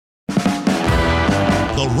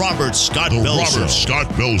The Robert Scott Bell Show. Scott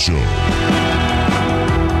Bell Show.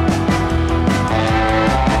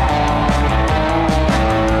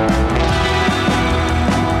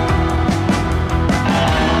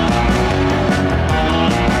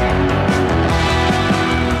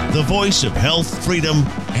 The voice of health, freedom,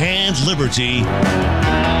 and liberty.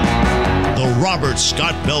 The Robert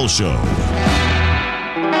Scott Bell Show.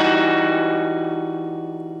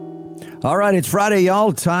 All right, it's Friday,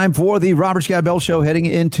 y'all. Time for the Robert Scott Bell Show, heading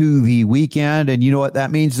into the weekend. And you know what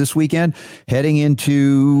that means this weekend? Heading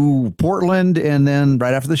into Portland, and then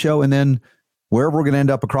right after the show, and then wherever we're going to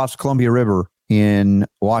end up across the Columbia River in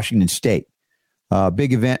Washington State.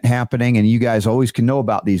 Big event happening, and you guys always can know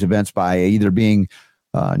about these events by either being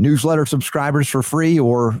newsletter subscribers for free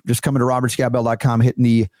or just coming to robertscottbell.com, hitting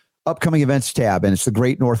the upcoming events tab. And it's the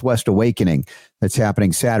Great Northwest Awakening that's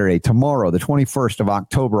happening Saturday, tomorrow, the 21st of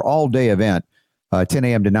October, all-day event, 10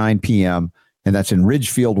 a.m. to 9 p.m. And that's in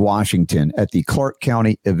Ridgefield, Washington at the Clark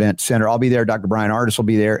County Event Center. I'll be there. Dr. Brian Artis will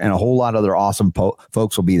be there, and a whole lot of other awesome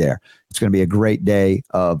folks will be there. It's going to be a great day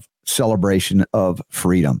of celebration of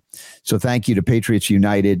freedom. So thank you to Patriots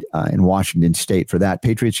United in Washington State for that.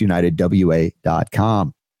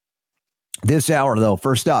 PatriotsUnitedWA.com. This hour, though,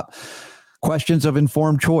 first up, questions of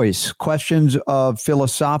informed choice, questions of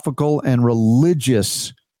philosophical and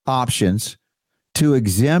religious options to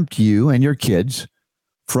exempt you and your kids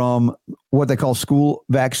from what they call school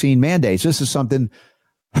vaccine mandates. This is something,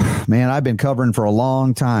 man, I've been covering for a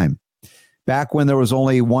long time. Back when there was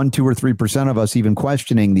only 1, 2, or 3% of us even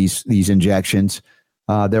questioning these injections,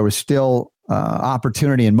 there was still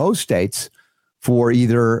opportunity in most states for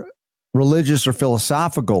either religious or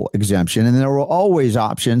philosophical exemption. And there were always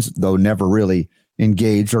options, though never really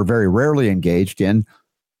engaged or very rarely engaged in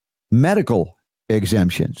medical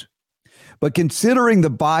exemptions. But considering the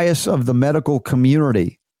bias of the medical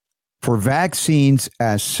community for vaccines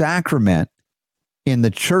as sacrament in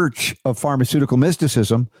the church of pharmaceutical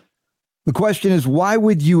mysticism, the question is, why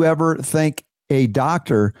would you ever think a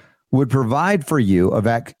doctor would provide for you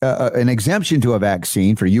an exemption to a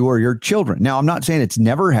vaccine for you or your children? Now, I'm not saying it's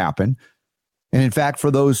never happened. And in fact, for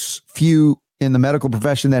those few in the medical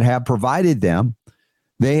profession that have provided them,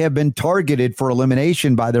 they have been targeted for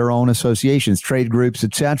elimination by their own associations, trade groups,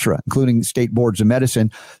 etc., including state boards of medicine,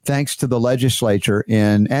 thanks to the legislature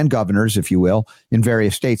and governors, if you will, in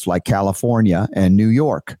various states like California and New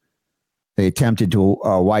York. They attempted to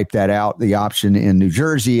wipe that out. The option in New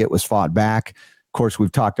Jersey, it was fought back. Of course,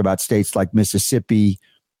 we've talked about states like Mississippi,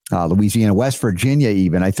 Louisiana, West Virginia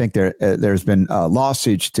even. I think there's been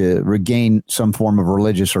lawsuits to regain some form of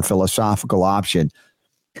religious or philosophical option.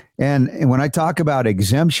 And when I talk about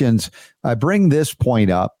exemptions, I bring this point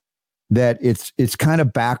up that it's kind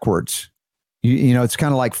of backwards. You know, it's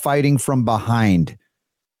kind of like fighting from behind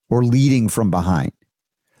or leading from behind.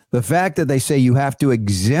 The fact that they say you have to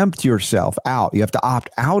exempt yourself out, you have to opt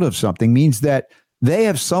out of something, means that they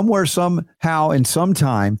have somewhere, somehow, in some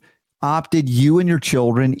time opted you and your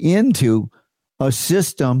children into a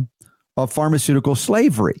system of pharmaceutical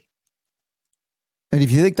slavery. And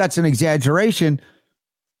if you think that's an exaggeration,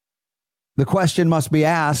 the question must be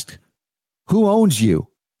asked, who owns you?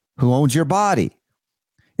 Who owns your body?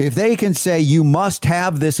 If they can say you must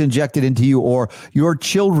have this injected into you, or your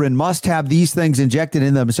children must have these things injected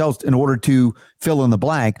in themselves in order to fill in the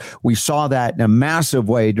blank, we saw that in a massive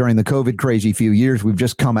way during the COVID crazy few years we've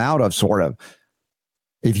just come out of, sort of.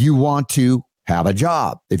 If you want to have a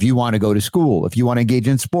job, if you want to go to school, if you want to engage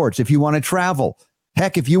in sports, if you want to travel,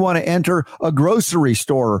 heck, if you want to enter a grocery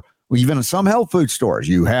store, or even some health food stores,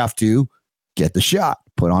 you have to get the shot,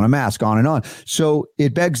 put on a mask, on and on. So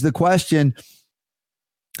it begs the question,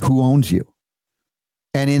 who owns you?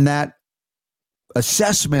 And in that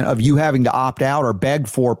assessment of you having to opt out or beg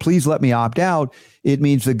for, please let me opt out, it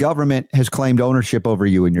means the government has claimed ownership over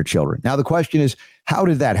you and your children. Now, the question is, how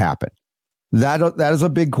did that happen? That is a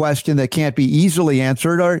big question that can't be easily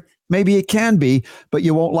answered, or maybe it can be, but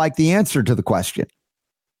you won't like the answer to the question.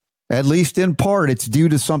 At least in part, it's due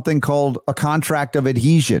to something called a contract of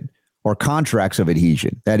adhesion or contracts of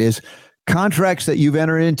adhesion. That is, contracts that you've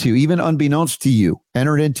entered into, even unbeknownst to you,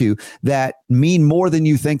 entered into that mean more than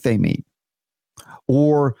you think they mean,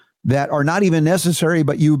 or that are not even necessary,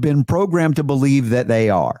 but you've been programmed to believe that they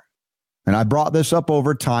are. And I brought this up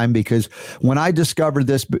over time because when I discovered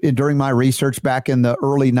this during my research back in the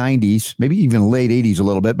early 90s, maybe even late 80s a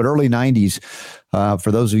little bit, but early 90s,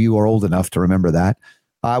 for those of you who are old enough to remember that,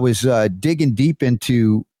 I was digging deep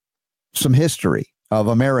into some history of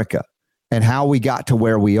America and how we got to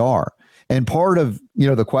where we are. And part of,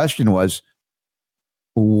 the question was,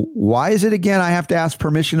 Why is it again I have to ask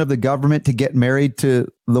permission of the government to get married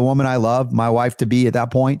to the woman I love, my wife to be at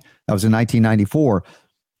that point? That was in 1994.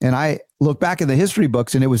 And I look back in the history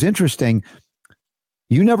books, and it was interesting.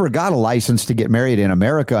 You never got a license to get married in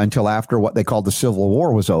America until after what they called the Civil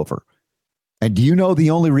War was over. And do you know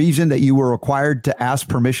the only reason that you were required to ask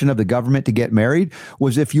permission of the government to get married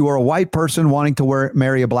was if you were a white person wanting to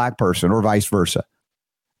marry a black person or vice versa?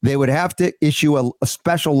 They would have to issue a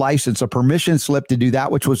special license, a permission slip to do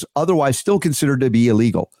that, which was otherwise still considered to be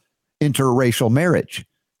illegal, interracial marriage.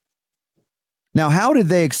 Now, how did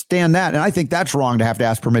they extend that? And I think that's wrong to have to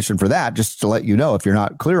ask permission for that, just to let you know if you're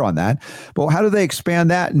not clear on that. But how do they expand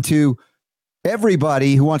that into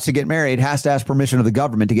everybody who wants to get married has to ask permission of the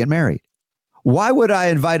government to get married? Why would I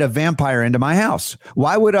invite a vampire into my house?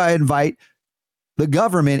 Why would I invite the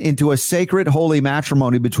government into a sacred, holy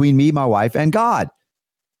matrimony between me, my wife, and God?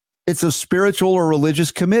 It's a spiritual or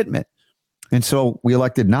religious commitment. And so we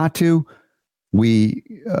elected not to. We,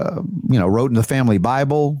 wrote in the family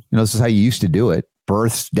Bible, this is how you used to do it.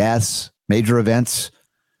 Births, deaths, major events,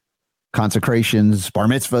 consecrations, bar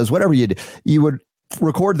mitzvahs, whatever you did, you would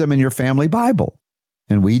record them in your family Bible.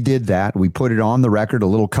 And we did that. We put it on the record, a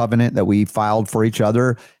little covenant that we filed for each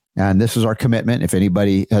other. And this is our commitment. If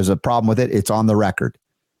anybody has a problem with it, it's on the record.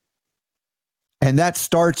 And that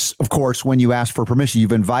starts, of course, when you ask for permission.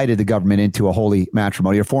 You've invited the government into a holy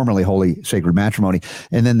matrimony, or formerly holy sacred matrimony.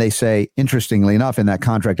 And then they say, interestingly enough, in that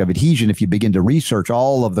contract of adhesion, if you begin to research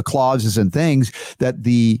all of the clauses and things, that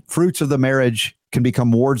the fruits of the marriage can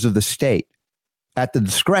become wards of the state at the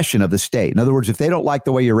discretion of the state. In other words, if they don't like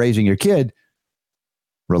the way you're raising your kid,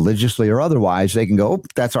 religiously or otherwise, they can go, oh,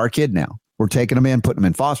 that's our kid now. We're taking them in, putting them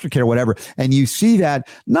in foster care, whatever. And you see that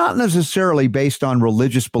not necessarily based on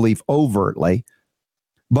religious belief overtly,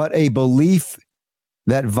 but a belief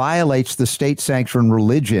that violates the state-sanctioned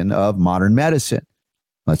religion of modern medicine.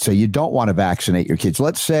 Let's say you don't want to vaccinate your kids.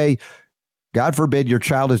 Let's say, God forbid, your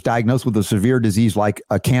child is diagnosed with a severe disease like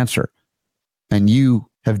a cancer, and you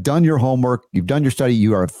have done your homework, you've done your study,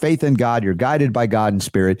 you are of faith in God, you're guided by God and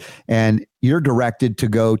Spirit, and you're directed to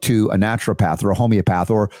go to a naturopath or a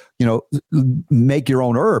homeopath, or, make your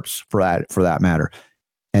own herbs for that matter.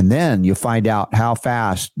 And then you find out how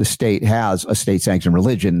fast the state has a state-sanctioned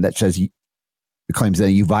religion that says claims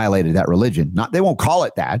that you violated that religion. They won't call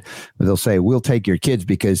it that, but they'll say, we'll take your kids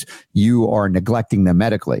because you are neglecting them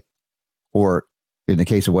medically, or in the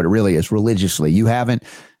case of what it really is, religiously. You haven't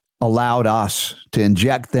allowed us to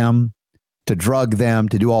inject them, to drug them,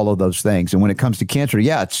 to do all of those things. And when it comes to cancer,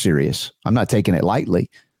 yeah, it's serious. I'm not taking it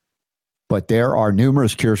lightly. But there are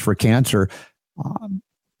numerous cures for cancer,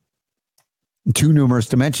 too numerous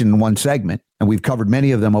to mention in one segment. And we've covered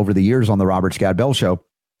many of them over the years on the Robert Scott Bell Show.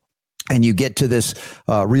 And you get to this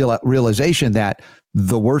realization that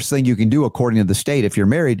the worst thing you can do, according to the state, if you're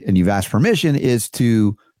married and you've asked permission, is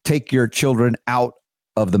to take your children out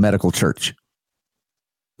of the medical church.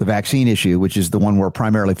 The vaccine issue, which is the one we're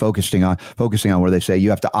primarily focusing on, where they say you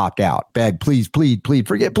have to opt out, beg, please, plead,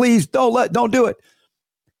 forget, please don't do it.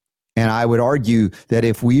 And I would argue that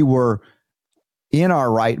if we were in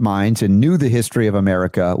our right minds and knew the history of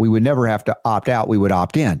America, we would never have to opt out. We would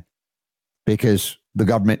opt in, because the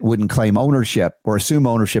government wouldn't claim ownership or assume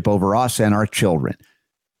ownership over us and our children.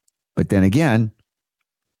 But then again,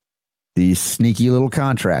 these sneaky little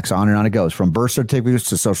contracts, on and on it goes, from birth certificates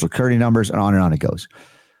to social security numbers, and on it goes.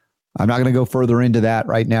 I'm not going to go further into that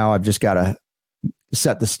right now. I've just got to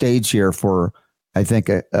set the stage here for, I think,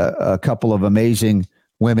 a couple of amazing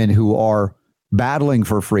women who are battling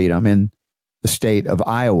for freedom in the state of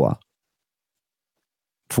Iowa,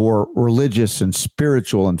 for religious and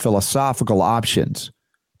spiritual and philosophical options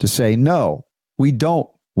to say, no, we don't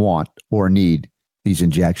want or need these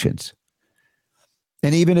injections.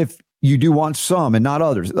 And even if you do want some and not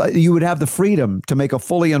others, you would have the freedom to make a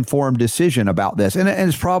fully informed decision about this. And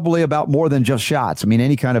it's probably about more than just shots. I mean,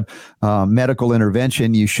 any kind of medical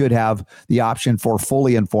intervention, you should have the option for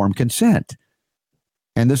fully informed consent.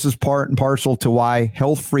 And this is part and parcel to why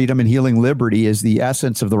health, freedom, and healing liberty is the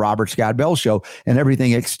essence of the Robert Scott Bell Show, and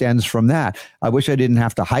everything extends from that. I wish I didn't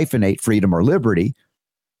have to hyphenate freedom or liberty,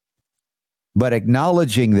 but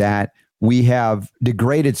acknowledging that we have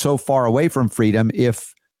degraded so far away from freedom.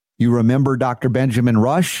 If you remember Dr. Benjamin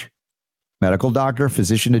Rush, medical doctor,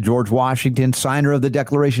 physician to George Washington, signer of the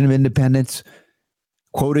Declaration of Independence,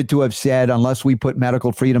 quoted to have said, unless we put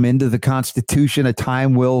medical freedom into the Constitution, a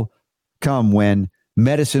time will come when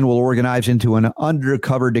medicine will organize into an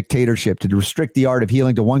undercover dictatorship to restrict the art of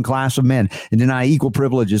healing to one class of men and deny equal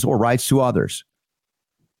privileges or rights to others.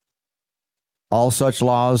 All such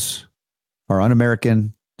laws are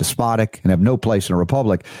un-American, despotic, and have no place in a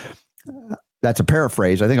republic. that's a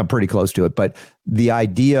paraphrase. I think I'm pretty close to it. But the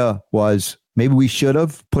idea was maybe we should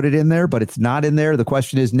have put it in there, but it's not in there. The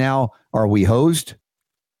question is now, are we hosed?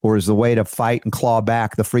 Or is the way to fight and claw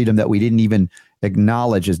back the freedom that we didn't even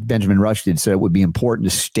acknowledge, as Benjamin Rush did, said it would be important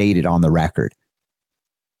to state it on the record?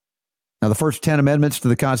 Now, the first 10 amendments to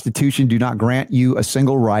the Constitution do not grant you a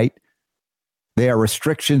single right. They are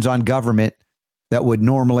restrictions on government that would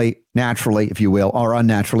normally, naturally, if you will, or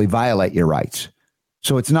unnaturally violate your rights.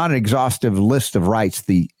 So it's not an exhaustive list of rights,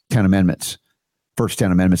 the 10 amendments, first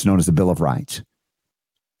 10 amendments known as the Bill of Rights.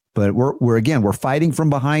 But we're fighting from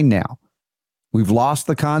behind now. We've lost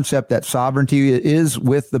the concept that sovereignty is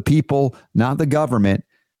with the people, not the government.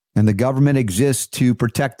 And the government exists to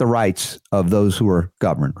protect the rights of those who are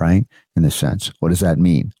governed, right? In this sense. What does that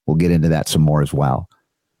mean? We'll get into that some more as well.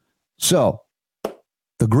 So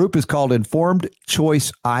the group is called Informed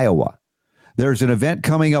Choice Iowa. There's an event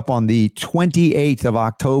coming up on the 28th of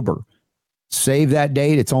October. Save that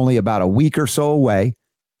date. It's only about a week or so away,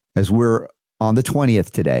 as we're on the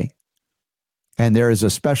 20th today. And there is a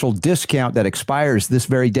special discount that expires this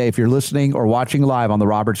very day if you're listening or watching live on the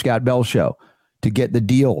Robert Scott Bell Show to get the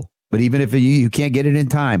deal. But even if you can't get it in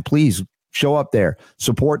time, please show up there.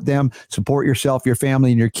 Support them. Support yourself, your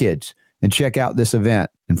family, and your kids. And check out this event,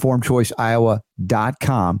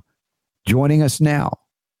 informedchoiceiowa.com. Joining us now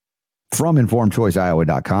from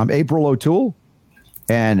informedchoiceiowa.com, April O'Toole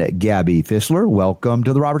and Gabby Fistler. Welcome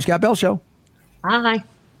to the Robert Scott Bell Show. Hi.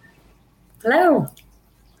 Hello.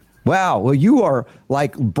 Wow. Well, you are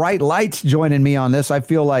like bright lights joining me on this. I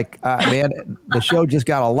feel like, man, the show just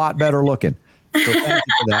got a lot better looking. So thank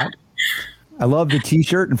you for that. I love the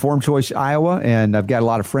T-shirt, Informed Choice Iowa, and I've got a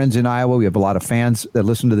lot of friends in Iowa. We have a lot of fans that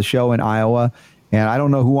listen to the show in Iowa, and I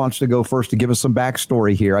don't know who wants to go first to give us some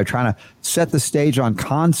backstory here. I try to set the stage on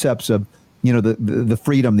concepts of, the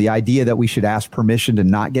freedom, the idea that we should ask permission to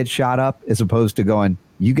not get shot up, as opposed to going,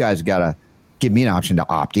 you guys got to give me an option to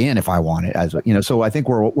opt in if I want it. So I think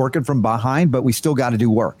we're working from behind, but we still got to do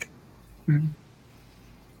work. Mm-hmm.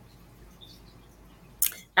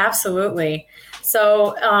 Absolutely.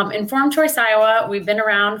 So Informed Choice Iowa, we've been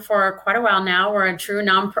around for quite a while now. We're a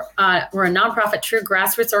nonprofit, true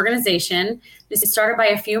grassroots organization. This is started by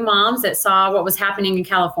a few moms that saw what was happening in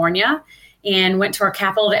California and went to our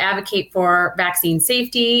capital to advocate for vaccine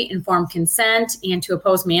safety, informed consent, and to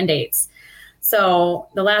oppose mandates. So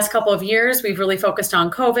the last couple of years, we've really focused on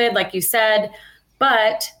COVID, like you said,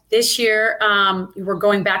 but this year we're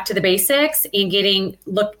going back to the basics and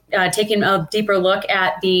taking a deeper look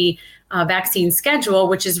at the vaccine schedule,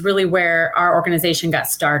 which is really where our organization got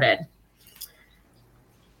started.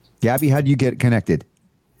 Gabby, how did you get connected?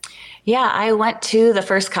 Yeah, I went to the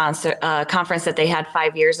first conference that they had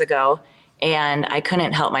 5 years ago, and I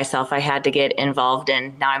couldn't help myself. I had to get involved,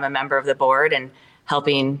 and now I'm a member of the board and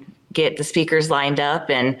helping get the speakers lined up.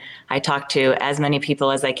 And I talk to as many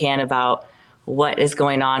people as I can about what is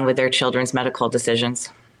going on with their children's medical decisions.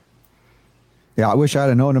 Yeah, I wish I'd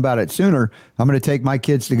have known about it sooner. I'm going to take my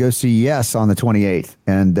kids to go see Yes on the 28th.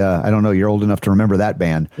 And I don't know, you're old enough to remember that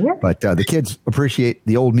band, but the kids appreciate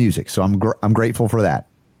the old music. So I'm grateful for that.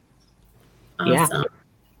 Awesome. Yeah.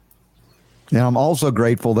 And I'm also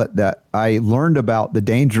grateful that I learned about the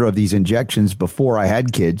danger of these injections before I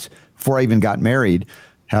had kids, before I even got married,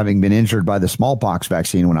 having been injured by the smallpox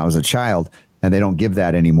vaccine when I was a child. And they don't give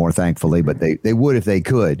that anymore, thankfully, but they would if they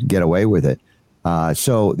could get away with it.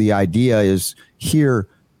 So the idea is here,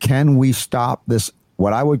 can we stop this,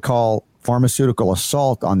 what I would call pharmaceutical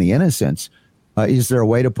assault on the innocents? Is there a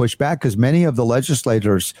way to push back? Because many of the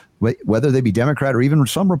legislators, whether they be Democrat or even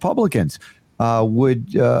some Republicans,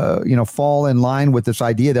 would fall in line with this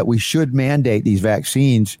idea that we should mandate these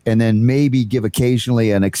vaccines and then maybe give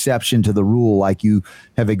occasionally an exception to the rule, like you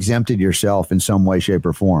have exempted yourself in some way, shape,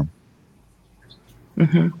 or form.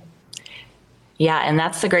 Mm-hmm. Yeah, and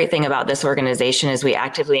that's the great thing about this organization is we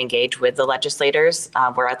actively engage with the legislators.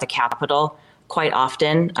 We're at the Capitol quite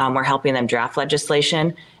often. We're helping them draft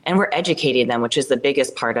legislation, and we're educating them, which is the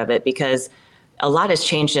biggest part of it, because a lot has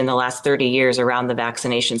changed in the last 30 years around the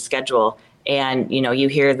vaccination schedule. And, you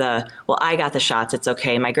hear well, I got the shots, it's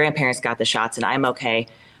okay. My grandparents got the shots and I'm okay.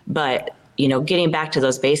 But, getting back to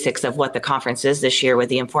those basics of what the conference is this year with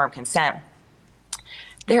the informed consent,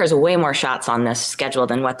 there's way more shots on this schedule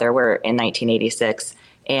than what there were in 1986.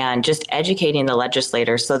 And just educating the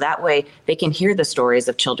legislators so that way they can hear the stories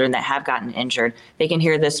of children that have gotten injured. They can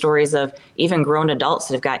hear the stories of even grown adults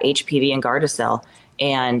that have got HPV and Gardasil.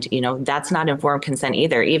 And, that's not informed consent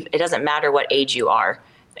either. It doesn't matter what age you are.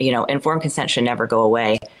 Informed consent should never go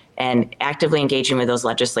away. And actively engaging with those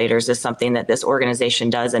legislators is something that this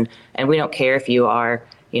organization does. And we don't care if you are,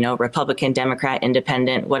 Republican, Democrat,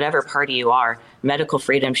 Independent, whatever party you are, medical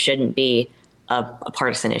freedom shouldn't be a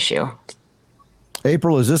partisan issue.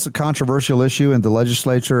 April, is this a controversial issue in the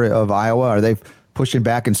legislature of Iowa? Are they pushing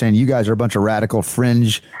back and saying you guys are a bunch of radical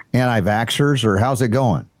fringe anti-vaxxers, or how's it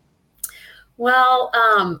going? Well,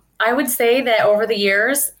 I would say that over the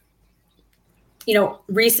years,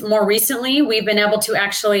 more recently, we've been able to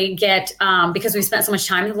actually get, because we spent so much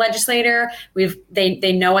time with the legislator,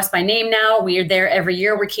 they know us by name now. We are there every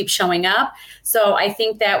year. We keep showing up. So I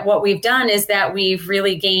think that what we've done is that we've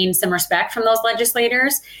really gained some respect from those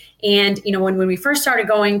legislators. And, when we first started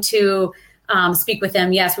going to speak with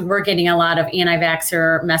them, yes, we were getting a lot of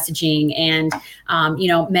anti-vaxxer messaging. And,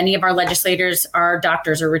 many of our legislators are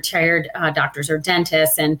doctors or retired doctors or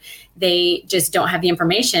dentists, and they just don't have the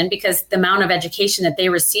information because the amount of education that they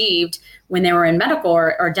received when they were in medical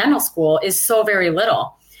or dental school is so very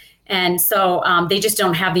little. And so they just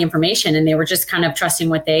don't have the information, and they were just kind of trusting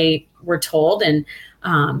what they were told. And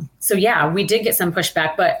so, yeah, we did get some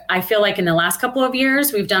pushback, but I feel like in the last couple of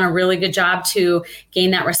years, we've done a really good job to gain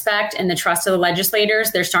that respect and the trust of the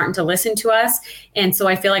legislators. They're starting to listen to us. And so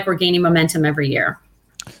I feel like we're gaining momentum every year.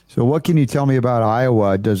 So what can you tell me about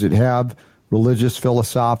Iowa? Does it have religious,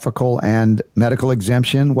 philosophical, and medical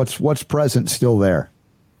exemption? What's present still there?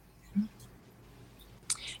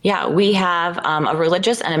 Yeah, we have a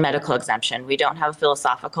religious and a medical exemption. We don't have a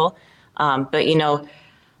philosophical, but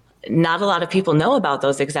not a lot of people know about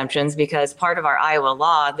those exemptions because part of our Iowa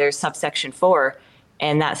law, there's subsection 4,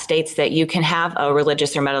 and that states that you can have a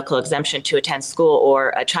religious or medical exemption to attend school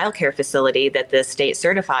or a child care facility that the state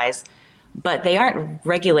certifies, but they aren't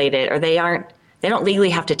regulated, or they don't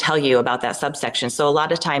legally have to tell you about that subsection. So a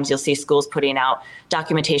lot of times you'll see schools putting out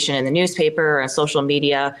documentation in the newspaper or on social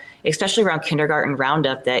media, especially around kindergarten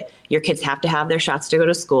roundup, that your kids have to have their shots to go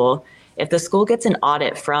to school. If the school gets an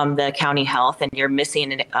audit from the county health and you're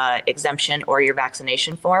missing an exemption or your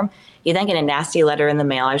vaccination form, you then get a nasty letter in the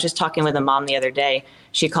mail. I was just talking with a mom the other day.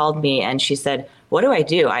 She called me and she said, "What do I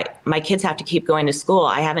do? My kids have to keep going to school.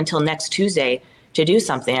 I have until next Tuesday to do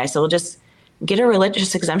something." I said, "Well, just get a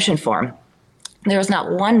religious exemption form." There was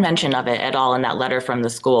not one mention of it at all in that letter from the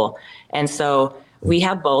school. And so we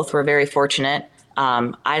have both. We're very fortunate.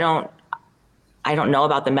 I don't know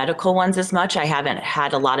about the medical ones as much. I haven't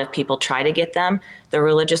had a lot of people try to get them. The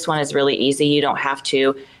religious one is really easy. You don't have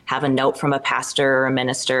to have a note from a pastor or a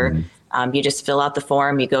minister. You just fill out the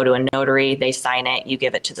form, you go to a notary, they sign it, you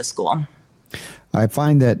give it to the school. I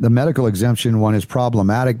find that the medical exemption one is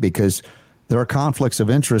problematic because there are conflicts of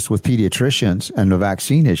interest with pediatricians and the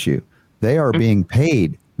vaccine issue. They are being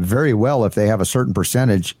paid very well if they have a certain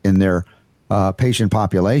percentage in their patient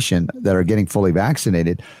population that are getting fully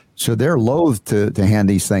vaccinated. So they're loath to hand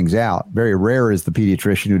these things out. Very rare is the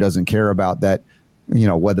pediatrician who doesn't care about that,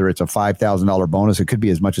 whether it's a $5,000 bonus, it could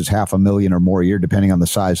be as much as $500,000 or more a year, depending on the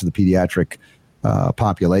size of the pediatric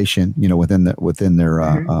population, within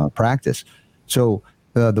their practice. So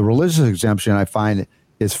the religious exemption, I find,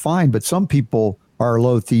 is fine, but some people are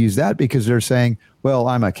loath to use that because they're saying, well,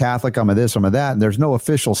 I'm a Catholic, I'm a this, I'm a that, and there's no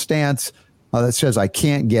official stance that says I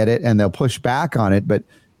can't get it, and they'll push back on it. But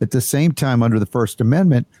at the same time, under the First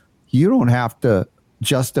Amendment, you don't have to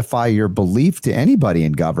justify your belief to anybody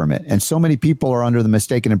in government. And so many people are under the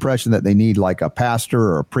mistaken impression that they need like a pastor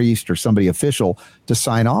or a priest or somebody official to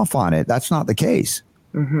sign off on it. That's not the case.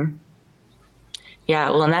 Mm-hmm. Yeah,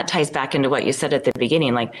 well, and that ties back into what you said at the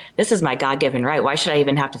beginning. Like, this is my God-given right. Why should I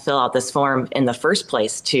even have to fill out this form in the first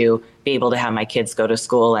place to be able to have my kids go to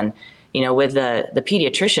school? And, with the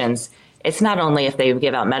pediatricians, it's not only if they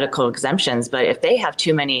give out medical exemptions, but if they have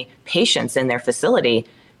too many patients in their facility,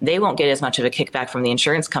 they won't get as much of a kickback from the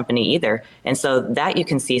insurance company either. And so that you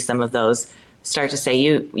can see some of those start to say,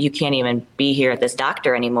 you can't even be here at this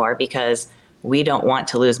doctor anymore because we don't want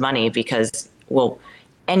to lose money because,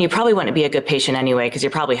 and you probably wouldn't be a good patient anyway because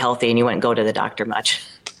you're probably healthy and you wouldn't go to the doctor much.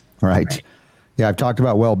 Right. Yeah, I've talked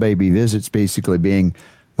about well baby visits basically being,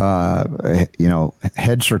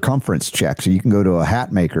 head circumference check. So you can go to a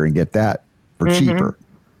hat maker and get that for cheaper.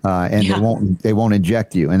 And they won't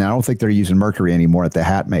inject you. And I don't think they're using mercury anymore at the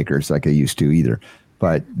hat makers like they used to either.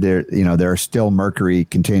 But there are still mercury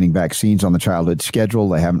containing vaccines on the childhood schedule.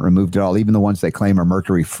 They haven't removed it all. Even the ones they claim are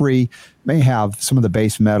mercury free may have some of the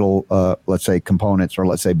base metal, let's say components, or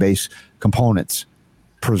let's say base components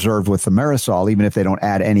preserved with the aerosol, even if they don't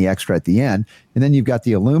add any extra at the end. And then you've got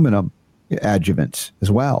the aluminum adjuvants as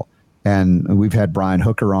well. And we've had Brian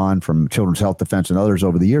Hooker on from Children's Health Defense and others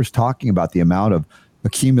over the years talking about the amount of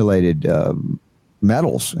accumulated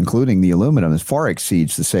metals, including the aluminum, as far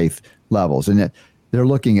exceeds the safe levels. And they're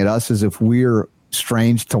looking at us as if we're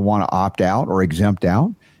strange to want to opt out or exempt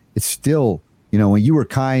out. It's still When you were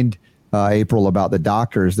kind, April, about the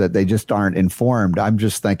doctors that they just aren't informed, I'm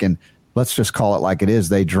just thinking, let's just call it like it is.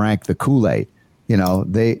 They drank the Kool-Aid.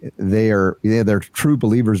 They're true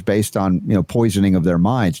believers based on, poisoning of their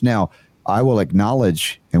minds. Now, I will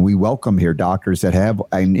acknowledge, and we welcome here doctors that have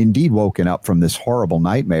indeed woken up from this horrible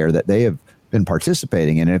nightmare that they have been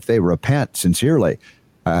participating in. And if they repent sincerely,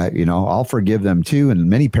 I'll forgive them too. And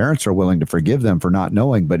many parents are willing to forgive them for not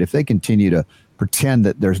knowing. But if they continue to pretend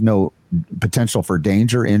that there's no potential for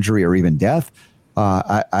danger, injury, or even death,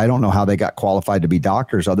 I don't know how they got qualified to be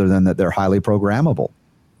doctors other than that they're highly programmable.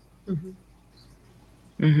 Mm-hmm.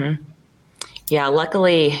 Mm-hmm. Yeah,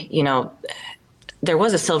 luckily, there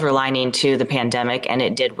was a silver lining to the pandemic, and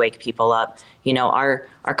it did wake people up.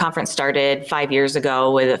 Our conference started 5 years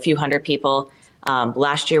ago with a few hundred people.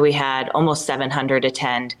 Last year we had almost 700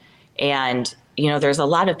 attend. And, there's a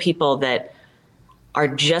lot of people that are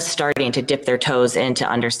just starting to dip their toes into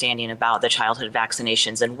understanding about the childhood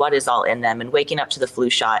vaccinations and what is all in them and waking up to the flu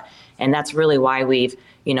shot. And that's really why we've,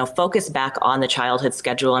 focused back on the childhood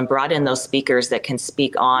schedule and brought in those speakers that can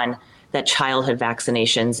speak on that childhood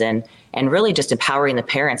vaccinations and really just empowering the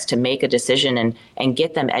parents to make a decision and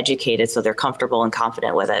get them educated so they're comfortable and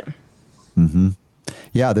confident with it. Mm-hmm.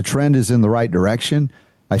 Yeah, the trend is in the right direction.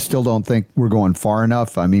 I still don't think we're going far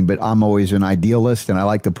enough. But I'm always an idealist, and I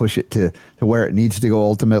like to push it to where it needs to go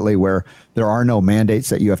ultimately, where there are no mandates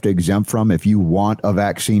that you have to exempt from. If you want a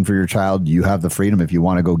vaccine for your child, you have the freedom if you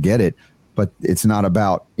want to go get it. But it's not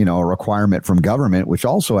about, a requirement from government, which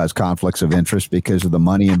also has conflicts of interest because of the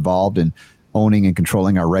money involved in owning and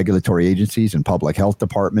controlling our regulatory agencies and public health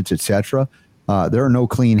departments, et cetera. There are no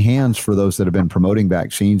clean hands for those that have been promoting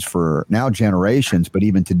vaccines for now generations. But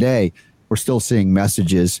even today, we're still seeing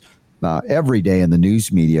messages every day in the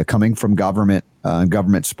news media coming from government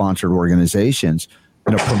government-sponsored organizations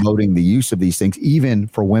promoting the use of these things, even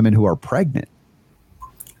for women who are pregnant.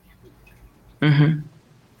 Mm-hmm.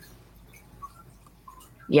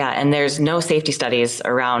 Yeah, and there's no safety studies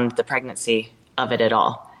around the pregnancy of it at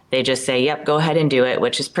all. They just say, yep, go ahead and do it,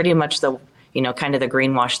 which is pretty much the, kind of the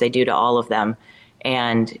greenwash they do to all of them.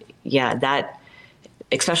 And yeah, that,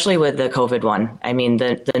 especially with the COVID one,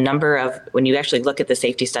 the number of, when you actually look at the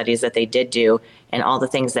safety studies that they did do and all the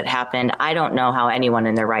things that happened, I don't know how anyone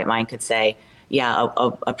in their right mind could say, yeah,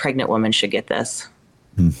 a pregnant woman should get this.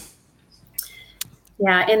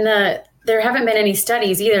 Yeah, and there haven't been any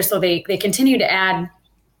studies either, so they continue to add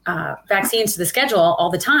vaccines to the schedule all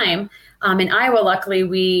the time. In Iowa,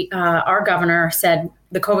 luckily, our governor said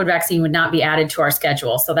the COVID vaccine would not be added to our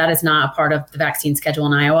schedule. So that is not a part of the vaccine schedule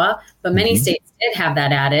in Iowa, but many states did have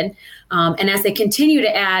that added. And as they continue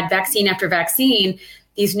to add vaccine after vaccine,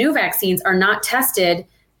 these new vaccines are not tested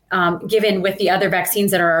given with the other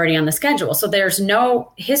vaccines that are already on the schedule. So there's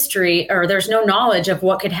no history or there's no knowledge of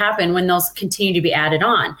what could happen when those continue to be added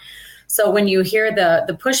on. So when you hear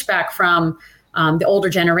the pushback from the older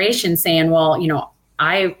generation saying, well,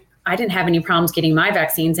 I didn't have any problems getting my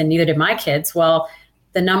vaccines and neither did my kids. Well,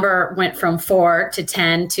 the number went from 4 to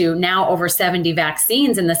 10 to now over 70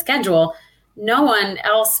 vaccines in the schedule. No one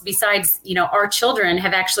else besides, our children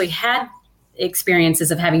have actually had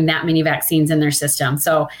experiences of having that many vaccines in their system.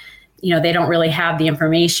 So, they don't really have the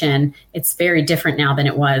information. It's very different now than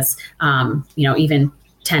it was, even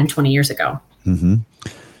 10, 20 years ago. Mm-hmm.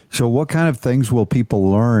 So what kind of things will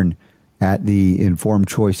people learn at the Informed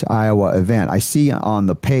Choice Iowa event? I see on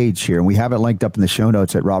the page here, and we have it linked up in the show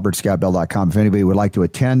notes at robertscottbell.com. If anybody would like to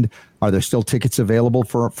attend, are there still tickets available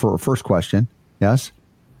for a first question? Yes?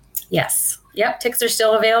 Yes. Yep. Tickets are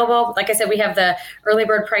still available. Like I said, we have the early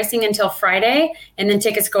bird pricing until Friday, and then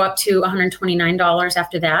tickets go up to $129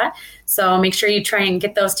 after that. So make sure you try and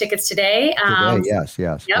get those tickets today. Yes.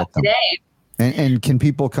 Yep, today. And can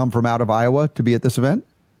people come from out of Iowa to be at this event?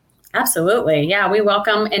 Absolutely. Yeah, we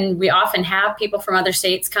welcome, and we often have people from other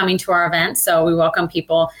states coming to our events. So we welcome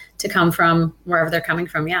people to come from wherever they're coming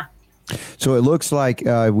from. Yeah. So it looks like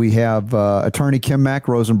we have attorney Kim Mack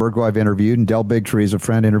Rosenberg, who I've interviewed, and Del Bigtree is a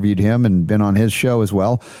friend, interviewed him and been on his show as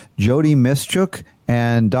well. Jody Mischuk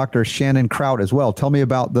and Dr. Shannon Kraut as well. Tell me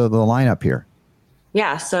about the lineup here.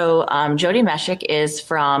 Yeah, so Jody Mischuk is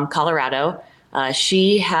from Colorado.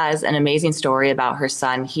 She has an amazing story about her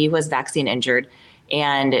son. He was vaccine injured,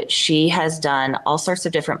 and she has done all sorts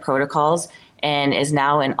of different protocols and is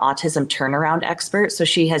now an autism turnaround expert. So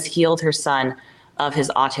she has healed her son of his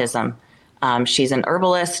autism. She's an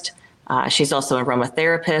herbalist. She's also a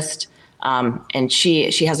aromatherapist. And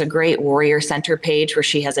she has a great Warrior Center page where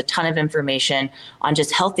she has a ton of information on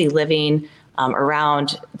just healthy living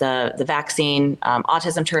around the vaccine,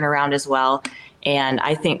 autism turnaround as well. And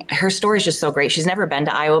I think her story is just so great. She's never been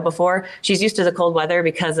to Iowa before. She's used to the cold weather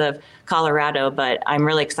because of Colorado, but I'm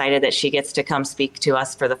really excited that she gets to come speak to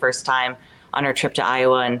us for the first time on her trip to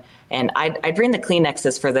Iowa. And I'd bring the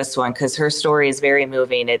Kleenexes for this one because her story is very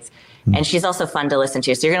moving. And she's also fun to listen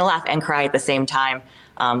to. So you're going to laugh and cry at the same time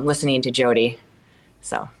listening to Jody.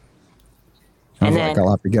 So. Sounds like I'll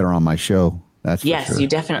have to get her on my show. That's yes, for sure. You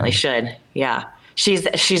definitely should. Yeah.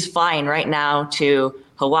 She's flying right now to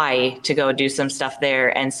Hawaii to go do some stuff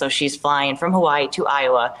there. And so she's flying from Hawaii to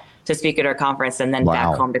Iowa to speak at our conference and then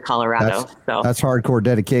back home to Colorado. That's hardcore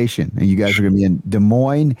dedication. And you guys are going to be in Des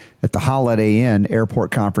Moines at the Holiday Inn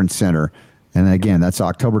Airport Conference Center. And again, that's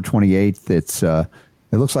October 28th.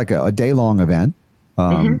 It looks like a day-long event.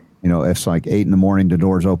 It's like 8 a.m. The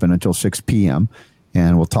doors open until 6 p.m.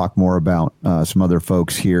 And we'll talk more about some other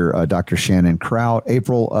folks here. Dr. Shannon Kraut.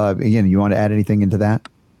 April, again, you want to add anything into that?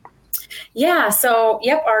 Yeah. So,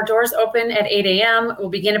 our doors open at 8 a.m. We'll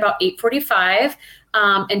begin about 8:45.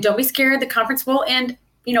 And don't be scared. The conference will end,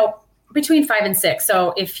 between 5 and 6.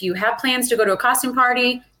 So if you have plans to go to a costume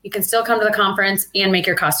party, you can still come to the conference and make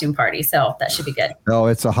your costume party. So that should be good. Oh,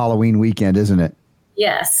 it's a Halloween weekend, isn't it?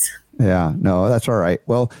 Yes. Yeah. No, that's all right.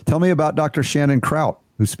 Well, tell me about Dr. Shannon Kraut,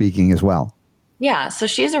 who's speaking as well. Yeah, so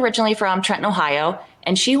she's originally from Trenton, Ohio,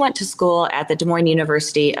 and she went to school at the Des Moines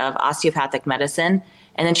University of Osteopathic Medicine,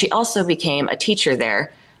 and then she also became a teacher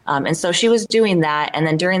there. And so she was doing that, and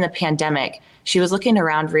then during the pandemic, she was looking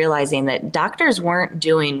around realizing that doctors weren't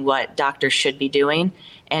doing what doctors should be doing,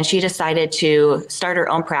 and she decided to start her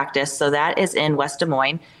own practice. So that is in West Des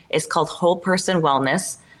Moines. It's called Whole Person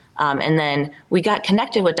Wellness. And then we got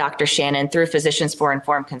connected with Dr. Shannon through Physicians for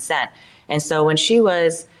Informed Consent. And so when she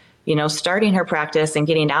was starting her practice and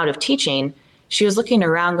getting out of teaching, she was looking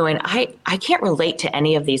around going, I can't relate to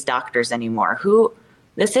any of these doctors anymore.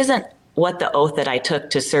 This isn't what the oath that I took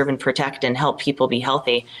to serve and protect and help people be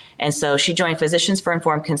healthy. And so she joined Physicians for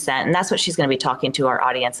Informed Consent. And that's what she's going to be talking to our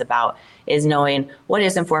audience about, is knowing what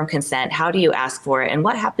is informed consent, how do you ask for it, and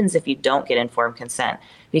what happens if you don't get informed consent?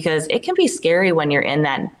 Because it can be scary when you're in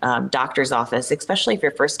that doctor's office, especially if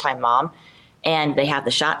you're a first-time mom, and they have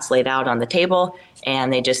the shots laid out on the table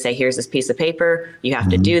and they just say, here's this piece of paper, you have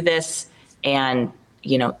to do this. And,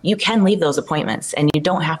 you can leave those appointments and you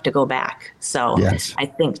don't have to go back. So yes. I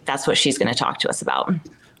think that's what she's going to talk to us about.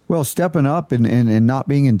 Well, stepping up and not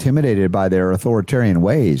being intimidated by their authoritarian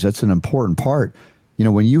ways, that's an important part.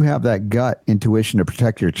 When you have that gut intuition to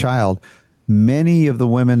protect your child, many of the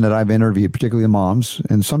women that I've interviewed, particularly the moms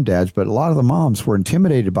and some dads, but a lot of the moms were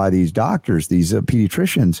intimidated by these doctors, these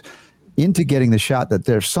pediatricians, into getting the shot, that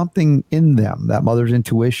there's something in them, that mother's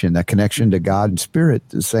intuition, that connection to God and spirit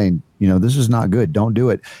is saying, this is not good, don't do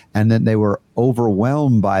it. And then they were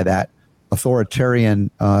overwhelmed by that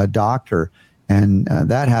authoritarian doctor. And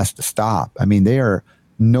that has to stop. I mean, they are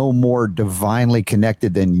no more divinely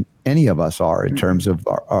connected than any of us are in terms of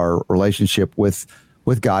our relationship with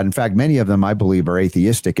God. In fact, many of them, I believe, are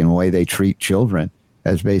atheistic in the way they treat children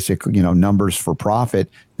as basic, numbers for profit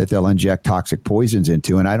that they'll inject toxic poisons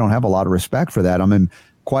into. And I don't have a lot of respect for that. I'm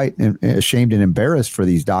quite ashamed and embarrassed for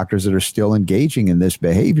these doctors that are still engaging in this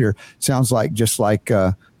behavior. Sounds like just like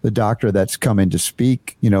the doctor that's come in to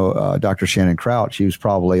speak, Dr. Shannon Kraut, she was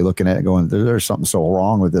probably looking at it going, there's something so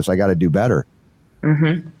wrong with this. I got to do better.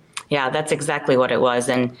 Mm-hmm. Yeah, that's exactly what it was.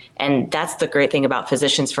 And that's the great thing about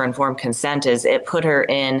Physicians for Informed Consent, is it put her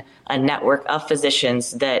in a network of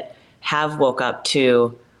physicians that have woke up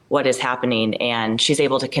to what is happening, and she's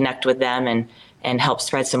able to connect with them and help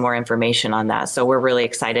spread some more information on that. So we're really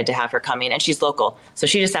excited to have her coming, and she's local. So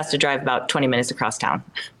she just has to drive about 20 minutes across town.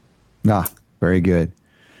 Very good.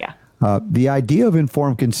 Yeah. The idea of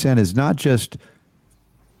informed consent is not just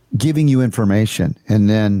giving you information and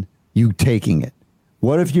then you taking it.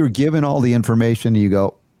 What if you're given all the information and you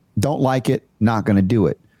go, don't like it, not going to do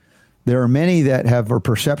it? There are many that have a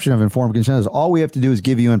perception of informed consent as all we have to do is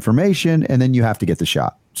give you information and then you have to get the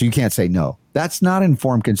shot. So you can't say no. That's not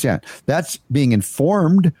informed consent. That's being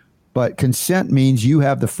informed, but consent means you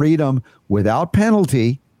have the freedom without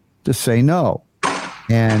penalty to say no.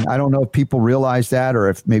 And I don't know if people realize that, or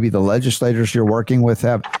if maybe the legislators you're working with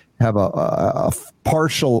have a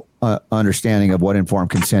partial understanding of what informed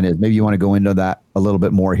consent is. Maybe you want to go into that a little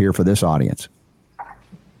bit more here for this audience.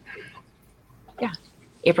 Yeah.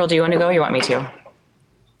 April, do you want to go? Or you want me to?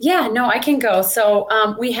 Yeah, no, I can go. So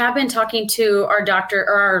we have been talking to our doctor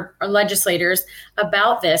or our legislators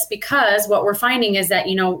about this, because what we're finding is that,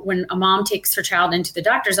 when a mom takes her child into the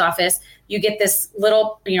doctor's office, you get this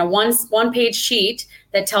little, one page sheet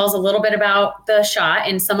that tells a little bit about the shot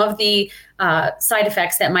and some of the side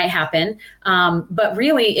effects that might happen. But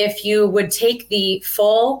really, if you would take the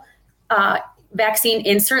full vaccine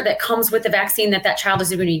insert that comes with the vaccine that child is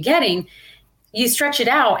going to be getting, you stretch it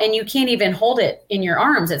out and you can't even hold it in your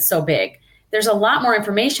arms. It's so big. There's a lot more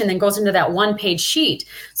information than goes into that 1-page sheet.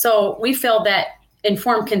 So we feel that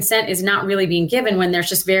informed consent is not really being given when there's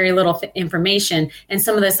just very little information. And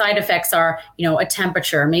some of the side effects are, a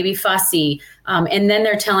temperature, maybe fussy. And then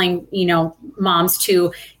they're telling, moms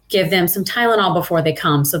to give them some Tylenol before they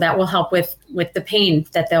come. So that will help with the pain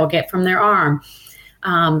that they'll get from their arm.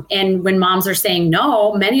 And when moms are saying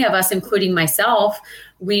no, many of us, including myself,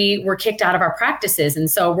 we were kicked out of our practices. And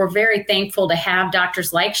so we're very thankful to have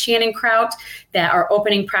doctors like Shannon Kraut that are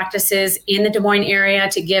opening practices in the Des Moines area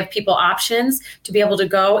to give people options to be able to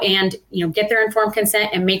go and, get their informed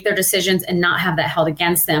consent and make their decisions and not have that held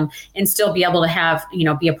against them and still be able to have,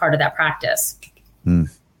 be a part of that practice.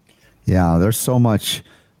 Yeah, there's so much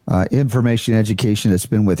information, education that's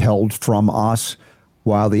been withheld from us,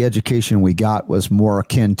 while the education we got was more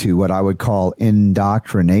akin to what I would call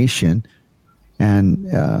indoctrination,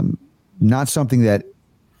 and not something that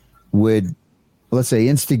would, let's say,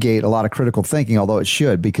 instigate a lot of critical thinking, although it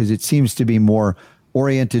should, because it seems to be more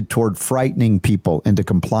oriented toward frightening people into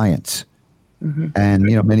compliance. Mm-hmm. And,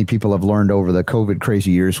 many people have learned over the COVID crazy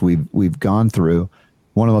years we've gone through,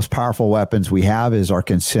 one of the most powerful weapons we have is our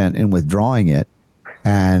consent in withdrawing it.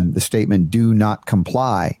 And the statement, do not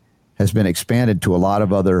comply, has been expanded to a lot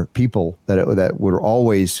of other people that were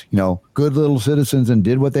always, good little citizens and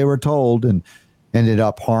did what they were told and ended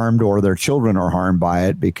up harmed, or their children are harmed by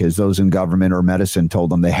it because those in government or medicine told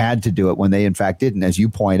them they had to do it when they in fact didn't. As you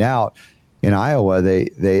point out, in Iowa,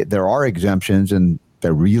 there are exemptions and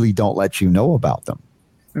they really don't let you know about them.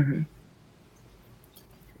 Mm-hmm.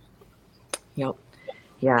 Yep.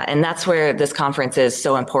 Yeah, and that's where this conference is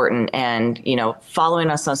so important. And,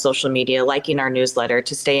 following us on social media, liking our newsletter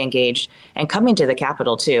to stay engaged, and coming to the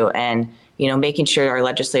Capitol too. And, making sure our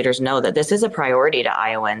legislators know that this is a priority to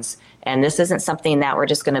Iowans. And this isn't something that we're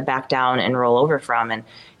just going to back down and roll over from. And,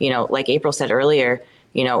 like April said earlier,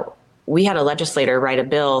 we had a legislator write a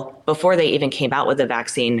bill before they even came out with the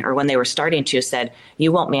vaccine, or when they were starting to, said,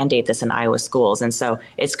 you won't mandate this in Iowa schools. And so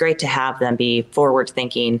it's great to have them be forward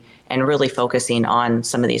thinking and really focusing on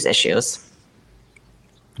some of these issues.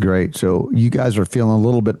 Great. So you guys are feeling a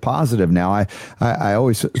little bit positive now. I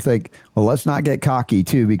always think, well, let's not get cocky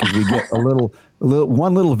too, because we get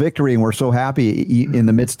one little victory and we're so happy in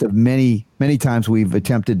the midst of many times we've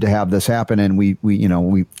attempted to have this happen, and we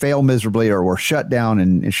fail miserably, or we're shut down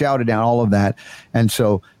and shouted down, all of that. And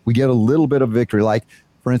so we get a little bit of victory. Like,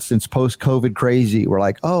 for instance, post-COVID crazy, we're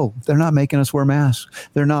like, oh, they're not making us wear masks.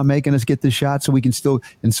 They're not making us get the shot, so we can still,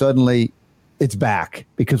 and suddenly it's back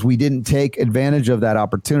because we didn't take advantage of that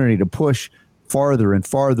opportunity to push farther and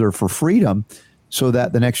farther for freedom, so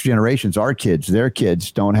that the next generations, our kids, their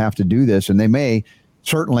kids, don't have to do this. And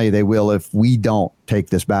certainly they will if we don't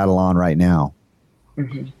take this battle on right now.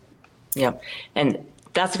 Mm-hmm. Yep. And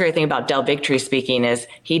that's the great thing about Del Bigtree speaking, is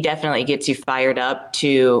he definitely gets you fired up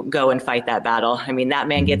to go and fight that battle. I mean, that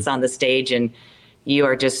man gets on the stage and you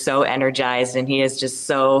are just so energized, and he's just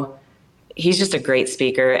a great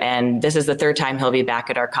speaker. And this is the third time he'll be back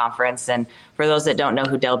at our conference. And for those that don't know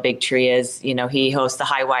who Del Bigtree is, he hosts the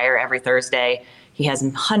High Wire every Thursday. He has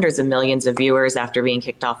hundreds of millions of viewers after being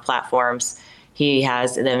kicked off platforms. He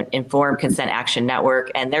has the Informed Consent Action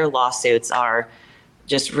Network, and their lawsuits are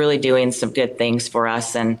just really doing some good things for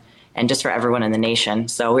us and just for everyone in the nation.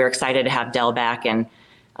 So we're excited to have Del back, and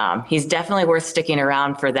he's definitely worth sticking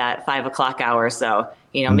around for that 5 o'clock hour. So,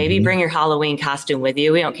 maybe bring your Halloween costume with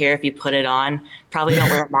you. We don't care if you put it on. Probably don't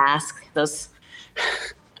wear a mask.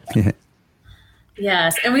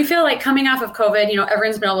 Yes. And we feel like coming off of COVID,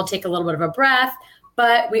 everyone's been able to take a little bit of a breath,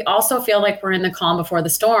 but we also feel like we're in the calm before the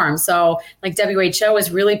storm. So like WHO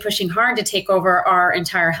is really pushing hard to take over our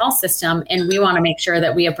entire health system. And we want to make sure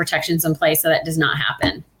that we have protections in place so that does not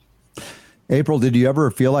happen. April, did you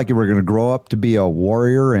ever feel like you were going to grow up to be a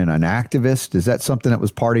warrior and an activist? Is that something that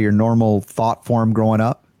was part of your normal thought form growing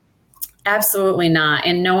up? Absolutely not.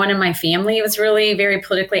 And no one in my family was really very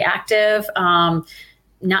politically active.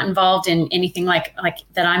 Not involved in anything like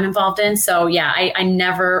that I'm involved in. So yeah, I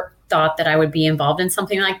never thought that I would be involved in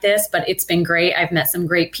something like this, but it's been great. I've met some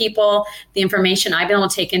great people. The information I've been able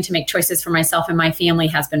to take in to make choices for myself and my family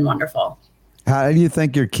has been wonderful. How do you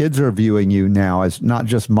think your kids are viewing you now as not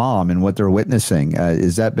just mom and what they're witnessing?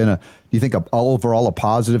 Has that been do you think overall a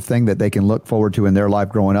positive thing that they can look forward to in their life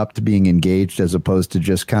growing up, to being engaged as opposed to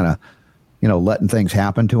just kind of, letting things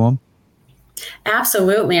happen to them?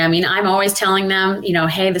 Absolutely. I mean, I'm always telling them,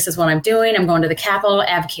 hey, this is what I'm doing. I'm going to the Capitol,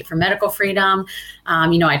 advocate for medical freedom.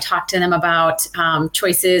 I talk to them about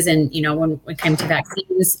choices. And, when it came to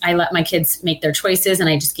vaccines, I let my kids make their choices and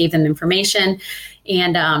I just gave them information.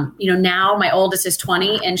 And, now my oldest is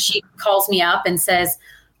 20 and she calls me up and says,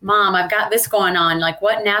 Mom, I've got this going on. Like,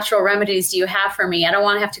 what natural remedies do you have for me? I don't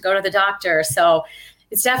want to have to go to the doctor. So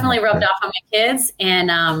it's definitely rubbed off on my kids.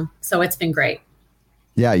 And so it's been great.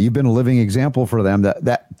 Yeah, you've been a living example for them.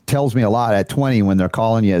 That tells me a lot at 20 when they're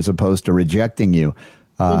calling you as opposed to rejecting you.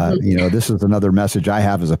 This is another message I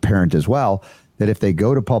have as a parent as well, that if they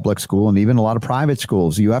go to public school and even a lot of private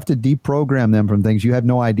schools, you have to deprogram them from things you have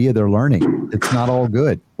no idea they're learning. It's not all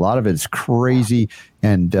good. A lot of it's crazy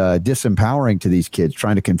and disempowering to these kids,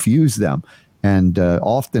 trying to confuse them and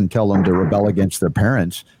often tell them to rebel against their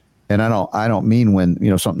parents. And I don't mean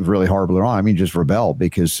when, something's really horribly wrong. I mean, just rebel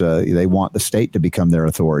because they want the state to become their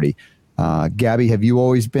authority. Gabby, have you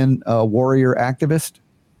always been a warrior activist?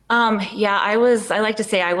 Yeah, I like to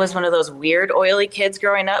say I was one of those weird oily kids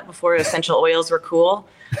growing up before essential oils were cool.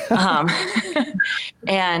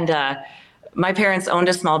 And my parents owned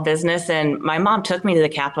a small business and my mom took me to the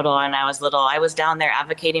Capitol when I was little. I was down there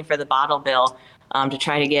advocating for the bottle bill to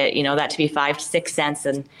try to get, that to be 5 to 6 cents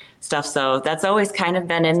and stuff. So that's always kind of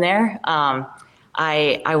been in there.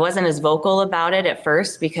 I wasn't as vocal about it at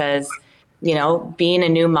first because, being a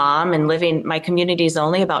new mom and living, my community is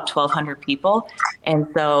only about 1,200 people. And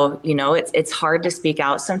so, it's hard to speak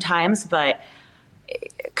out sometimes, but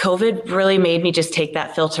COVID really made me just take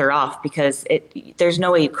that filter off because there's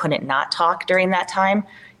no way you couldn't not talk during that time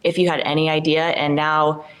if you had any idea. And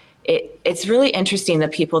now it's really interesting, the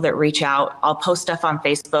people that reach out. I'll post stuff on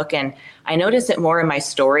Facebook and I notice it more in my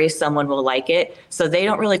stories. Someone will like it. So they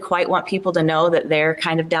don't really quite want people to know that they're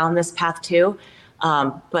kind of down this path too.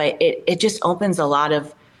 But it just opens a lot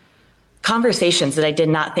of conversations that I did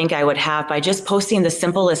not think I would have by just posting the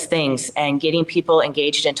simplest things and getting people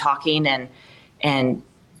engaged in talking and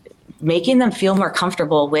making them feel more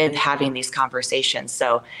comfortable with having these conversations.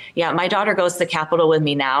 So yeah, my daughter goes to the Capitol with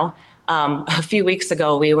me now. A few weeks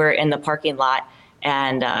ago, we were in the parking lot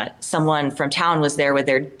and someone from town was there with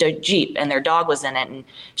their Jeep and their dog was in it. And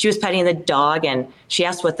she was petting the dog and she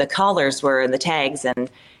asked what the collars were and the tags.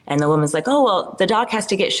 And the woman's like, oh, well, the dog has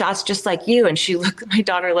to get shots just like you. And my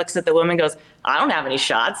daughter looks at the woman and goes, I don't have any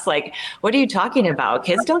shots. Like, what are you talking about?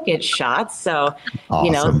 Kids don't get shots. So,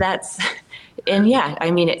 awesome. And yeah,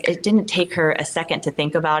 I mean, it didn't take her a second to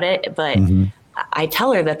think about it, but I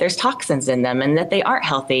tell her that there's toxins in them and that they aren't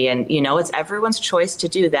healthy. And, it's everyone's choice to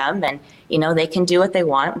do them and, they can do what they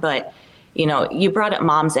want. But, you brought up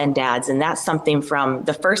moms and dads, and that's something from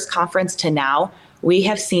the first conference to now. We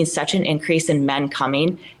have seen such an increase in men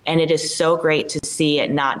coming, and it is so great to see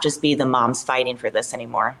it not just be the moms fighting for this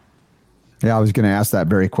anymore. Yeah, I was going to ask that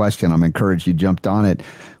very question. I'm encouraged you jumped on it.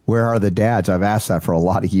 Where are the dads? I've asked that for a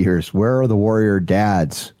lot of years. Where are the warrior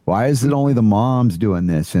dads? Why is it only the moms doing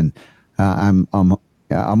this? And I'm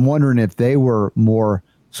wondering if they were more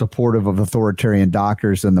supportive of authoritarian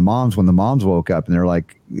doctors than the moms when the moms woke up and they're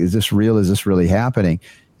like, is this real? Is this really happening?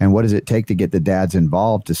 And what does it take to get the dads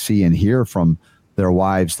involved to see and hear from their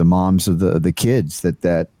wives, the moms of the kids,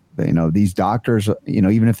 that these doctors,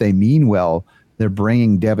 even if they mean well, they're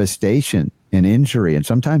bringing devastation and injury and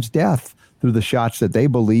sometimes death through the shots that they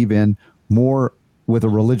believe in more with a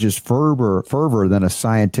religious fervor than a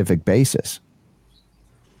scientific basis.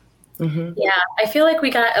 Mm-hmm. Yeah, I feel like we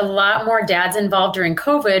got a lot more dads involved during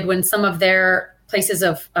COVID when some of their places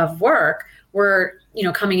of work were,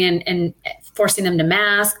 coming in and forcing them to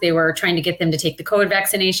mask. They were trying to get them to take the COVID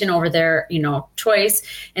vaccination over their, choice.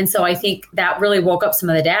 And so I think that really woke up some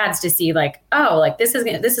of the dads to see like, oh, like this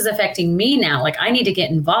is affecting me now. Like I need to get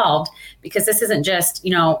involved because this isn't just,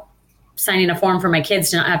 signing a form for my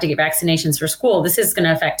kids to not have to get vaccinations for school. This is going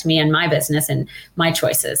to affect me and my business and my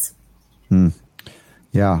choices.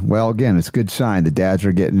 Yeah. Well, again, it's a good sign the dads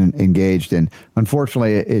are getting engaged. And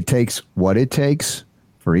unfortunately, it takes what it takes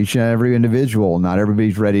for each and every individual. Not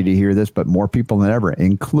everybody's ready to hear this, but more people than ever,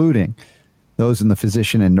 including those in the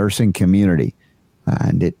physician and nursing community.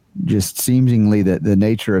 And it just seemingly that the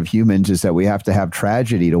nature of humans is that we have to have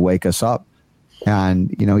tragedy to wake us up.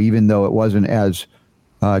 And, even though it wasn't as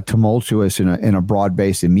tumultuous in a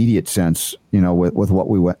broad-based, immediate sense, with what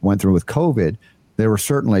we went through with COVID, there were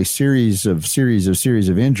certainly series of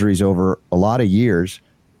injuries over a lot of years,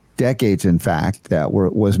 decades, in fact, that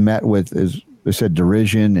was met with, as I said,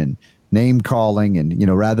 derision and name calling. And,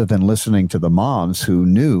 rather than listening to the moms who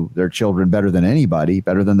knew their children better than anybody,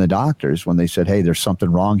 better than the doctors, when they said, hey, there's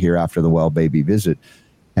something wrong here after the well baby visit.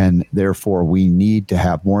 And therefore, we need to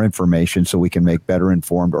have more information so we can make better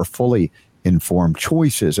informed or fully informed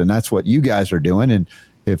choices. And that's what you guys are doing. And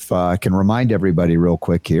if I can remind everybody real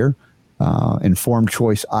quick here,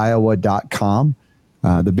 informedchoiceiowa.com.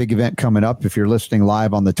 The big event coming up, if you're listening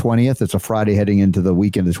live on the 20th, it's a Friday heading into the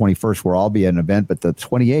weekend of the 21st, where I'll be at an event, but the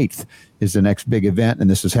 28th is the next big event, and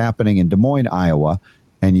this is happening in Des Moines, Iowa.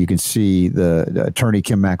 And you can see the attorney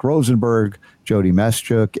Kim Mack Rosenberg, Jody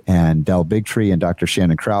Meschuk, and Del Bigtree, and Dr.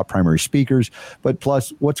 Shannon Kraut, primary speakers. But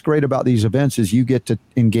plus, what's great about these events is you get to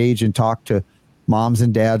engage and talk to moms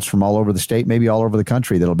and dads from all over the state, maybe all over the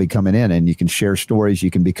country, that'll be coming in, and you can share stories.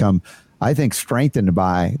 You can become, I think, strengthened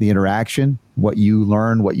by the interaction, what you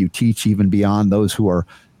learn, what you teach, even beyond those who are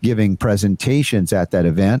giving presentations at that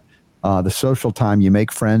event. The social time, you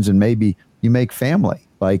make friends, and maybe you make family.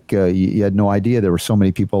 Like you had no idea there were so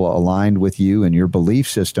many people aligned with you and your belief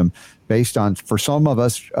system based on, for some of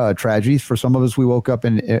us, tragedies. For some of us, we woke up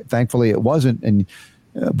and thankfully it wasn't. And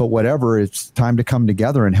but whatever, it's time to come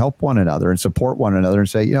together and help one another and support one another and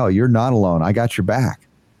say, you're not alone. I got your back.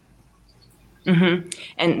 Mm-hmm.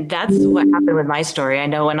 And that's what happened with my story. I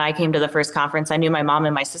know when I came to the first conference, I knew my mom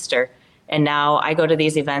and my sister. And now I go to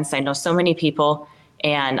these events. I know so many people,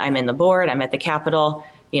 and I'm in the board. I'm at the Capitol.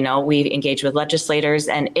 We engage with legislators,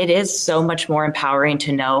 and it is so much more empowering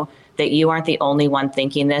to know that you aren't the only one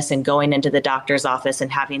thinking this and going into the doctor's office and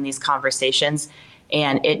having these conversations.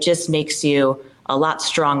 And it just makes you a lot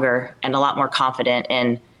stronger and a lot more confident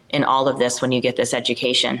in all of this when you get this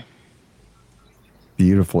education.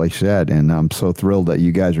 Beautifully said. And I'm so thrilled that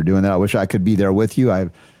you guys are doing that. I wish I could be there with you. I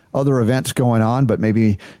have other events going on, but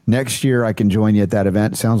maybe next year I can join you at that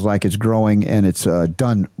event. It sounds like it's growing and it's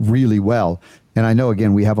done really well. And I know,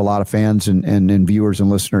 again, we have a lot of fans and viewers and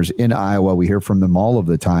listeners in Iowa. We hear from them all of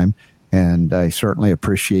the time. And I certainly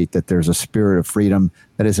appreciate that there's a spirit of freedom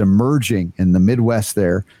that is emerging in the Midwest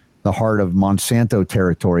there, the heart of Monsanto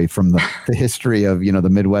territory from the history of, the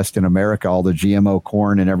Midwest in America, all the GMO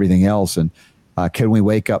corn and everything else. And can we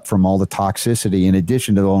wake up from all the toxicity in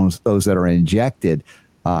addition to those that are injected?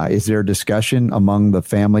 Is there discussion among the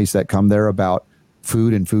families that come there about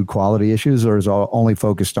food and food quality issues, or is it only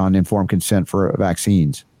focused on informed consent for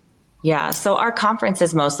vaccines? Yeah, so our conference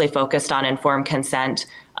is mostly focused on informed consent,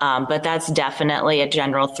 but that's definitely a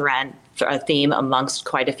general theme amongst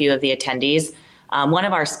quite a few of the attendees. One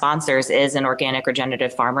of our sponsors is an organic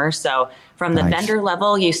regenerative farmer. So from the vendor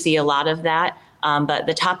level, you see a lot of that. But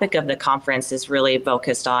the topic of the conference is really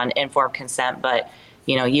focused on informed consent. But,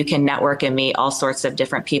 you can network and meet all sorts of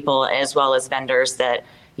different people, as well as vendors that,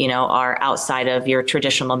 are outside of your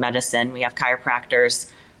traditional medicine. We have chiropractors,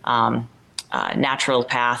 natural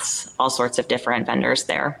paths, all sorts of different vendors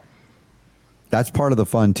there. That's part of the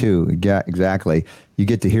fun too. Yeah, exactly. You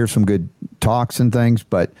get to hear some good talks and things,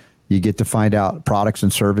 but you get to find out products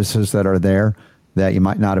and services that are there that you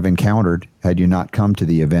might not have encountered had you not come to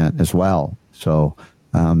the event as well. So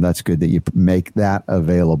that's good that you make that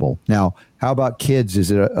available. Now, how about kids? Is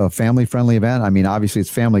it a family-friendly event? I mean, obviously it's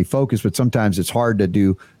family-focused, but sometimes it's hard to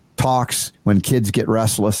do talks when kids get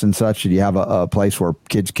restless and such. Do you have a place where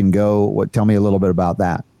kids can go? Tell me a little bit about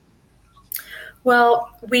that. Well,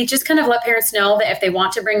 we just kind of let parents know that if they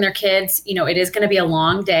want to bring their kids, it is going to be a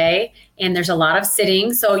long day and there's a lot of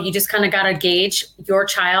sitting. So you just kind of got to gauge your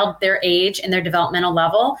child, their age and their developmental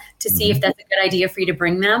level to see if that's a good idea for you to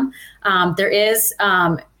bring them. There is,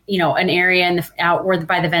 an area out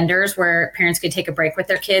by the vendors where parents could take a break with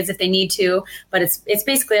their kids if they need to. But it's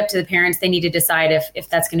basically up to the parents. They need to decide if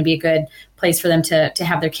that's going to be a good place for them to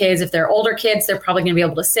have their kids. If they're older kids, they're probably going to be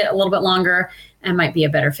able to sit a little bit longer and might be a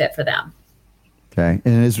better fit for them. Okay.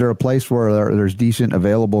 And is there a place where there's decent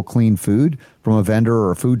available clean food from a vendor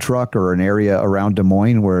or a food truck or an area around Des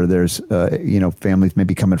Moines where there's, families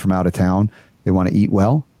maybe coming from out of town, they want to eat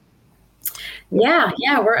well? Yeah.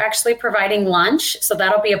 We're actually providing lunch. So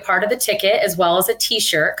that'll be a part of the ticket as well as a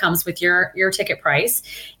T-shirt comes with your ticket price.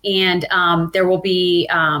 And there will be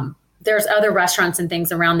there's other restaurants and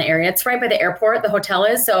things around the area. It's right by the airport, the hotel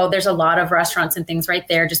is. So there's a lot of restaurants and things right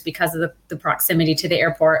there just because of the proximity to the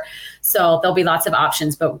airport. So there'll be lots of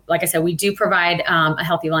options. But like I said, we do provide a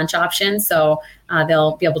healthy lunch option. So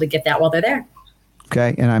they'll be able to get that while they're there.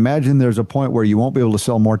 Okay. And I imagine there's a point where you won't be able to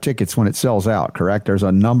sell more tickets when it sells out, correct? There's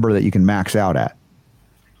a number that you can max out at.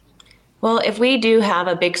 Well, if we do have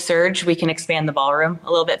a big surge, we can expand the ballroom a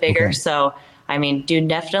little bit bigger. Okay. So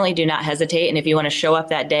definitely do not hesitate. And if you want to show up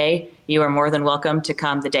that day, you are more than welcome to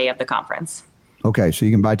come the day of the conference. Okay, so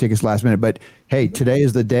you can buy tickets last minute. But hey, today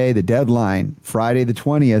is the deadline, Friday the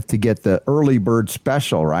 20th, to get the early bird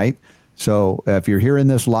special, right? So if you're hearing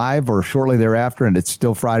this live or shortly thereafter and it's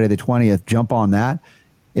still Friday the 20th, jump on that.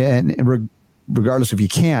 And regardless if you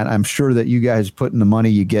can't, I'm sure that you guys putting the money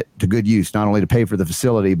you get to good use, not only to pay for the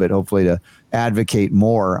facility, but hopefully to advocate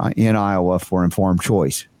more in Iowa for informed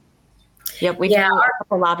choice. Yep, we do a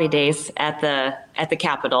couple lobby days at the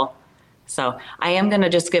Capitol. So I am going to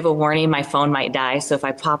just give a warning. My phone might die. So if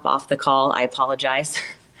I pop off the call, I apologize.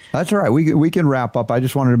 That's all right. We can wrap up. I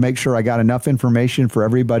just wanted to make sure I got enough information for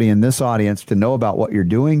everybody in this audience to know about what you're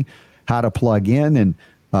doing, how to plug in, and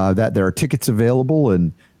that there are tickets available.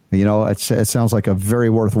 And, it sounds like a very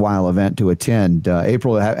worthwhile event to attend.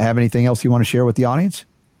 April, have anything else you want to share with the audience?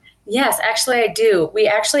 Yes, actually I do. We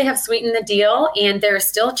actually have sweetened the deal, and there's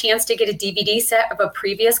still a chance to get a DVD set of a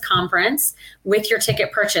previous conference with your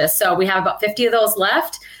ticket purchase. So we have about 50 of those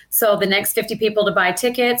left. So the next 50 people to buy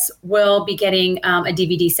tickets will be getting a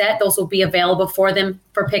DVD set. Those will be available for them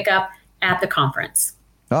for pickup at the conference.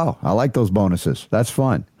 Oh, I like those bonuses. That's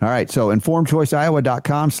fun. All right. So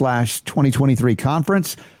informedchoiceiowa.com/2023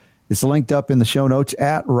 conference. It's linked up in the show notes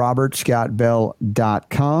at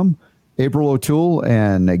robertscottbell.com. April O'Toole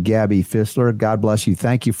and Gabby Fistler, God bless you.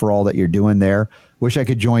 Thank you for all that you're doing there. Wish I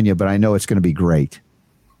could join you, but I know it's going to be great.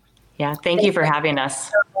 Yeah, thank you for having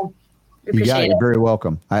us. You got it. You're very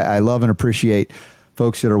welcome. I love and appreciate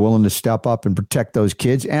folks that are willing to step up and protect those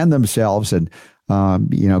kids and themselves. And,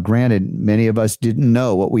 granted, many of us didn't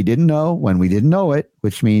know what we didn't know when we didn't know it,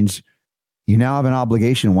 which means you now have an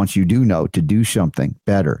obligation once you do know to do something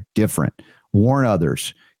better, different, warn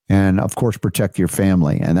others, and, of course, protect your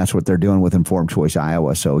family. And that's what they're doing with Informed Choice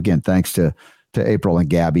Iowa. So, again, thanks to April and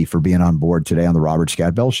Gabby for being on board today on the Robert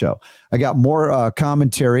Scott Bell Show. I got more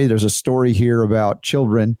commentary. There's a story here about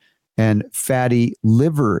children and fatty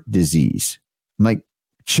liver disease. I'm like,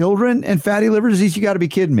 children and fatty liver disease? You got to be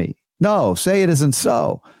kidding me. No, say it isn't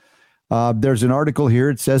so. There's an article here.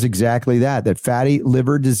 It says exactly that fatty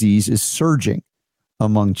liver disease is surging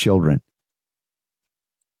among children.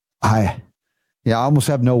 I almost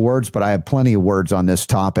have no words, but I have plenty of words on this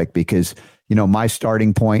topic because, my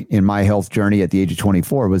starting point in my health journey at the age of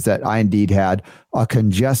 24 was that I indeed had a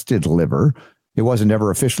congested liver. It wasn't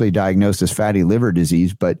ever officially diagnosed as fatty liver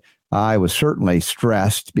disease, but I was certainly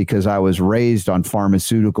stressed because I was raised on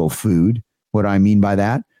pharmaceutical food. What do I mean by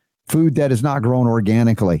that? Food that is not grown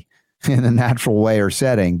organically in a natural way or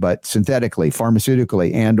setting, but synthetically,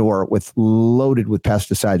 pharmaceutically, and or loaded with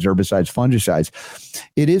pesticides, herbicides, fungicides.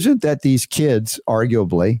 It isn't that these kids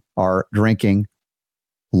arguably are drinking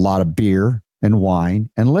a lot of beer and wine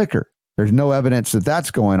and liquor. There's no evidence that that's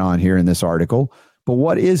going on here in this article. But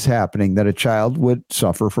what is happening that a child would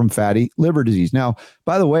suffer from fatty liver disease? Now,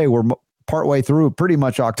 by the way, we're partway through pretty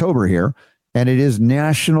much October here, and it is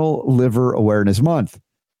National Liver Awareness Month.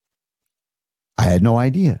 I had no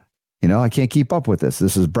idea. I can't keep up with this.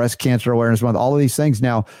 This is Breast Cancer Awareness Month, all of these things.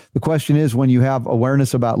 Now, the question is, when you have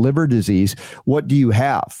awareness about liver disease, what do you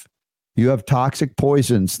have? You have toxic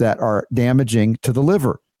poisons that are damaging to the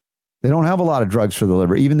liver. They don't have a lot of drugs for the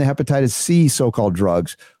liver. Even the hepatitis C so-called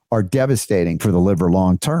drugs are devastating for the liver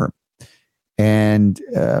long term. And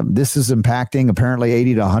this is impacting apparently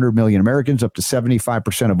 80 to 100 million Americans, up to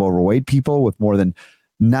 75% of overweight people, with more than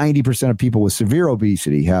 90% of people with severe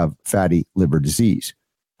obesity have fatty liver disease.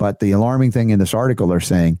 But the alarming thing in this article, they're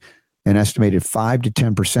saying an estimated 5 to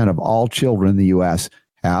 10% of all children in the U.S.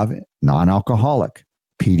 have non-alcoholic,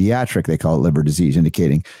 pediatric, they call it, liver disease,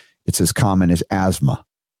 indicating it's as common as asthma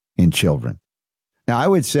in children. Now, I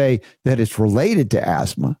would say that it's related to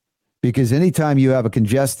asthma because anytime you have a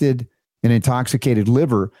congested and intoxicated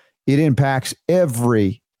liver, it impacts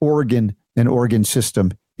every organ and organ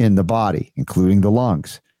system in the body, including the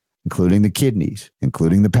lungs, including the kidneys,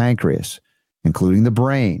 including the pancreas, including the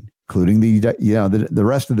brain, including the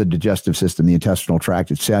rest of the digestive system, the intestinal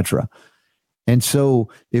tract, etc. And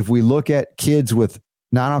so if we look at kids with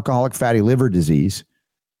non-alcoholic fatty liver disease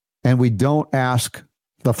and we don't ask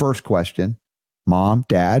the first question, Mom,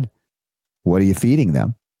 Dad, what are you feeding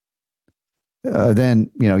them?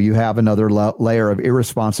 Then, you have another layer of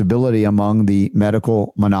irresponsibility among the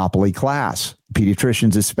medical monopoly class,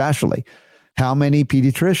 pediatricians especially. How many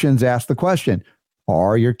pediatricians ask the question,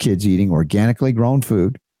 are your kids eating organically grown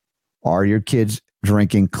food? Are your kids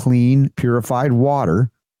drinking clean, purified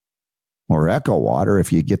water or eco water?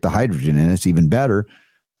 If you get the hydrogen in, it's even better.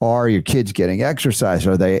 Are your kids getting exercise?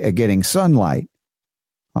 Are they getting sunlight?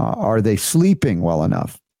 Are they sleeping well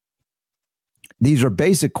enough? These are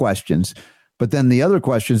basic questions. But then the other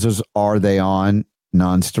questions is, are they on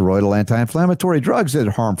non-steroidal anti-inflammatory drugs that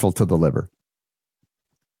are harmful to the liver?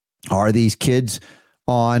 Are these kids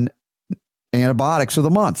on antibiotics of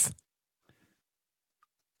the month?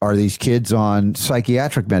 Are these kids on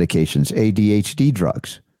psychiatric medications, ADHD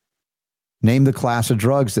drugs? Name the class of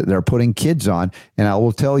drugs that they're putting kids on. And I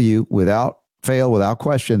will tell you without fail, without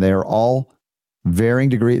question, they are all varying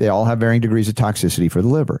degree. They all have varying degrees of toxicity for the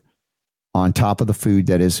liver on top of the food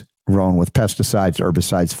that is grown with pesticides,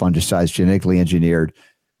 herbicides, fungicides, genetically engineered,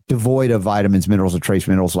 devoid of vitamins, minerals, and trace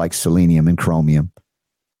minerals like selenium and chromium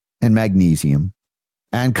and magnesium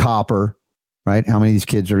and copper, right? How many of these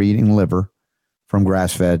kids are eating liver from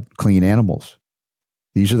grass-fed, clean animals?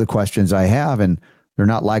 These are the questions I have, and they're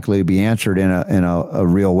not likely to be answered in a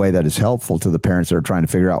real way that is helpful to the parents that are trying to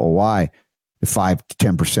figure out, well, why 5 to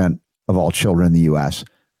 10% of all children in the U.S.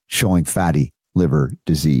 showing fatty liver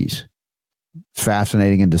disease. It's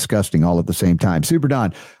fascinating and disgusting all at the same time. Super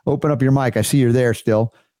Don, open up your mic. I see you're there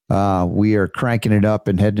still. We are cranking it up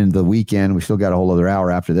and heading into the weekend. We still got a whole other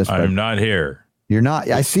hour after this. I'm not here. You're not.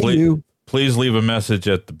 I see you. Please leave a message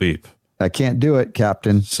at the beep. I can't do it,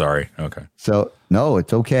 Captain. Sorry. Okay. So, no,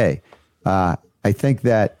 it's okay. I think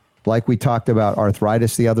that, like we talked about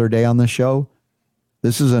arthritis the other day on the show,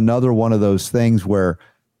 this is another one of those things where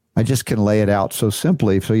I just can lay it out so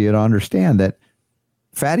simply so you understand that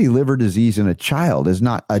fatty liver disease in a child is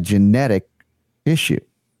not a genetic issue.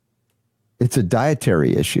 It's a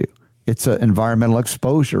dietary issue. It's an environmental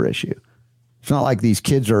exposure issue. It's not like these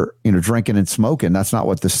kids are, drinking and smoking. That's not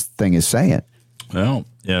what this thing is saying. Well,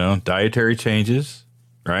 dietary changes,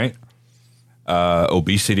 right?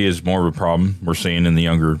 Obesity is more of a problem we're seeing in the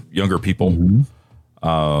younger people,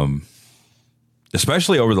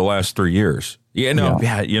 especially over the last 3 years.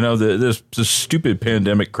 This stupid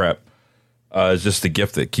pandemic crap is just the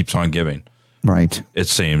gift that keeps on giving. Right. It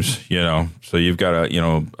seems, so you've got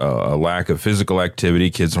a lack of physical activity.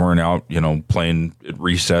 Kids weren't out, playing at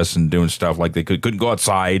recess and doing stuff like they couldn't go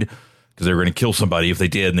outside because they were going to kill somebody if they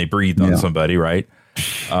did and they breathed on somebody. Right.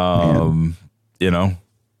 All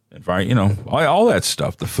that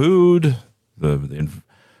stuff, the food, the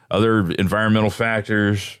other environmental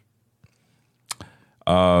factors.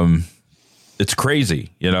 It's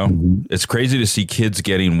crazy, It's crazy to see kids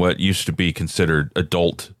getting what used to be considered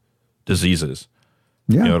adult diseases.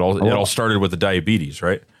 Yeah. It all started with the diabetes,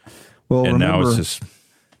 right? Well, and now it's just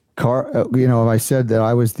I said that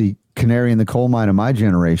I was the canary in the coal mine of my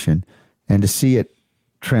generation, and to see it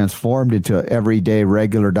transformed into everyday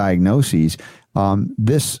regular diagnoses.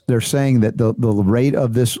 They're saying that the rate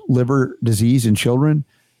of this liver disease in children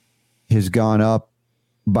has gone up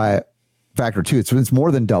by factor 2. It's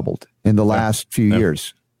more than doubled in the last few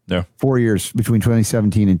years. Yeah. 4 years between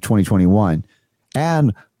 2017 and 2021.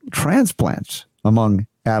 And transplants among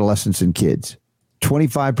adolescents and kids,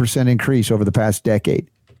 25% increase over the past decade.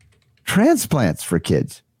 Transplants for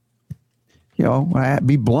kids. When I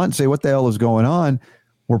be blunt, say what the hell is going on?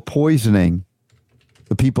 We're poisoning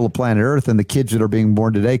the people of planet Earth, and the kids that are being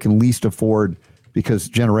born today can least afford, because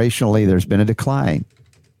generationally there's been a decline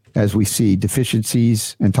as we see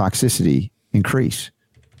deficiencies and toxicity increase.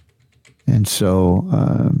 And so,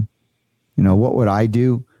 what would I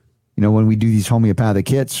do? When we do these homeopathic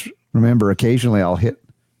hits, remember, occasionally I'll hit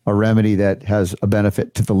a remedy that has a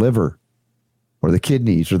benefit to the liver or the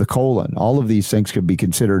kidneys or the colon. All of these things could be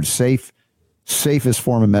considered safest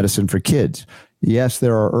form of medicine for kids. Yes,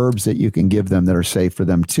 there are herbs that you can give them that are safe for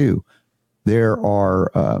them too. There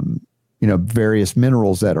are, various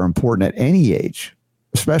minerals that are important at any age,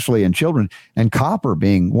 especially in children, and copper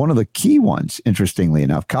being one of the key ones. Interestingly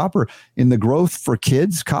enough, copper in the growth for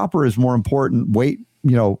kids, copper is more important weight,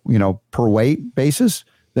 per weight basis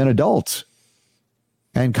than adults.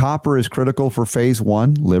 And copper is critical for phase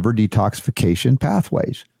 1 liver detoxification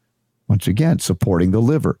pathways. Once again, supporting the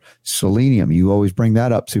liver. Selenium, you always bring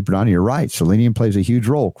that up, Super Don. You're right. Selenium plays a huge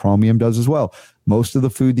role. Chromium does as well. Most of the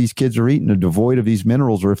food these kids are eating are devoid of these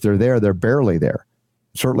minerals, or if they're there, they're barely there.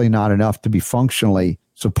 Certainly not enough to be functionally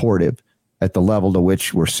supportive at the level to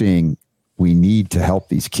which we're seeing we need to help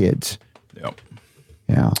these kids. Yep.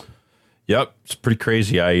 Yeah. Yep. It's pretty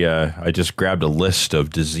crazy. I just grabbed a list of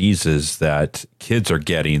diseases that kids are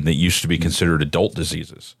getting that used to be considered adult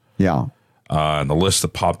diseases. Yeah. And the list that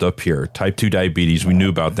popped up here, type 2 diabetes, we knew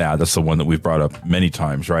about that. That's the one that we've brought up many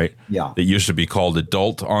times, right? Yeah. It used to be called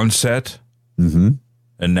adult onset. Mm-hmm.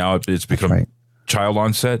 And now it's become child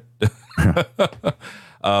onset.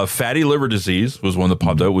 Fatty liver disease was one that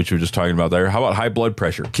popped up, which we were just talking about there. How about high blood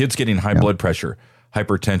pressure? Kids getting high blood pressure,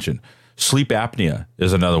 hypertension. Sleep apnea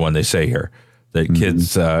is another one they say here that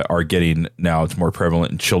kids are getting now. It's more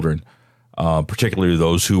prevalent in children, particularly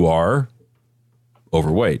those who are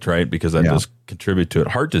overweight, right? Because that does contribute to it.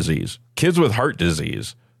 Heart disease. Kids with heart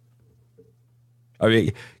disease. I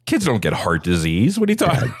mean, kids don't get heart disease. What are you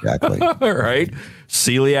talking about? Exactly. Right?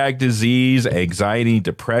 Celiac disease, anxiety,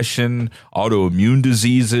 depression, autoimmune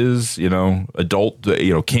diseases, adult,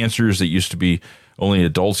 cancers that used to be only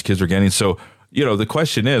adults, kids are getting. So the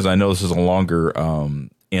question is, I know this is a longer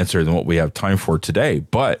answer than what we have time for today,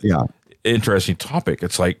 but interesting topic.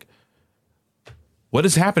 It's like, what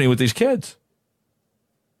is happening with these kids?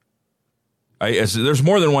 There's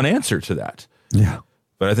more than one answer to that. Yeah.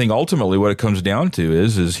 But I think ultimately what it comes down to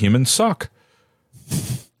is humans suck.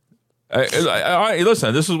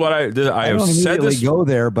 Listen, this is what I have said. This go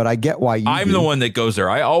there, but I get why I'm the one that goes there.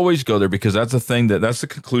 I always go there because that's the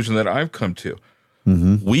conclusion that I've come to.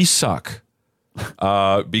 Mm-hmm. We suck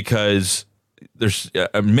because there's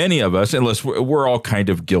many of us, unless we're all kind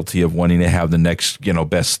of guilty of wanting to have the next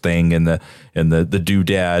best thing and the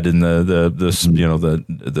doodad and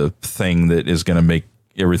the thing that is going to make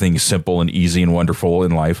everything simple and easy and wonderful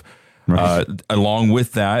in life. Right. Along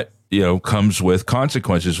with that, comes with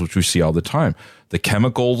consequences, which we see all the time. The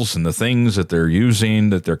chemicals and the things that they're using,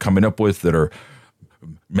 that they're coming up with, that are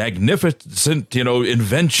magnificent,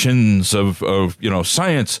 inventions of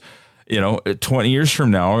science. 20 years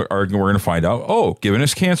from now, we're going to find out, giving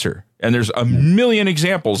us cancer. And there's a million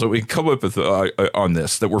examples that we can come up with on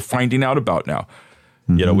this that we're finding out about now.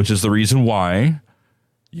 Which is the reason why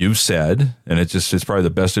you've said, and it's probably the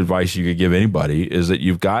best advice you could give anybody, is that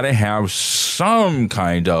you've got to have some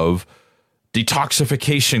kind of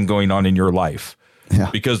detoxification going on in your life. Yeah.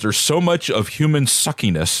 Because there's so much of human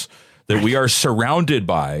suckiness that we are surrounded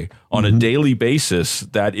by on a daily basis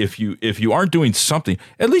that if you aren't doing something,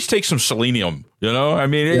 at least take some selenium,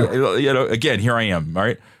 again, here I am, all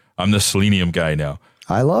right? I'm the selenium guy now.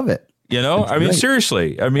 I love it. Great.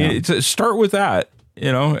 Seriously, start with that.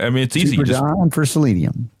 It's easy. Super down for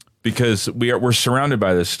selenium, because we're surrounded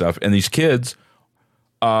by this stuff, and these kids,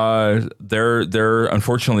 they're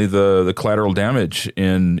unfortunately the collateral damage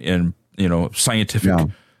in scientific. Yeah.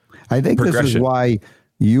 I think this is why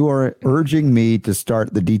you are urging me to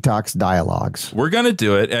start the detox dialogues. We're going to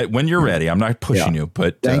do it when you're ready. I'm not pushing you,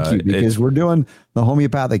 but thank you, because we're doing the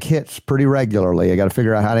homeopathic hits pretty regularly. I got to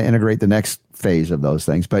figure out how to integrate the next phase of those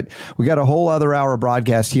things. But we got a whole other hour of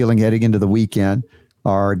broadcast healing heading into the weekend.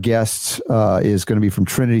 Our guest is going to be from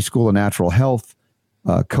Trinity School of Natural Health,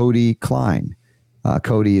 Cody Kline.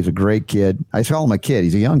 Cody is a great kid. I call him a kid.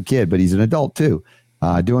 He's a young kid, but he's an adult too.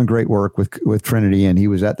 Doing great work with Trinity, and he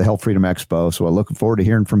was at the Health Freedom Expo. So I'm looking forward to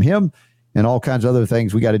hearing from him and all kinds of other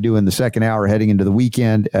things we got to do in the second hour heading into the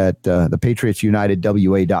weekend at the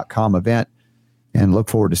PatriotsUnitedWA.com event. And look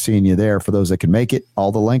forward to seeing you there for those that can make it.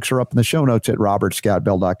 All the links are up in the show notes at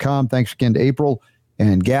robertscottbell.com. Thanks again to April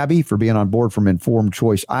and Gabby for being on board from Informed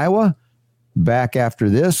Choice Iowa. Back after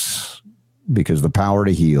this, because the power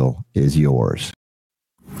to heal is yours.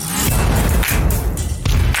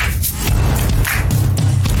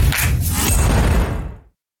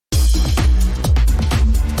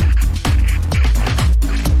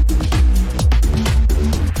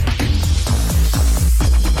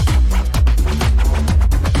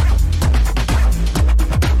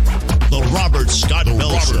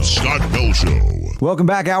 Scott Bell Show. Welcome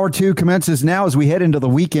back. Hour 2 commences now as we head into the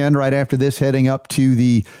weekend. Right after this, heading up to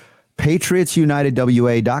the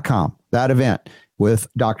PatriotsUnitedWA.com, that event with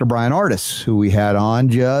Dr. Brian Artis, who we had on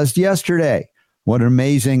just yesterday. What an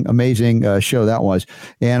amazing, amazing show that was.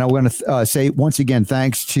 And I want to say once again,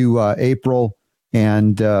 thanks to April,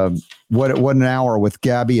 and what an hour with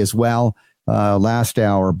Gabby as well. Last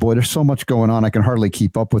hour, boy, there's so much going on. I can hardly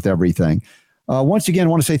keep up with everything. Once again, I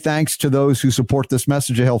want to say thanks to those who support this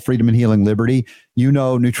message of health, freedom, and healing liberty.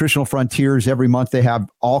 Nutritional Frontiers, every month they have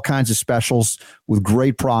all kinds of specials with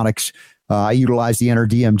great products. I utilize the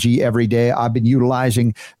NRDMG every day. I've been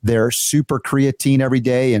utilizing their super creatine every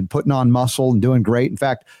day and putting on muscle and doing great. In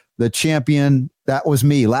fact, the champion, that was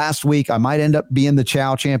me. Last week, I might end up being the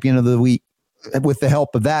Chow champion of the week with the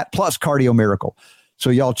help of that, plus Cardio Miracle.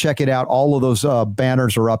 So y'all check it out. All of those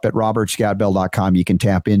banners are up at robertscottbell.com. You can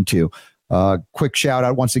tap into. Quick shout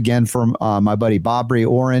out once again from my buddy Bobry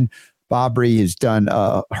Oren. Bobry has done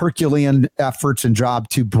Herculean efforts and job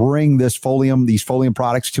to bring these folium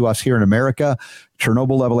products to us here in America.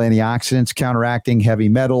 Chernobyl level antioxidants, counteracting heavy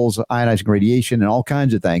metals, ionizing radiation, and all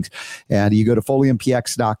kinds of things. And you go to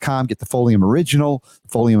foliumpx.com, get the Folium Original,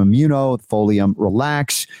 Folium Immuno, Folium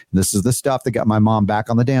Relax. This is the stuff that got my mom back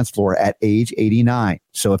on the dance floor at age 89.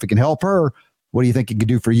 So if it can help her, what do you think it could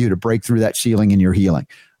do for you to break through that ceiling in your healing?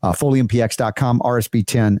 FoliumPX.com, RSB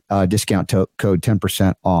 10 discount code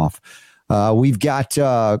 10% off. We've got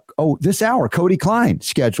this hour Cody Kline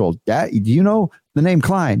scheduled. Do you know the name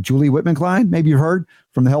Kline? Julie Whitman Kline? Maybe you've heard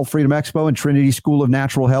from the Health Freedom Expo and Trinity School of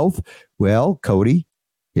Natural Health. Well, Cody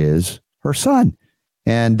is her son,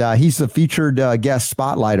 And he's the featured guest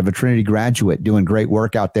spotlight of a Trinity graduate doing great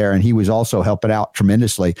work out there. And he was also helping out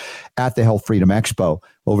tremendously at the Health Freedom Expo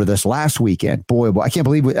over this last weekend. Boy, I can't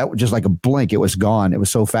believe that was just like a blink. It was gone. It was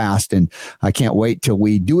so fast. And I can't wait till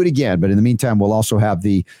we do it again. But in the meantime, we'll also have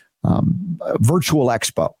the virtual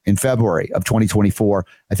expo in February of 2024.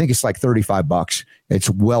 I think it's like $35. It's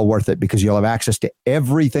well worth it because you'll have access to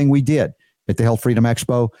everything we did at the Health Freedom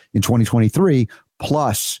Expo in 2023.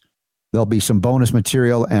 Plus, there'll be some bonus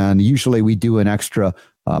material, and usually we do an extra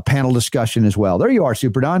panel discussion as well. There you are,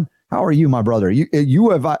 Super Don. How are you, my brother? You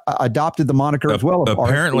have adopted the moniker as well.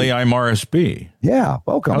 Apparently, RSB. I'm RSB. Yeah,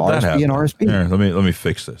 welcome, RSB and RSB. Here, let me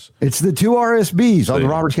fix this. It's the two RSBs on the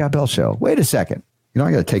Robert Scott Bell Show. Wait a second.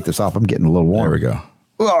 I got to take this off. I'm getting a little warm. There we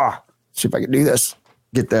go. See if I can do this.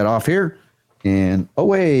 Get that off here and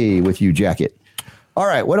away with you, jacket. All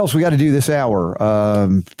right. What else we got to do this hour?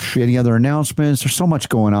 Any other announcements? There's so much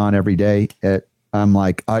going on every day. I'm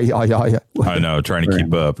like, I know, trying to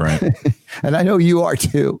keep up, right? And I know you are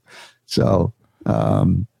too. So,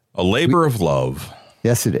 a labor of love.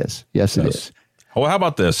 Yes, it is. Yes, it is. Well, how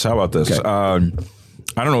about this? Okay. I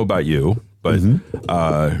don't know about you, but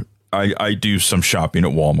I do some shopping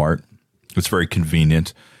at Walmart. It's very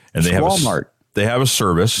convenient, and they have Walmart. They have a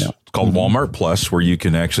service called Walmart Plus where you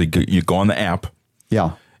can actually you go on the app.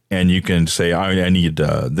 Yeah. And you can say, I need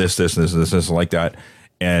this, like that.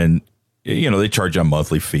 And, they charge you a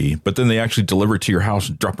monthly fee, but then they actually deliver it to your house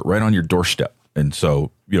and drop it right on your doorstep. And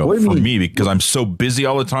so, for me, because I'm so busy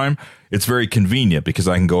all the time, it's very convenient because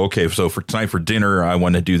I can go, okay, so for tonight for dinner, I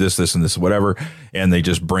want to do this, and this, whatever. And they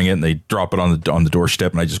just bring it and they drop it on the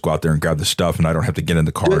doorstep, and I just go out there and grab the stuff, and I don't have to get in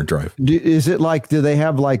the car and drive. Is it like, do they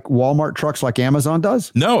have like Walmart trucks like Amazon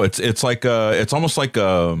does? No, it's like, it's almost like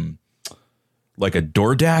a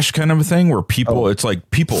DoorDash kind of a thing where people, it's like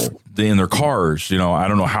people in their cars, I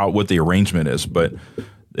don't know what the arrangement is, but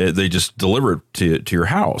they just deliver it to your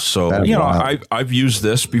house. So, I've used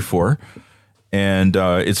this before, and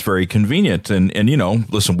it's very convenient. And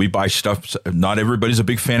listen, we buy stuff. Not everybody's a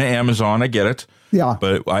big fan of Amazon. I get it. Yeah.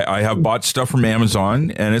 But I have bought stuff from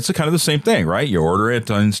Amazon, and it's kind of the same thing, right? You order it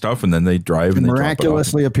and stuff, and then they drive and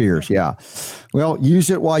miraculously appears. Yeah. Well, use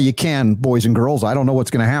it while you can, boys and girls. I don't know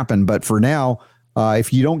what's going to happen, but for now,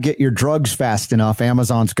 if you don't get your drugs fast enough,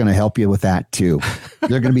 Amazon's going to help you with that too.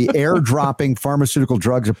 They're going to be airdropping pharmaceutical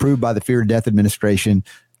drugs approved by the Fear and Death Administration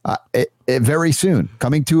very soon,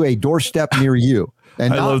 coming to a doorstep near you.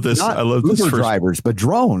 And I love this. I love this. Uber drivers, but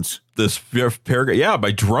drones. This paragraph,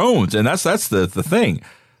 by drones, and that's the thing.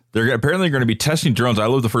 They're apparently going to be testing drones. I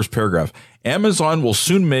love the first paragraph. Amazon will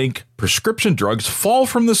soon make prescription drugs fall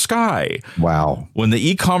from the sky. Wow. When the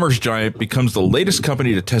e-commerce giant becomes the latest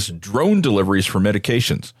company to test drone deliveries for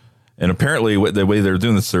medications. And apparently the way they're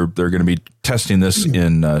doing this, they're going to be testing this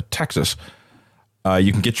in Texas.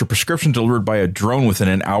 You can get your prescription delivered by a drone within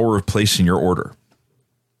an hour of placing your order.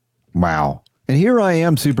 Wow. And here I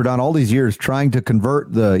am, Super Don, all these years trying to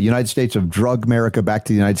convert the United States of Drug America back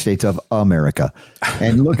to the United States of America.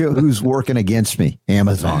 And look at who's working against me,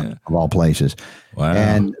 Amazon, of all places. Wow.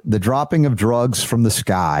 And the dropping of drugs from the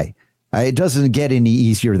sky. It doesn't get any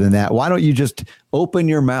easier than that. Why don't you just open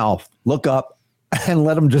your mouth, look up, and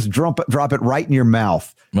let them just drop it right in your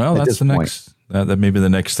mouth? Well, that's the next. That may be the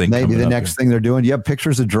next thing. Maybe the next thing they're doing. Do you have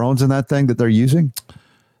pictures of drones in that thing that they're using?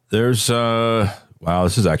 There's, wow,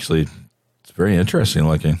 this is actually... very interesting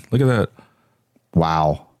looking. Look at that.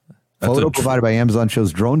 Wow. Photo provided by Amazon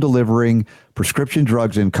shows drone delivering prescription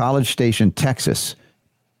drugs in College Station, Texas.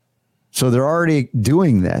 So they're already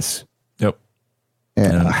doing this. Yep.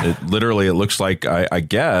 And it looks like, I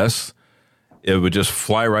guess, it would just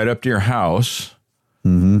fly right up to your house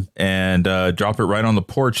and drop it right on the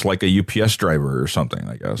porch like a UPS driver or something,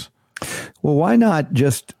 I guess. Well, why not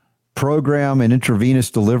just program an intravenous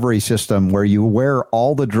delivery system where you wear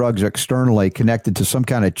all the drugs externally connected to some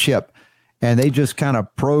kind of chip, and they just kind of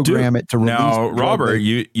program it to release. Now, Robert, are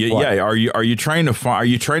you trying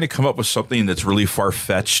to come up with something that's really far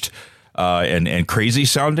fetched and crazy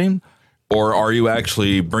sounding, or are you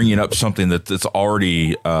actually bringing up something that's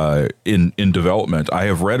already in development? I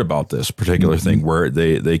have read about this particular thing where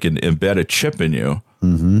they can embed a chip in you,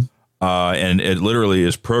 and it literally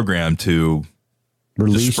is programmed to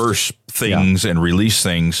disperse things and release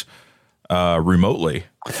things remotely.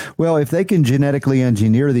 Well, if they can genetically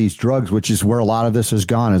engineer these drugs, which is where a lot of this has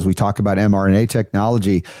gone, as we talk about mRNA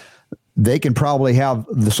technology, they can probably have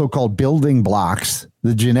the so-called building blocks,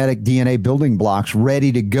 the genetic DNA building blocks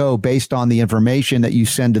ready to go based on the information that you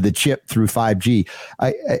send to the chip through 5G.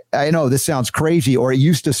 I know this sounds crazy, or it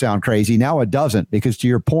used to sound crazy. Now it doesn't, because to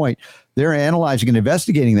your point, they're analyzing and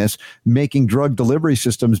investigating this, making drug delivery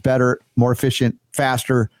systems better, more efficient,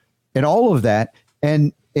 faster, and all of that.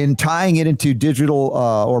 And in tying it into digital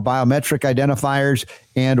or biometric identifiers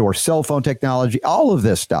and or cell phone technology, all of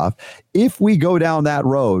this stuff, if we go down that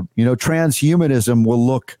road, transhumanism will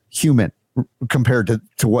look human compared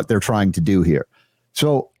to what they're trying to do here.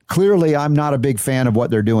 So clearly, I'm not a big fan of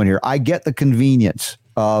what they're doing here. I get the convenience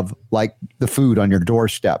of like the food on your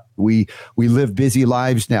doorstep. We live busy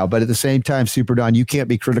lives now, but at the same time, Super Don, you can't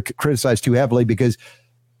be criticized too heavily because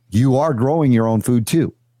you are growing your own food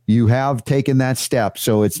too. You have taken that step.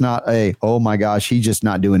 So it's not oh my gosh, he's just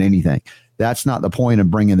not doing anything. That's not the point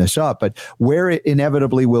of bringing this up. But where it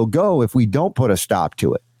inevitably will go if we don't put a stop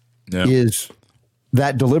to it is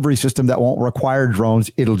that delivery system that won't require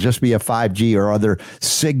drones. It'll just be a 5G or other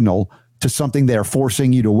signal to something they're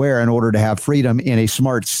forcing you to wear in order to have freedom in a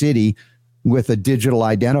smart city with a digital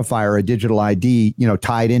identifier, a digital ID,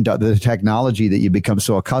 tied into the technology that you become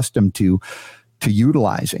so accustomed to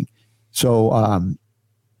utilizing. So,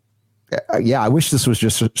 I wish this was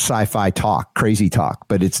just sci-fi talk, crazy talk,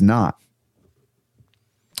 but it's not.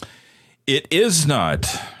 It is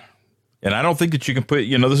not. And I don't think that you can put,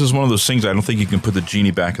 this is one of those things, I don't think you can put the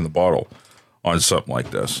genie back in the bottle on something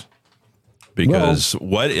like this. Because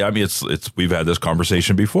we've had this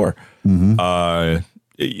conversation before. Mm-hmm.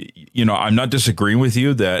 I'm not disagreeing with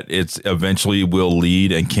you that it's eventually will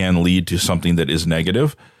lead and can lead to something that is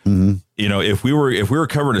negative. Mm-hmm. If we were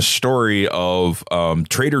covering a story of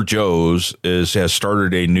Trader Joe's has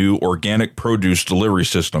started a new organic produce delivery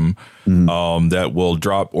system that will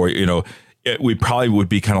drop, or we probably would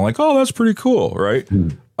be kind of like, oh, that's pretty cool, right?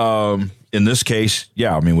 Mm-hmm. In this case, we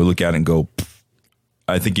look at it and go,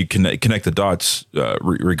 I think you can connect the dots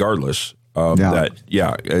regardless.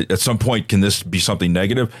 At some point, can this be something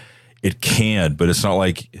negative? It can, but it's not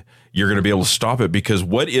like you're going to be able to stop it, because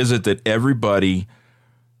what is it that everybody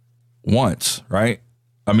wants, right?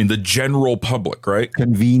 I mean, the general public, right?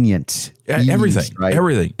 Convenience. Everything, right?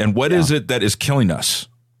 Everything. And what is it that is killing us?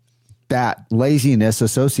 That laziness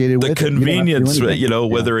associated with the convenience,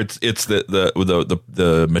 whether it's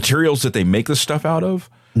the materials that they make the stuff out of,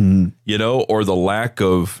 or the lack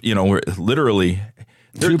of, literally.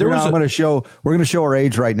 We're going to show our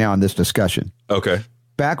age right now in this discussion. Okay.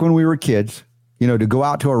 Back when we were kids, to go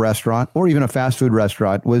out to a restaurant or even a fast food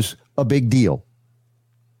restaurant was a big deal.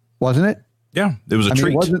 Wasn't it? Yeah, it was a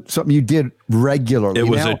treat. It wasn't something you did regularly. It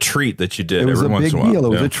was a treat that you did every once in a while. It was a big deal. It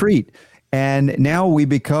was a treat. And now we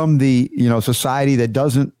become the, society that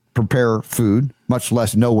doesn't prepare food, much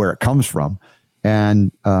less know where it comes from.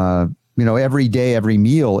 And, every day, every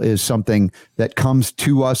meal is something that comes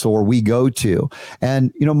to us or we go to.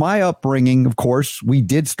 And, my upbringing, of course, we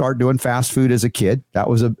did start doing fast food as a kid. That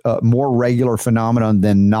was a more regular phenomenon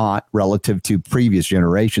than not relative to previous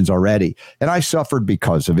generations already. And I suffered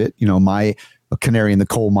because of it. My canary in the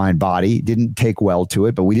coal mine body didn't take well to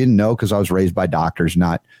it, but we didn't know because I was raised by doctors,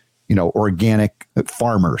 not, organic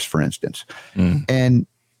farmers, for instance. And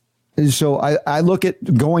so I look at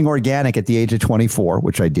going organic at the age of 24,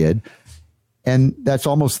 which I did. And that's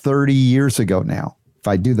almost 30 years ago now, if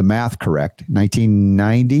I do the math correct.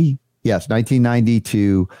 1990? Yes, 1990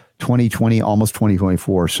 to 2020, almost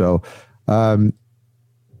 2024. So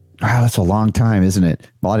that's a long time, isn't it?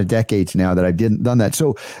 A lot of decades now that I've done that.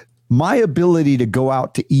 So my ability to go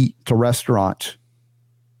out to eat to restaurants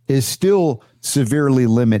is still severely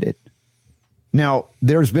limited. Now,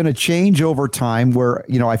 there's been a change over time where,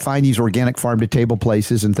 I find these organic farm-to-table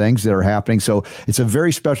places and things that are happening. So it's a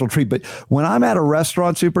very special treat. But when I'm at a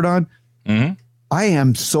restaurant, Super Don, I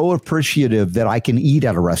am so appreciative that I can eat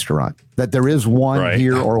at a restaurant, that there is one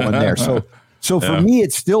here or one there. So for me,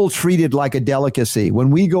 it's still treated like a delicacy. When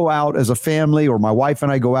we go out as a family, or my wife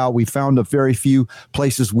and I go out, we found a very few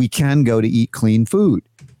places we can go to eat clean food.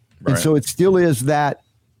 Right. And so it still is that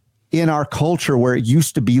in our culture where it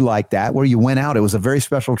used to be like that, where you went out, it was a very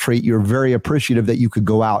special treat. You're very appreciative that you could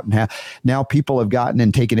go out and have. Now people have gotten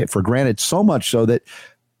and taken it for granted, so much so that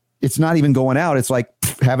it's not even going out. It's like,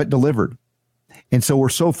 have it delivered. And so we're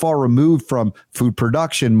so far removed from food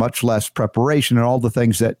production, much less preparation and all the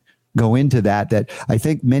things that go into that I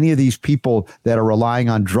think many of these people that are relying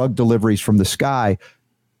on drug deliveries from the sky,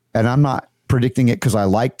 and I'm not predicting it because I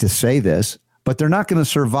like to say this, but they're not going to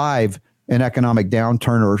survive an economic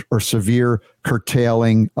downturn or severe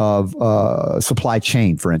curtailing of supply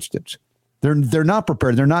chain, for instance. They're not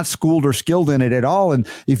prepared. They're not schooled or skilled in it at all. And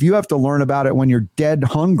if you have to learn about it when you're dead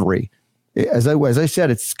hungry, as I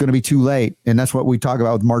said, it's going to be too late. And that's what we talk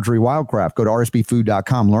about with Marjorie Wildcraft. Go to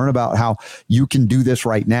rsbfood.com, learn about how you can do this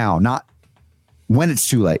right now, not when it's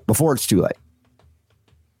too late, before it's too late.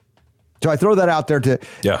 So I throw that out there to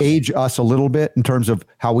age us a little bit in terms of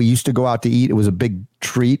how we used to go out to eat. It was a big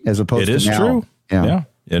treat as opposed to now. It is true. Yeah.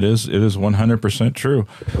 It is 100% true.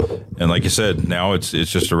 And like you said, now it's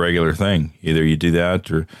just a regular thing. Either you do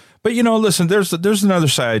that but listen, there's another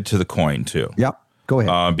side to the coin too. Yep. Go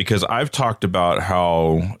ahead. Because I've talked about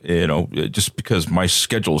how, just because my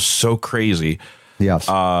schedule is so crazy. Yes.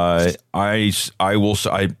 I'm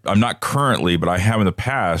not currently, but I have in the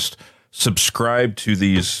past subscribed to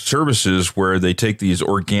these services where they take these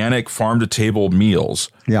organic farm to table meals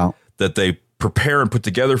that they prepare and put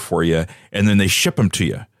together for you, and then they ship them to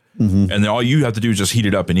you. And then all you have to do is just heat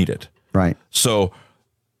it up and eat it. Right. So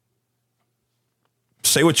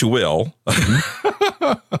say what you will.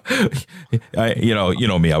 You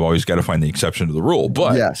know me, I've always got to find the exception to the rule.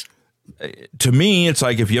 But yes, to me, it's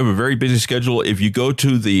like if you have a very busy schedule, if you go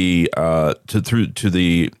to the put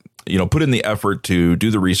in the effort to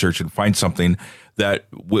do the research and find something that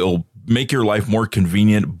will make your life more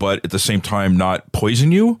convenient, but at the same time not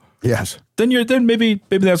poison you. Yes. Then maybe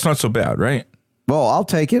that's not so bad, right? Well, I'll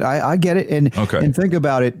take it. I get it. And think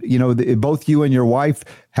about it. Both you and your wife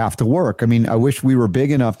have to work. I mean, I wish we were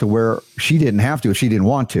big enough to where she didn't have to if she didn't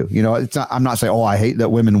want to. It's not, I'm not saying, I hate that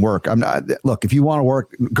women work. Look, if you want to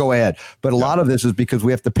work, go ahead. But a lot of this is because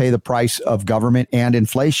we have to pay the price of government and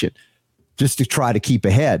inflation just to try to keep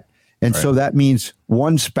ahead. And so that means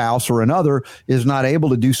one spouse or another is not able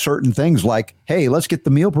to do certain things like, hey, let's get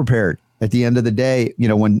the meal prepared at the end of the day,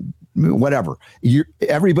 when whatever,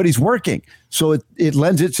 everybody's working. So it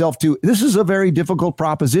lends itself to, this is a very difficult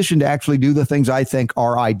proposition to actually do the things I think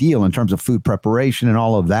are ideal in terms of food preparation and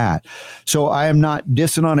all of that. So I am not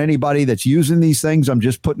dissing on anybody that's using these things. I'm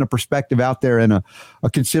just putting a perspective out there and a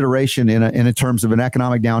consideration in terms of an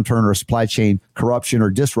economic downturn or a supply chain corruption or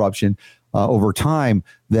disruption over time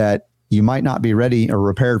that you might not be ready or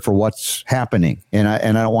prepared for what's happening. And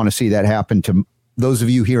I don't want to see that happen to those of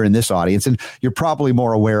you here in this audience, and you're probably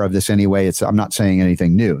more aware of this anyway. I'm not saying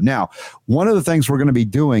anything new. Now, one of the things we're going to be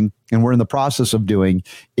doing, and we're in the process of doing,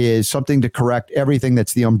 is something to correct everything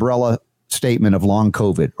that's the umbrella statement of long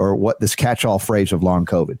COVID, or what this catch-all phrase of long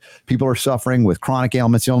COVID. People are suffering with chronic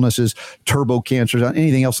ailments, illnesses, turbo cancers,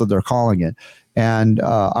 anything else that they're calling it. And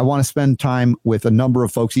I want to spend time with a number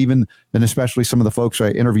of folks, and especially some of the folks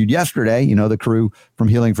I interviewed yesterday, the crew from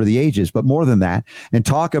Healing for the Ages, but more than that, and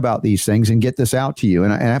talk about these things and get this out to you.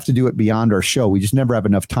 And I have to do it beyond our show. We just never have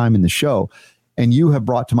enough time in the show. And you have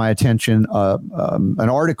brought to my attention an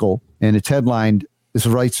article, and it's headlined, this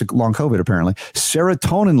relates to long COVID apparently,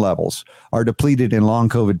 serotonin levels are depleted in long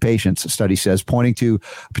COVID patients, the study says, pointing to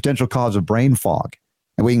a potential cause of brain fog.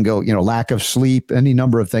 And we can go, lack of sleep, any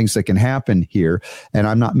number of things that can happen here. And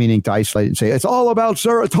I'm not meaning to isolate and say it's all about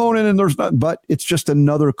serotonin and there's not, but it's just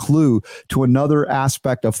another clue to another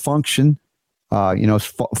aspect of function,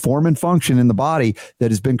 form and function in the body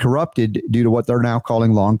that has been corrupted due to what they're now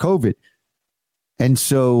calling long COVID. And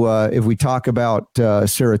so if we talk about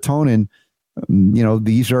serotonin,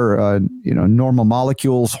 these are, normal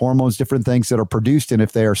molecules, hormones, different things that are produced. And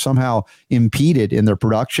if they are somehow impeded in their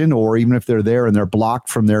production, or even if they're there and they're blocked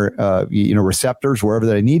from their, receptors, wherever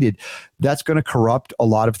they're needed, that's going to corrupt a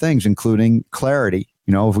lot of things, including clarity.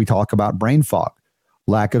 If we talk about brain fog,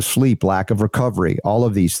 lack of sleep, lack of recovery, all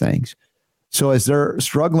of these things. So as they're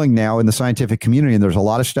struggling now in the scientific community, and there's a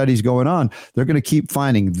lot of studies going on, they're going to keep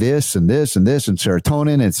finding this and this and this and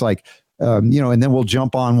serotonin. It's like, and then we'll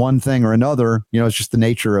jump on one thing or another. It's just the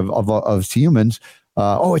nature of humans.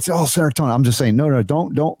 It's all serotonin. I'm just saying, no,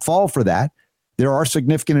 don't fall for that. There are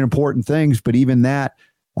significant and important things, but even that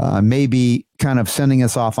may be kind of sending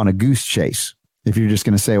us off on a goose chase. If you're just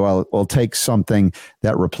going to say, well, we'll take something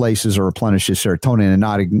that replaces or replenishes serotonin and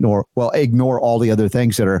not ignore all the other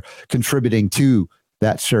things that are contributing to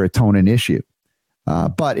that serotonin issue.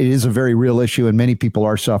 But it is a very real issue, and many people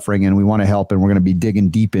are suffering, and we want to help, and we're going to be digging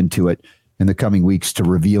deep into it in the coming weeks to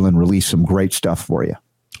reveal and release some great stuff for you.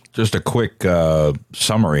 Just a quick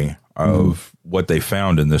summary of what they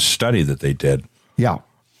found in this study that they did. Yeah.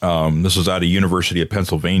 This was out of University of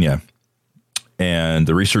Pennsylvania, and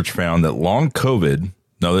the research found that long COVID.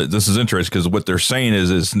 Now, this is interesting because what they're saying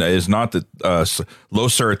is not that low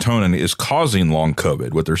serotonin is causing long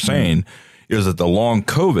COVID. What they're saying is that the long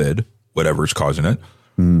COVID, whatever is causing it,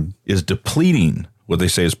 is depleting what they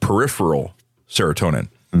say is peripheral serotonin.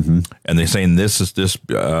 And they're saying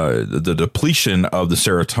the depletion of the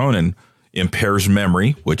serotonin impairs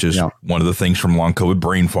memory, which is one of the things from long COVID,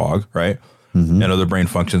 brain fog, right? and other brain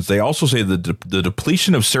functions. They also say that the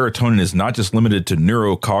depletion of serotonin is not just limited to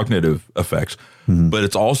neurocognitive effects, but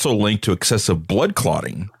it's also linked to excessive blood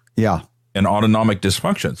clotting and autonomic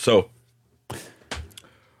dysfunction. So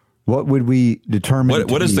what would we determine?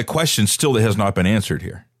 What is the question still that has not been answered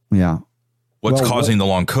here? Yeah. What's causing the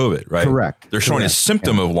long COVID, right? Correct. They're showing a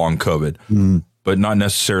symptom of long COVID, but not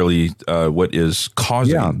necessarily what is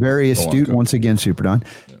causing. Yeah, very astute. Once again, Super Don.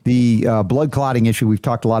 The blood clotting issue, we've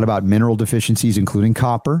talked a lot about mineral deficiencies, including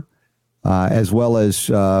copper, as well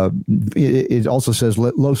as it also says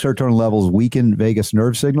low serotonin levels weaken vagus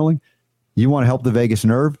nerve signaling. You want to help the vagus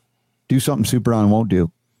nerve? Do something Super Don won't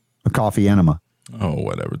do, a coffee enema. Oh,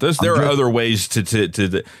 whatever. There are other ways to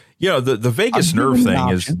the vagus nerve thing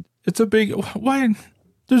is. It's a big why.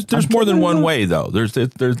 There's more than one way though. There's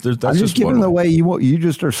that's I'm just giving the way you won't. You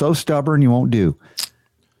just are so stubborn you won't do.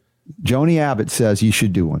 Joni Abbott says you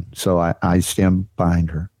should do one, so I stand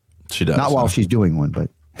behind her. She does not while she's doing one,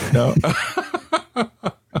 but no.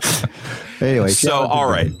 Anyway, so all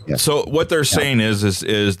right. Yeah. So what they're saying is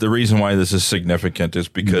the reason why this is significant is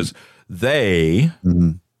because they,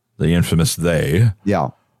 the infamous they,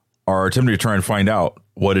 are attempting to try and find out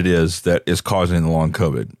what it is that is causing the long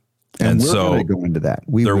COVID. And we're going to go into that.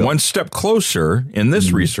 They're one step closer in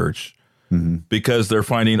this research because they're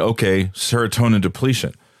finding, serotonin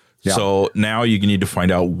depletion. Yeah. So now you need to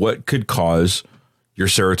find out what could cause your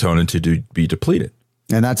serotonin to be depleted.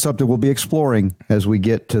 And that's something we'll be exploring as we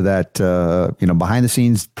get to that, behind the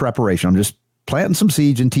scenes preparation. I'm just planting some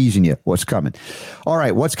seeds and teasing you what's coming. All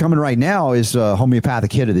right. What's coming right now is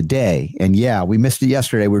homeopathic hit of the day. And we missed it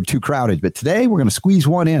yesterday. We were too crowded. But today we're going to squeeze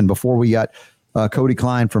one in before we got Cody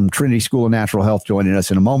Kline from Trinity School of Natural Health joining us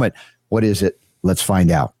in a moment. What is it? Let's find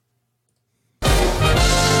out.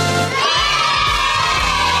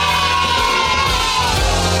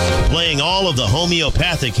 Playing all of the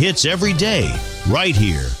homeopathic hits every day, right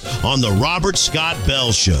here on the Robert Scott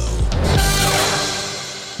Bell Show.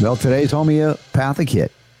 Well, today's homeopathic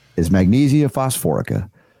hit is Magnesia phosphorica.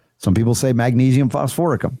 Some people say magnesium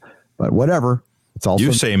phosphoricum, but whatever. It's also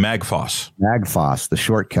you say Magphos. Magphos, the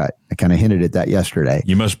shortcut. I kind of hinted at that yesterday.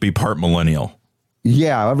 You must be part millennial.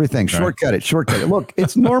 Yeah, everything. Shortcut it. Look,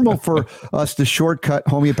 it's normal for us to shortcut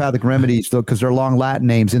homeopathic remedies, though, because they're long Latin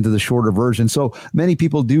names into the shorter version. So many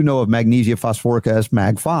people do know of Magnesia phosphorica as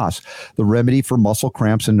Magphos, the remedy for muscle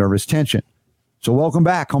cramps and nervous tension. So welcome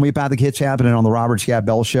back. Homeopathic hits happening on the Robert Scott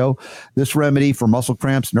Bell Show. This remedy for muscle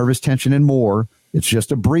cramps, nervous tension, and more. It's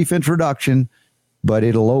just a brief introduction, but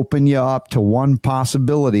it'll open you up to one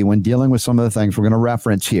possibility when dealing with some of the things we're going to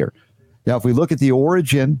reference here. Now, if we look at the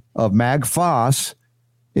origin of Magphos,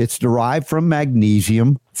 it's derived from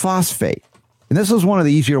magnesium phosphate. And this is one of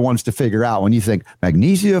the easier ones to figure out when you think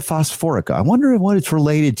Magnesia phosphorica. I wonder what it's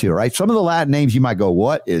related to, right? Some of the Latin names you might go,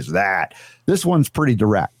 what is that? This one's pretty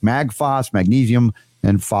direct. Magphos, magnesium,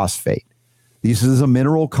 and phosphate. This is a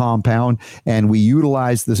mineral compound, and we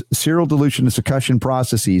utilize the serial dilution and succussion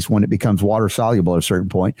processes when it becomes water soluble at a certain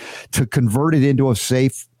point to convert it into a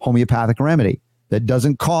safe homeopathic remedy that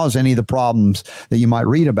doesn't cause any of the problems that you might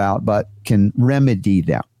read about, but can remedy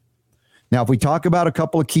them. Now, if we talk about a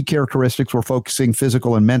couple of key characteristics, we're focusing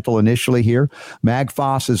physical and mental initially here.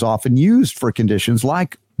 Magphos is often used for conditions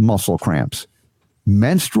like muscle cramps,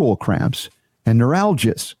 menstrual cramps, and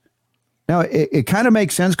neuralgias. Now, it kind of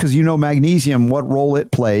makes sense because magnesium, what role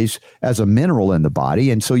it plays as a mineral in the body.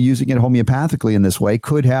 And so using it homeopathically in this way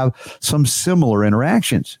could have some similar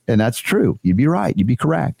interactions. And that's true. You'd be right. You'd be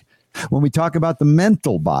correct. When we talk about the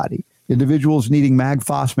mental body, individuals needing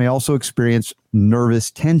Magphos may also experience nervous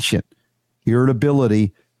tension,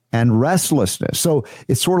 irritability, and restlessness. So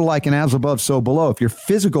it's sort of like an as above, so below. If your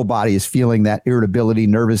physical body is feeling that irritability,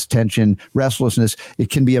 nervous tension, restlessness, it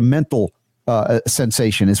can be a mental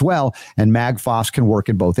sensation as well. And Magphos can work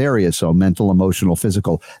in both areas. So mental, emotional,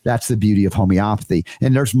 physical. That's the beauty of homeopathy.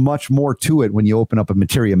 And there's much more to it when you open up a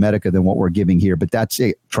Materia Medica than what we're giving here. But that's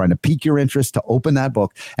it. Trying to pique your interest to open that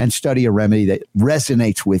book and study a remedy that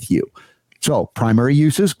resonates with you. So primary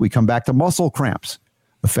uses, we come back to muscle cramps.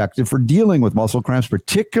 Effective for dealing with muscle cramps,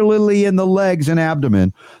 particularly in the legs and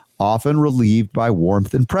abdomen, often relieved by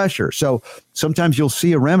warmth and pressure. So sometimes you'll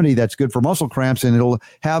see a remedy that's good for muscle cramps and it'll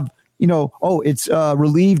have, it's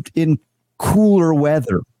relieved in cooler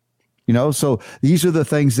weather. So these are the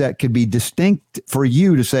things that could be distinct for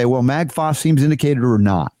you to say, well, Magphos seems indicated or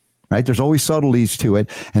not, right? There's always subtleties to it,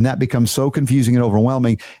 and that becomes so confusing and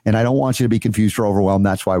overwhelming, and I don't want you to be confused or overwhelmed.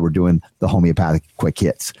 That's why we're doing the homeopathic quick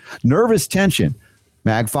hits. Nervous tension.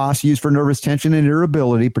 Magphos used for nervous tension and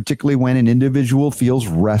irritability, particularly when an individual feels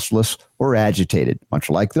restless or agitated, much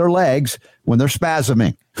like their legs when they're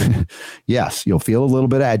spasming. Yes, you'll feel a little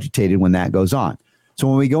bit agitated when that goes on. So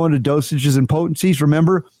when we go into dosages and potencies,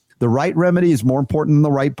 remember, the right remedy is more important than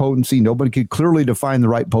the right potency. Nobody could clearly define the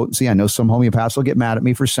right potency. I know some homeopaths will get mad at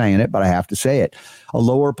me for saying it, but I have to say it. A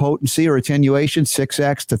lower potency or attenuation,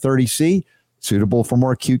 6X to 30C, suitable for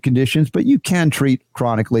more acute conditions, but you can treat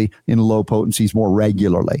chronically in low potencies more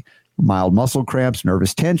regularly. Mild muscle cramps,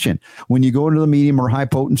 nervous tension. When you go into the medium or high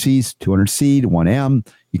potencies, 200C to 1M,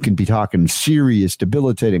 you can be talking serious,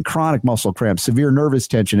 debilitating, chronic muscle cramps, severe nervous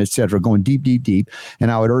tension, etc., going deep, deep, deep. And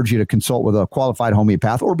I would urge you to consult with a qualified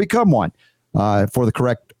homeopath or become one for the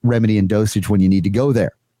correct remedy and dosage when you need to go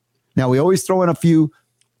there. Now, we always throw in a few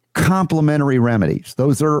complementary remedies.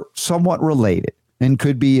 Those are somewhat related and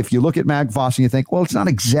could be, if you look at Magphos and you think, well, it's not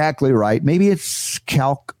exactly right, maybe it's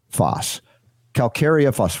Calc-Phos.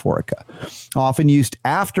 Calcarea phosphorica, often used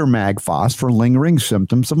after Magphos for lingering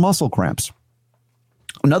symptoms of muscle cramps.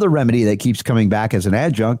 Another remedy that keeps coming back as an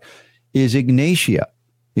adjunct is Ignatia,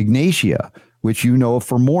 which you know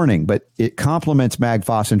for morning, but it complements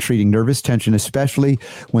Magphos in treating nervous tension, especially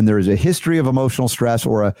when there is a history of emotional stress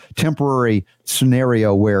or a temporary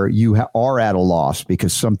scenario where you are at a loss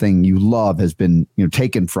because something you love has been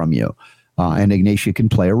taken from you, and Ignatia can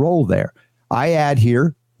play a role there. I add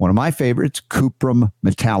here one of my favorites, Cuprum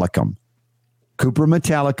metallicum. Cuprum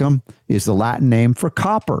metallicum is the Latin name for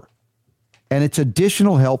copper, and it's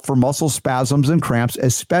additional help for muscle spasms and cramps,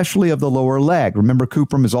 especially of the lower leg. Remember,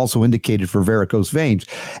 cuprum is also indicated for varicose veins.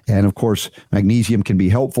 And of course, magnesium can be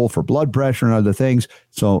helpful for blood pressure and other things.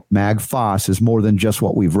 So Magphos is more than just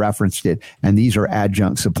what we've referenced it. And these are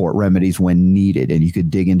adjunct support remedies when needed. And you could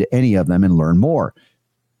dig into any of them and learn more.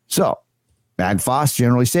 So Magphos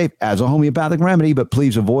generally safe as a homeopathic remedy, but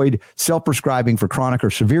please avoid self-prescribing for chronic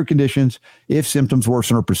or severe conditions. If symptoms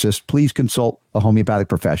worsen or persist, please consult a homeopathic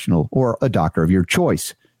professional or a doctor of your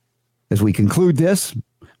choice. As we conclude this,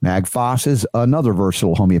 Magphos is another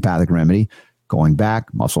versatile homeopathic remedy, going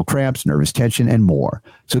back, muscle cramps, nervous tension, and more.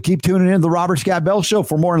 So keep tuning in to the Robert Scott Bell Show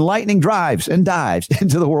for more enlightening drives and dives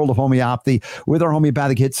into the world of homeopathy with our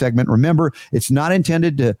homeopathic hit segment. Remember, it's not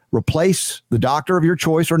intended to replace the doctor of your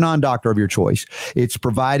choice or non-doctor of your choice. It's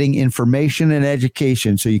providing information and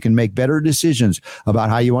education so you can make better decisions about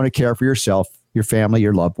how you want to care for yourself, your family,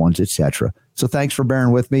 your loved ones, etc. So thanks for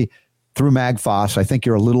bearing with me through Magphos. I think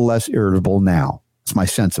you're a little less irritable now. It's my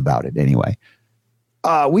sense about it anyway.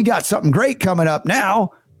 We got something great coming up now.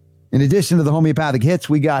 In addition to the homeopathic hits,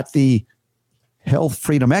 we got the Health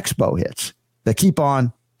Freedom Expo hits that keep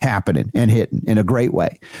on happening and hitting in a great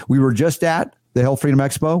way. We were just at the Health Freedom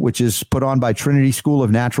Expo, which is put on by Trinity School of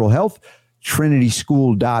Natural Health,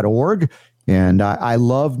 trinityschool.org. And I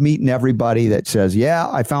love meeting everybody that says, yeah,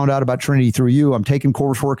 I found out about Trinity through you. I'm taking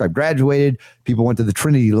coursework. I've graduated. People went to the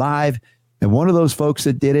Trinity Live. And one of those folks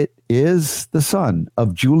that did it is the son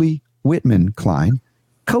of Julie Whitman Kline,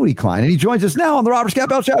 Cody Kline, and he joins us now on the Robert Scott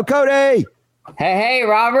Bell Show. Cody! Hey,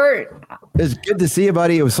 Robert. It's good to see you,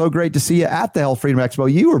 buddy. It was so great to see you at the Health Freedom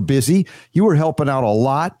Expo. You were busy. You were helping out a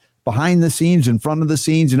lot behind the scenes, in front of the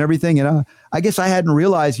scenes and everything. And I guess I hadn't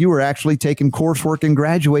realized you were actually taking coursework and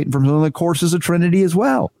graduating from some of the courses of Trinity as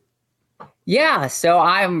well. Yeah, so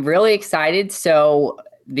I'm really excited. So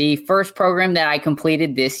the first program that I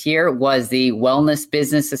completed this year was the Wellness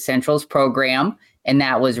Business Essentials program, and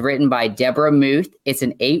that was written by Deborah Muth. It's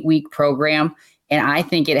an 8-week program, and I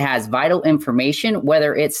think it has vital information,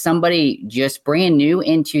 whether it's somebody just brand new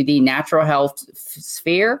into the natural health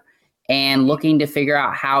sphere and looking to figure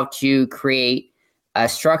out how to create a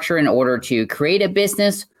structure in order to create a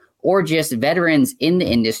business, or just veterans in the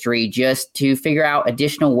industry just to figure out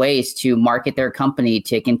additional ways to market their company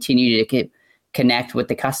to continue to connect with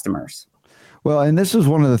the customers. Well, and this is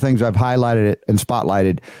one of the things I've highlighted and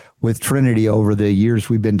spotlighted with Trinity over the years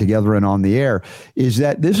we've been together and on the air, is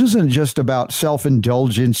that this isn't just about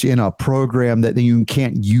self-indulgence in a program that you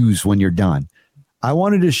can't use when you're done. I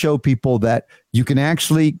wanted to show people that you can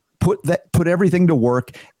actually put everything to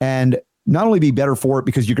work and not only be better for it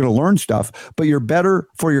because you're going to learn stuff, but you're better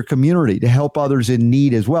for your community to help others in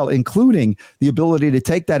need as well, including the ability to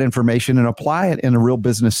take that information and apply it in a real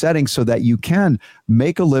business setting so that you can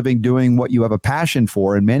make a living doing what you have a passion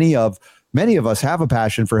for. And many of us have a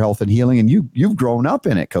passion for health and healing, and you've grown up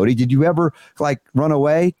in it, Cody. Did you ever run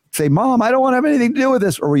away, say, Mom, I don't want to have anything to do with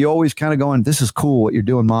this? Or were you always kind of going, this is cool what you're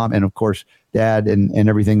doing, Mom? And of course, Dad and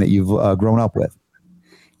everything that you've grown up with.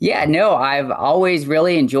 Yeah, no, I've always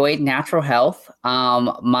really enjoyed natural health.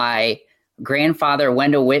 My grandfather,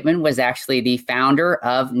 Wendell Whitman, was actually the founder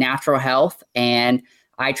of Natural Health, and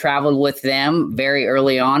I traveled with them very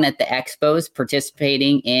early on at the expos,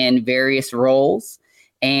 participating in various roles.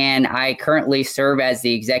 And I currently serve as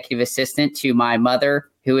the executive assistant to my mother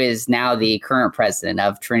who is now the current president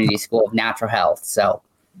of Trinity School of Natural Health. So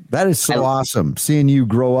that is so awesome, seeing you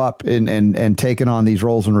grow up and taking on these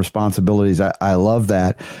roles and responsibilities. I love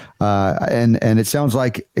that. And it sounds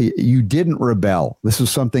like you didn't rebel. This was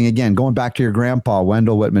something, again, going back to your grandpa,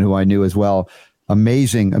 Wendell Whitman, who I knew as well.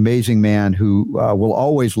 Amazing man who will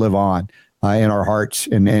always live on in our hearts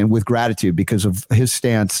and with gratitude because of his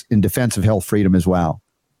stance in defense of health freedom as well.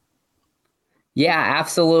 Yeah,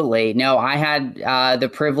 absolutely. No, I had the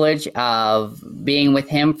privilege of being with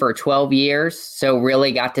him for 12 years. So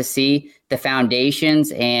really got to see the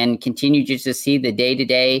foundations and continue just to see the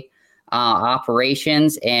day-to-day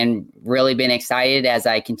operations, and really been excited as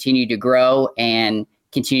I continue to grow and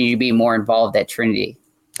continue to be more involved at Trinity.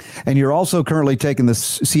 And you're also currently taking the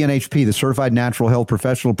CNHP, the Certified Natural Health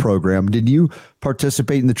Professional Program. Did you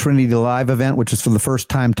participate in the Trinity Live event, which is for the first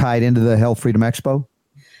time tied into the Health Freedom Expo?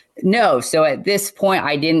 No. So at this point,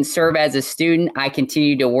 I didn't serve as a student. I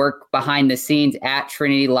continue to work behind the scenes at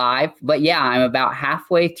Trinity Live. But yeah, I'm about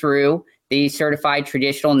halfway through the Certified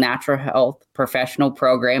Traditional Natural Health Professional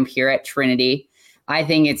Program here at Trinity. I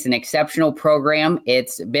think it's an exceptional program.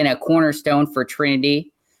 It's been a cornerstone for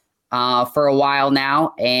Trinity for a while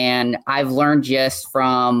now. And I've learned just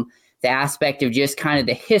from the aspect of just kind of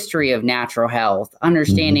the history of natural health,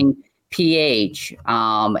 understanding pH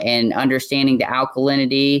and understanding the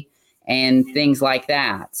alkalinity and things like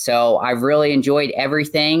that. So I've really enjoyed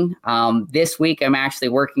everything. This week, I'm actually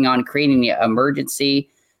working on creating an emergency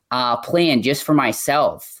plan just for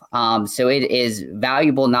myself. So it is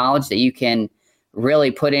valuable knowledge that you can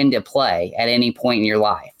really put into play at any point in your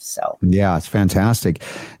life. So yeah, it's fantastic.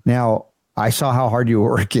 Now, I saw how hard you were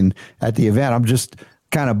working at the event. I'm just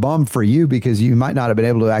kind of bummed for you because you might not have been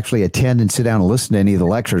able to actually attend and sit down and listen to any of the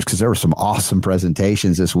lectures, because there were some awesome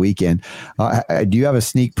presentations this weekend. Do you have a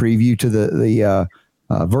sneak preview to the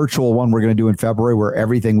virtual one we're going to do in February, where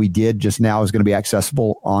everything we did just now is going to be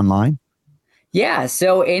accessible online? Yeah.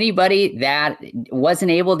 So anybody that wasn't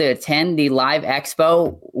able to attend the live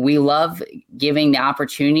expo, we love giving the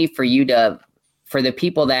opportunity for the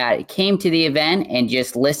people that came to the event and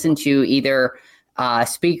just listened to either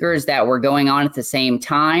speakers that were going on at the same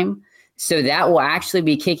time. So that will actually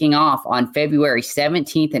be kicking off on February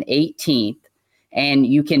 17th and 18th. And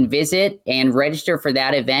you can visit and register for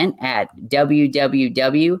that event at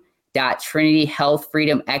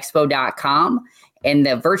www.trinityhealthfreedomexpo.com. And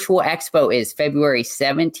the virtual expo is February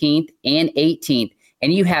 17th and 18th.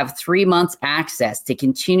 And you have 3 months access to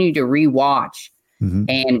continue to rewatch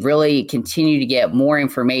and really continue to get more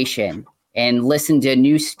information and listen to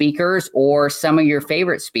new speakers or some of your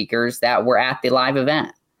favorite speakers that were at the live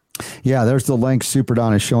event. Yeah, there's the link. Super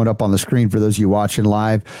Don is showing up on the screen for those of you watching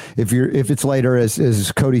live. If it's later,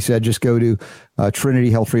 as Cody said, just go to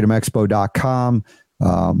trinityhealthfreedomexpo.com.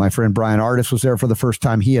 My friend Brian Artis was there for the first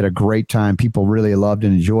time. He had a great time. People really loved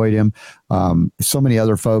and enjoyed him. So many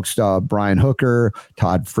other folks, Brian Hooker,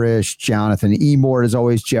 Todd Frisch, Jonathan Emord, as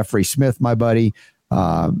always, Jeffrey Smith, my buddy.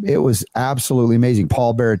 It was absolutely amazing.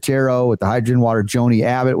 Paul Baratero with the Hydrogen Water. Joni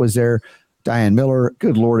Abbott was there. Diane Miller.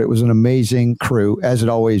 Good Lord, it was an amazing crew, as it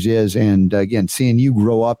always is. And again, seeing you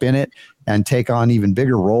grow up in it and take on even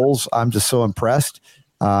bigger roles, I'm just so impressed.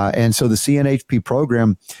 And so the CNHP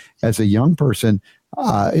program, as a young person,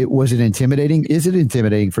 was it intimidating? Is it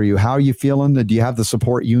intimidating for you? How are you feeling? Do you have the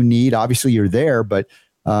support you need? Obviously, you're there, but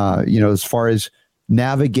as far as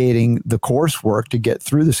navigating the coursework to get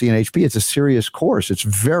through the CNHP, it's a serious course. It's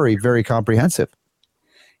very, very comprehensive.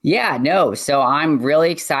 Yeah, no. So I'm really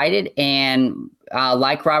excited. And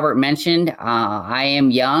like Robert mentioned, I am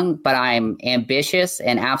young, but I'm ambitious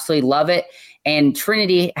and absolutely love it. And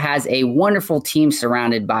Trinity has a wonderful team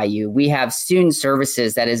surrounded by you. We have student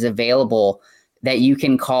services that is available that you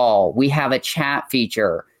can call. We have a chat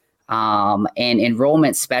feature and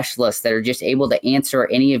enrollment specialists that are just able to answer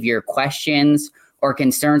any of your questions or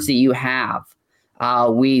concerns that you have.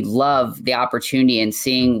 We love the opportunity and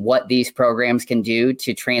seeing what these programs can do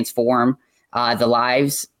to transform the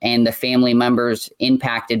lives and the family members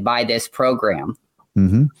impacted by this program.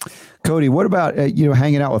 Cody, what about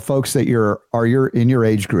hanging out with folks that you're in your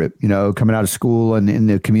age group, coming out of school and in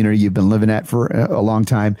the community you've been living at for a long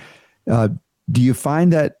time? Do you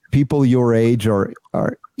find that people your age are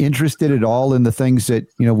interested at all in the things that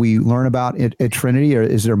we learn about at Trinity, or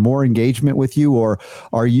is there more engagement with you, or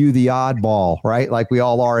are you the oddball, right? Like we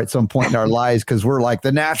all are at some point in our lives, because we're like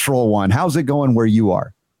the natural one. How's it going where you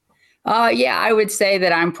are? Yeah, I would say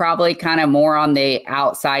that I'm probably kind of more on the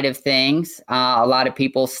outside of things. A lot of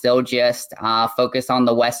people still just focus on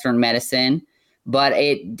the Western medicine, but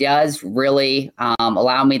it does really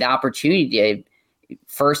allow me the opportunity to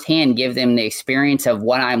firsthand give them the experience of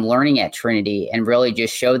what I'm learning at Trinity and really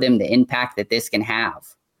just show them the impact that this can have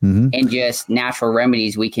and just natural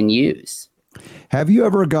remedies we can use. Have you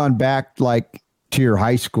ever gone back like to your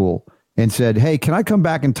high school and said, hey, can I come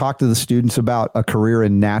back and talk to the students about a career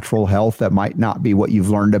in natural health that might not be what you've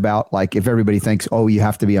learned about? Like if everybody thinks, oh, you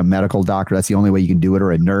have to be a medical doctor, that's the only way you can do it,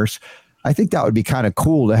 or a nurse. I think that would be kind of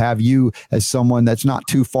cool to have you as someone that's not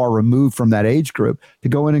too far removed from that age group to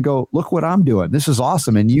go in and go, look what I'm doing. This is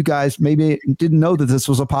awesome. And you guys maybe didn't know that this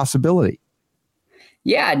was a possibility.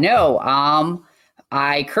 Yeah, no.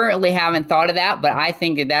 I currently haven't thought of that, but I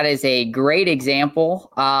think that is a great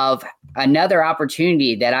example of another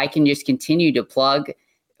opportunity that I can just continue to plug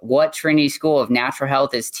what Trinity School of Natural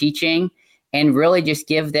Health is teaching and really just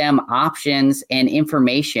give them options and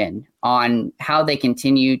information on how they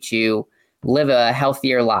continue to live a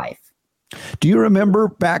healthier life. Do you remember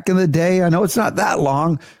back in the day? I know it's not that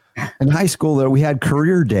long. In high school, there we had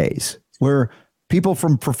career days where people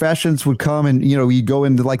from professions would come and, you go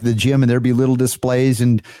into like the gym and there'd be little displays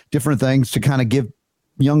and different things to kind of give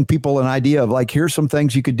young people an idea of like, here's some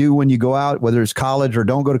things you could do when you go out, whether it's college or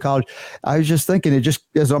don't go to college. I was just thinking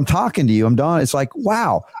as I'm talking to you, I'm done. It's like,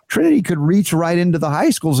 wow, Trinity could reach right into the high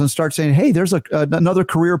schools and start saying, hey, there's another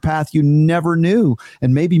career path you never knew.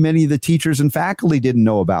 And maybe many of the teachers and faculty didn't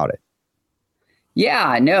know about it.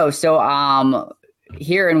 Yeah, no. So,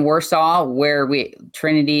 here in Warsaw, where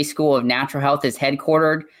Trinity School of Natural Health is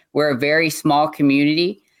headquartered, we're a very small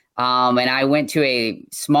community. And I went to a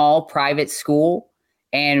small private school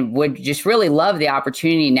and would just really love the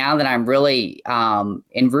opportunity now that I'm really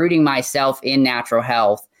enrooting myself in natural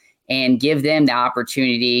health and give them the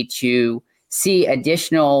opportunity to see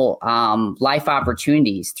additional life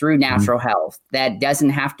opportunities through natural health. That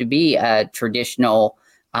doesn't have to be a traditional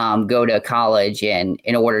go to college and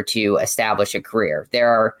in order to establish a career. There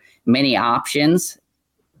are many options.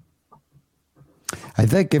 I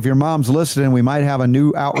think if your mom's listening, we might have a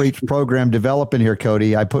new outreach program developing here,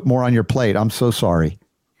 Cody. I put more on your plate. I'm so sorry.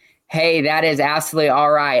 Hey, that is absolutely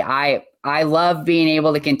all right. I love being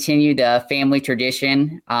able to continue the family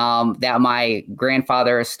tradition that my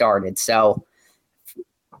grandfather has started. So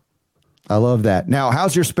I love that. Now,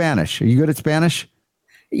 how's your Spanish? Are you good at Spanish?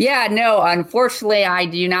 Yeah, no, unfortunately, I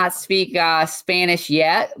do not speak Spanish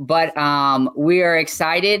yet, but we are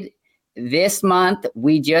excited. This month,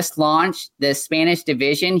 we just launched the Spanish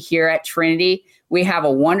division here at Trinity. We have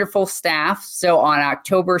a wonderful staff. So on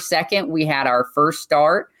October 2nd, we had our first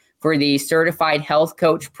start for the Certified Health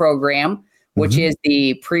Coach program, which is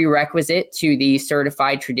the prerequisite to the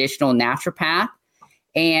Certified Traditional Naturopath.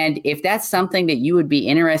 And if that's something that you would be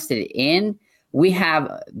interested in, we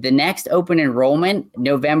have the next open enrollment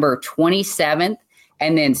November 27th,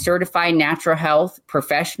 and then Certified Natural Health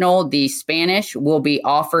Professional, the Spanish, will be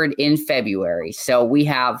offered in February. So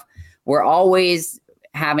we're always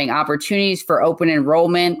having opportunities for open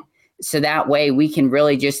enrollment. So that way we can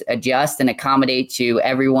really just adjust and accommodate to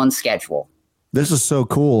everyone's schedule. This is so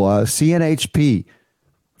cool. CNHP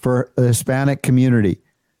for the Hispanic community.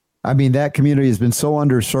 I mean, that community has been so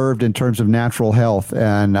underserved in terms of natural health.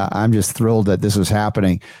 And I'm just thrilled that this is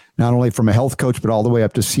happening, not only from a health coach, but all the way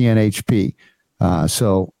up to CNHP.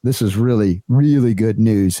 So this is really, really good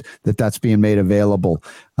news that that's being made available.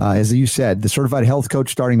 As you said, the Certified Health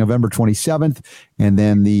Coach starting November 27th, and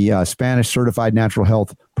then the Spanish Certified Natural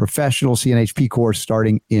Health Professional CNHP course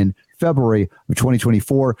starting in February of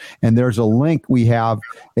 2024. And there's a link we have.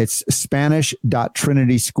 It's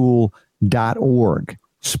spanish.trinityschool.org.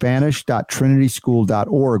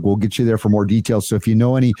 Spanish.trinityschool.org. We'll get you there for more details. So if you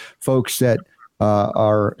know any folks that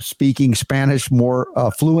are speaking Spanish more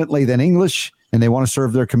fluently than English, and they want to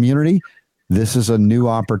serve their community, this is a new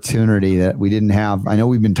opportunity that we didn't have. I know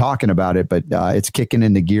we've been talking about it, but it's kicking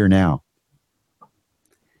into gear now.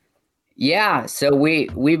 Yeah, so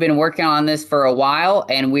we've been working on this for a while,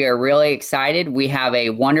 and we are really excited. We have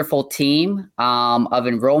a wonderful team of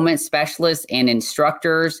enrollment specialists and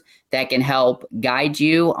instructors that can help guide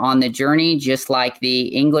you on the journey, just like the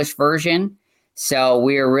English version. So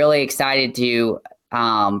we are really excited to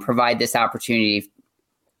provide this opportunity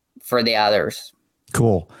for the others.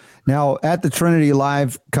 Cool. Now, at the Trinity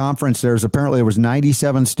Live conference, there was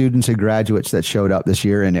 97 students and graduates that showed up this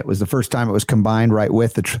year, and it was the first time it was combined right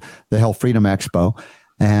with the Health Freedom Expo.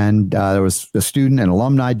 And there was a student and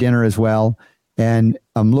alumni dinner as well. And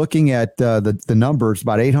I'm looking at the numbers,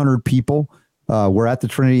 about 800 people were at the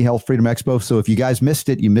Trinity Health Freedom Expo. So if you guys missed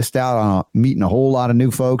it, you missed out on meeting a whole lot of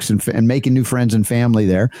new folks and making new friends and family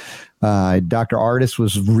there. Dr. Artis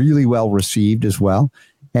was really well received as well.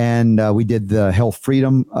 And we did the Health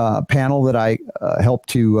Freedom panel that I helped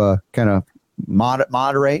to kind of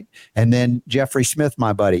moderate. And then Jeffrey Smith,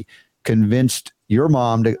 my buddy, convinced your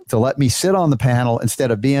mom to let me sit on the panel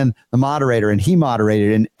instead of being the moderator. And he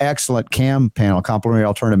moderated an excellent CAM panel, Complementary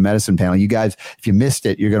Alternative Medicine panel. You guys, if you missed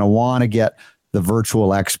it, you're going to want to get the virtual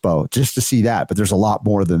expo just to see that. But there's a lot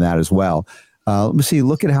more than that as well. Let me see.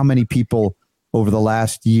 Look at how many people over the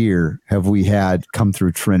last year have we had come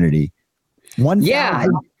through Trinity. 1,000. Yeah.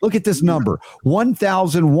 Look at this number.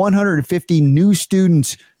 1,150 new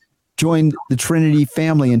students joined the Trinity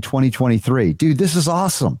family in 2023. Dude, this is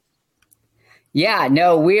awesome. Yeah,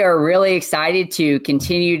 no, we are really excited to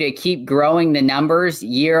continue to keep growing the numbers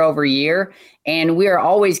year over year. And we are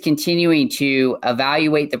always continuing to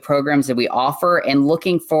evaluate the programs that we offer and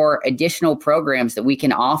looking for additional programs that we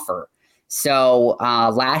can offer. So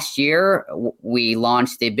last year, we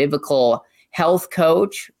launched the Biblical Health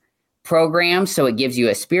Coach program. So it gives you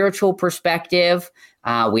a spiritual perspective.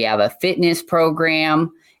 We have a fitness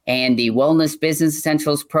program and the Wellness Business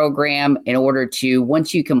Essentials program in order to,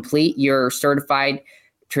 once you complete your certified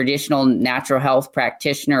traditional natural health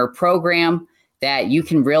practitioner program, that you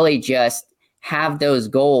can really just have those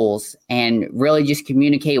goals and really just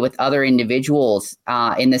communicate with other individuals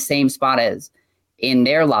in the same spot as in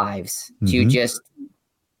their lives to just,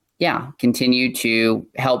 continue to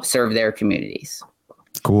help serve their communities.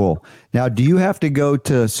 Cool. Now, do you have to go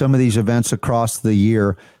to some of these events across the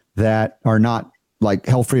year that are not like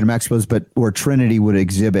Health Freedom Expos, but where Trinity would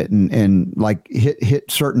exhibit and like hit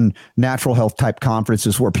certain natural health type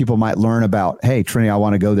conferences where people might learn about, hey, Trinity, I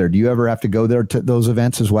want to go there. Do you ever have to go there to those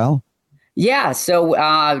events as well? Yeah. So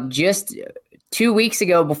just 2 weeks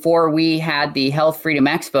ago, before we had the Health Freedom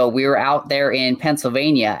Expo, we were out there in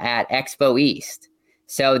Pennsylvania at Expo East.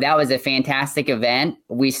 So that was a fantastic event.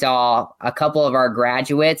 We saw a couple of our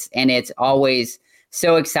graduates, and it's always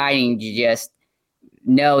so exciting to just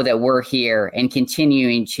know that we're here and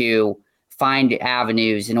continuing to find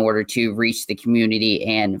avenues in order to reach the community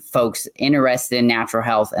and folks interested in natural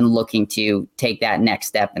health and looking to take that next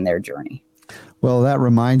step in their journey. Well, that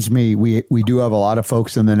reminds me, we do have a lot of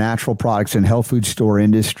folks in the natural products and health food store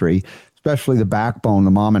industry, especially the backbone,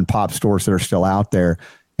 the mom and pop stores that are still out there.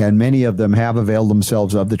 And many of them have availed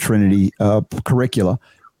themselves of the Trinity curricula.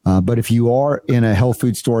 But if you are in a health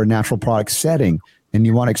food store and natural products setting, and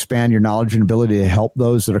you want to expand your knowledge and ability to help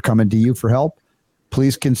those that are coming to you for help,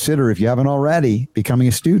 please consider, if you haven't already, becoming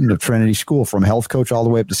a student of Trinity School, from health coach all the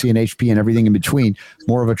way up to CNHP and everything in between,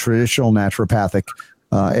 more of a traditional naturopathic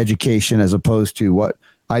education as opposed to what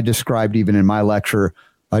I described even in my lecture,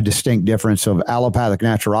 a distinct difference of allopathic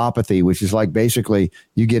naturopathy, which is like basically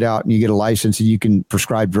you get out and you get a license and you can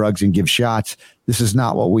prescribe drugs and give shots. This is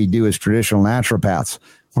not what we do as traditional naturopaths.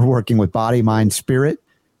 We're working with body, mind, spirit.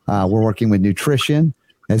 We're working with nutrition,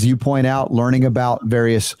 as you point out, learning about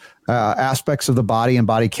various aspects of the body and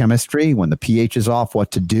body chemistry, when the pH is off,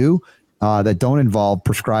 what to do, that don't involve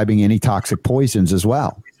prescribing any toxic poisons as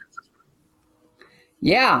well.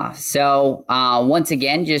 Yeah. So once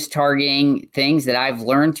again, just targeting things that I've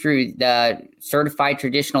learned through the Certified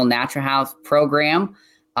Traditional Natural Health program.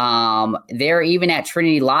 There, even at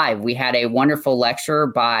Trinity Live, we had a wonderful lecture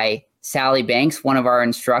by Sally Banks, one of our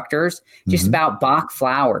instructors, just about Bach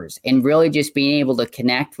flowers and really just being able to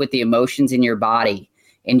connect with the emotions in your body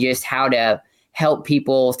and just how to help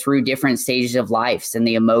people through different stages of life and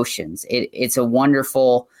the emotions. It's a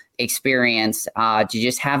wonderful experience to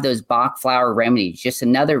just have those Bach flower remedies, just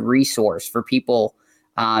another resource for people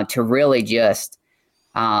to really just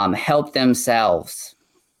help themselves.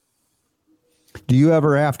 Do you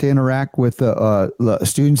ever have to interact with the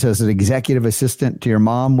students as an executive assistant to your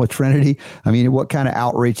mom with Trinity? I mean, what kind of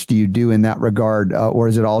outreach do you do in that regard? Or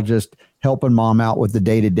is it all just helping mom out with the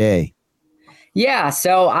day-to-day? Yeah,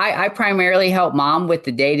 so I primarily help mom with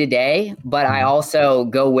the day-to-day, but I also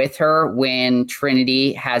go with her when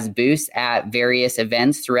Trinity has booths at various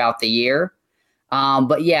events throughout the year.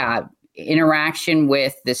 But yeah, interaction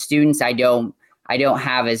with the students, I don't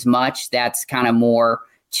have as much. That's kind of more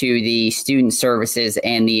to the student services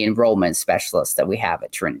and the enrollment specialists that we have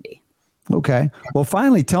at Trinity. Okay. Well,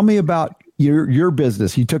 finally, tell me about your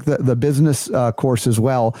business. You took the business course as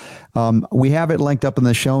well. We have it linked up in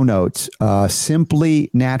the show notes,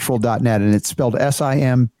 simplynatural.net, and it's spelled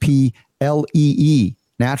SIMPLEE,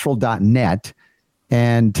 natural.net.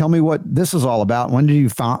 And tell me what this is all about. When did you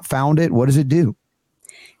found it? What does it do?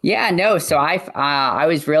 Yeah, no. So I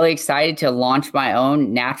was really excited to launch my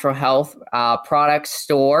own natural health product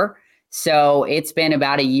store. So it's been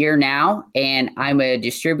about a year now, and I'm a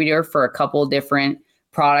distributor for a couple of different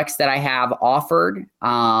products that I have offered.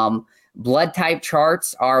 Blood type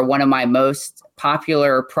charts are one of my most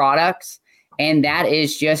popular products. And that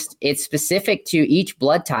is just, it's specific to each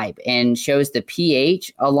blood type and shows the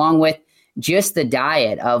pH along with just the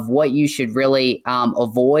diet of what you should really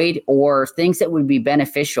avoid or things that would be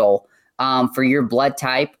beneficial for your blood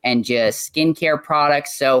type, and just skincare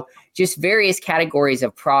products. So just various categories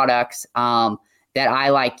of products that I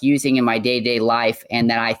like using in my day-to-day life and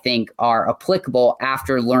that I think are applicable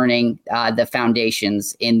after learning the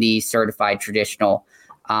foundations in the certified traditional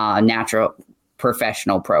natural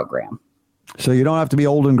professional program. So you don't have to be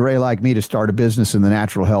old and gray like me to start a business in the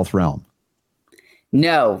natural health realm.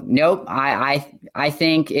 Nope. I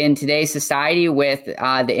think in today's society with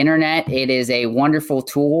the internet, it is a wonderful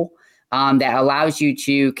tool that allows you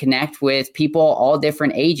to connect with people all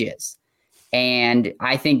different ages. And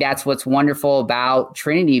I think that's what's wonderful about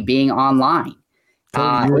Trinity being online.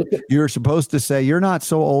 You're supposed to say you're not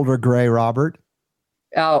so old or gray, Robert.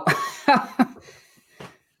 Oh,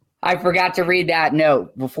 I forgot to read that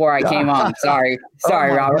note before I came on. Sorry,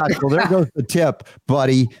 Robert. Gosh. Well, there goes the tip,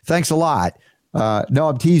 buddy. Thanks a lot. No,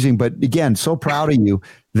 I'm teasing, but again, so proud of you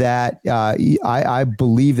that I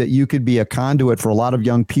believe that you could be a conduit for a lot of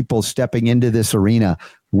young people stepping into this arena,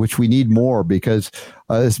 which we need more, because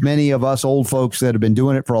as many of us old folks that have been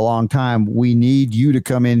doing it for a long time, we need you to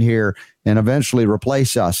come in here and eventually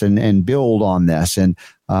replace us and build on this. And,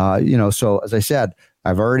 so as I said,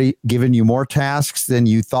 I've already given you more tasks than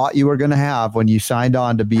you thought you were going to have when you signed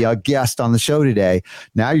on to be a guest on the show today.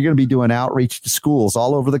 Now you're going to be doing outreach to schools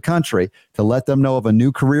all over the country to let them know of a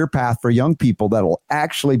new career path for young people that will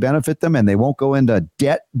actually benefit them, and they won't go into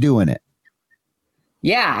debt doing it.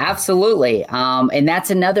 Yeah, absolutely. And that's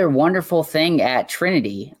another wonderful thing at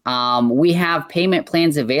Trinity. We have payment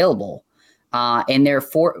plans available, and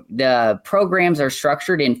the programs are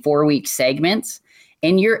structured in 4-week segments,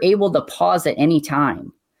 and you're able to pause at any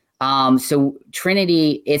time. So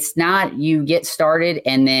Trinity, it's not you get started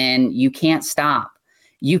and then you can't stop.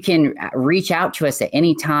 You can reach out to us at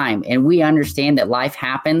any time, and we understand that life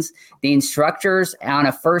happens. The instructors on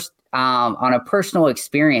a personal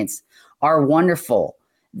experience are wonderful.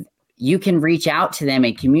 You can reach out to them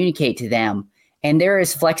and communicate to them, and there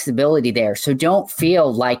is flexibility there. So don't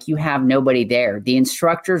feel like you have nobody there. The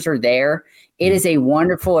instructors are there. It is a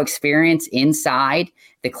wonderful experience inside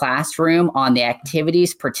the classroom on the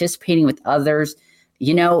activities, participating with others,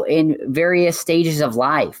 in various stages of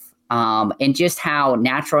life, and just how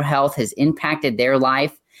natural health has impacted their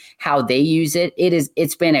life, how they use it.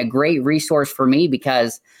 It's been a great resource for me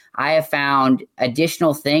because I have found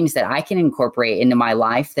additional things that I can incorporate into my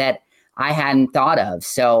life that I hadn't thought of.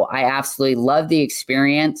 So I absolutely love the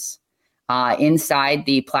experience inside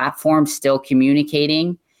the platform, still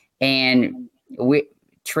communicating, and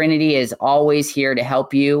Trinity is always here to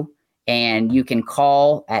help you, and you can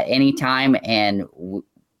call at any time and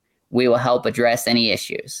we will help address any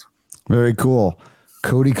issues. Very cool.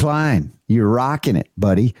 Cody Kline, you're rocking it,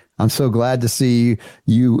 buddy. I'm so glad to see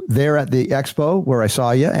you there at the expo where I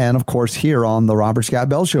saw you, and of course here on the Robert Scott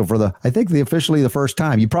Bell Show for officially the first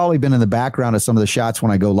time. You've probably been in the background of some of the shots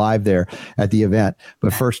when I go live there at the event,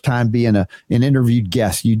 but first time being an interviewed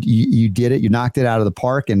guest. You did it. You knocked it out of the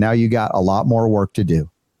park, and now you got a lot more work to do.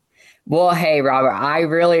 Well, hey, Robert, I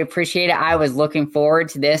really appreciate it. I was looking forward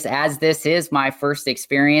to this, as this is my first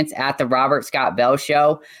experience at the Robert Scott Bell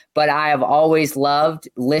Show, but I have always loved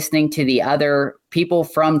listening to the other people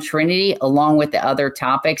from Trinity along with the other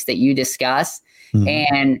topics that you discuss. Mm-hmm.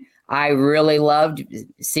 And I really loved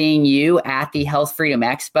seeing you at the Health Freedom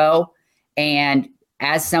Expo. And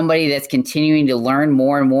as somebody that's continuing to learn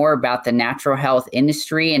more and more about the natural health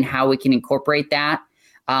industry and how we can incorporate that,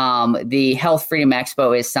 the Health Freedom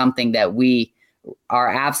Expo is something that we are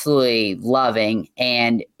absolutely loving,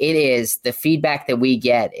 and it is the feedback that we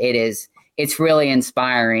get. It's really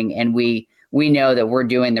inspiring, and we know that we're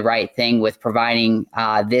doing the right thing with providing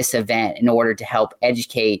this event in order to help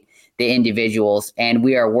educate the individuals. And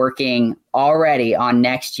we are working already on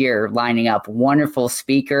next year, lining up wonderful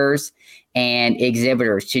speakers and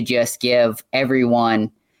exhibitors to just give everyone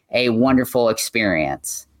a wonderful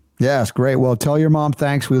experience. Yes, great. Well, tell your mom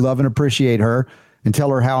thanks. We love and appreciate her, and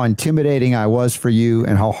tell her how intimidating I was for you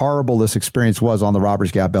and how horrible this experience was on the Robert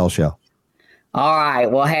Scott Bell Show. All right.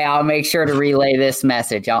 Well, hey, I'll make sure to relay this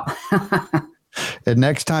message. And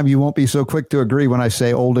next time you won't be so quick to agree when I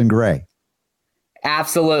say old and gray.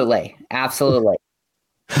 Absolutely. Absolutely.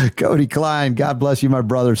 Cody Kline, God bless you, my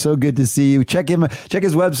brother. So good to see you. Check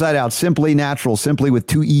his website out, Simply Natural, simply with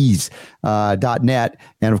 2 E's, .net.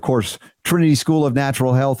 And of course, Trinity School of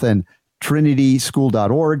Natural Health and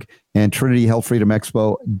trinityschool.org and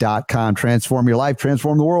trinityhealthfreedomexpo.com. Transform your life,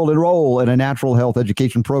 transform the world. Enroll in a natural health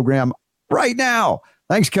education program right now.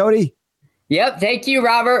 Thanks, Cody. Yep. Thank you,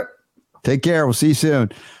 Robert. Take care. We'll see you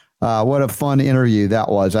soon. What a fun interview that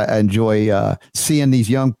was. I enjoy seeing these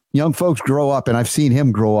young folks grow up, and I've seen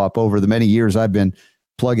him grow up over the many years I've been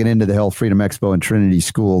plugging into the Health Freedom Expo and Trinity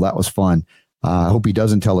School. That was fun. I hope he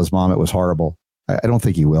doesn't tell his mom it was horrible. I don't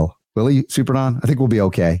think he will. Will he, Super Don? I think we'll be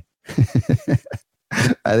okay.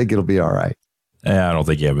 I think it'll be all right. I don't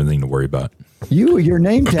think you have anything to worry about. Your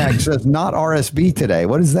name tag says not RSB today.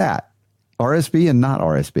 What is that? RSB and not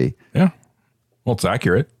RSB. Yeah. Well, it's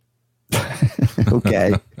accurate.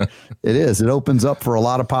 Okay. It is. It opens up for a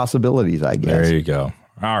lot of possibilities, I guess. There you go.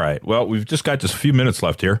 All right. Well, we've just got just a few minutes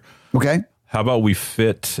left here. Okay. How about we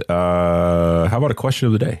fit, how about a question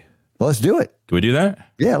of the day? Well, let's do it. Can we do that?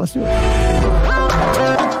 Yeah, let's do it.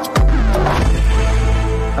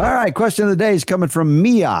 All right. Question of the day is coming from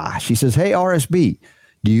Mia. She says, hey, RSB,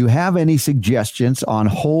 do you have any suggestions on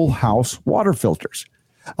whole house water filters?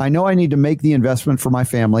 I know I need to make the investment for my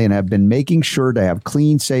family and have been making sure to have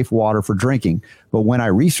clean, safe water for drinking. But when I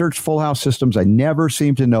research full house systems, I never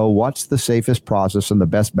seem to know what's the safest process and the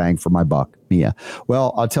best bang for my buck. Mia.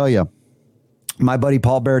 Well, I'll tell you, my buddy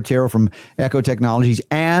Paul Baratero from Echo Technologies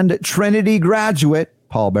and Trinity graduate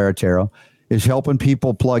Paul Baratero is helping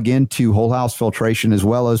people plug into whole house filtration as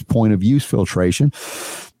well as point of use filtration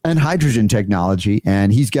and hydrogen technology.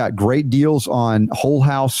 And he's got great deals on whole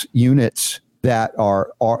house units that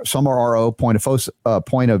are some are RO point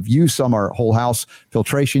of use, some are whole house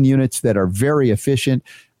filtration units that are very efficient.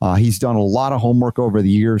 He's done a lot of homework over the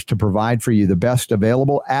years to provide for you the best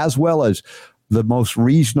available as well as the most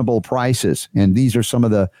reasonable prices. And these are some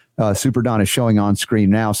of the Super Don is showing on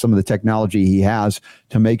screen now, some of the technology he has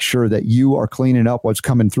to make sure that you are cleaning up what's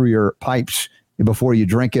coming through your pipes before you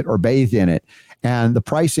drink it or bathe in it. And the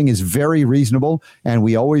pricing is very reasonable. And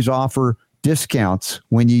we always offer discounts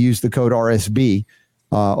when you use the code RSB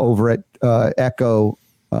over at Echo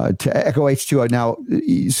to Echo H2O. Now,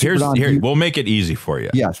 here, we'll make it easy for you.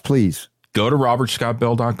 Yes, please. Go to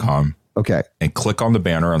robertscottbell.com. Okay. And click on the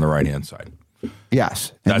banner on the right-hand side.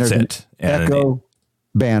 Yes. And that's it. And Echo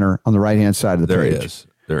banner on the right-hand side of the page.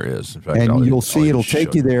 There is. In fact, and you'll see it'll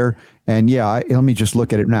take you there. And yeah, let me just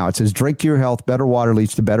look at it now. It says, drink to your health. Better water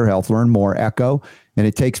leads to better health. Learn more. Echo. And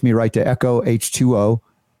it takes me right to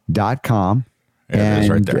echoh2o.com. And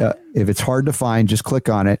right there. If it's hard to find, just click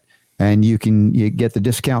on it and you get the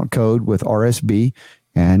discount code with RSB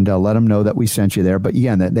and let them know that we sent you there. But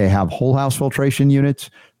again, they have whole house filtration units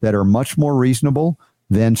that are much more reasonable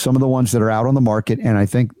than some of the ones that are out on the market. And I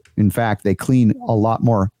think, in fact, they clean a lot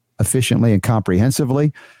more efficiently and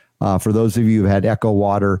comprehensively. For those of you who had Echo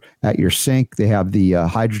water at your sink, they have the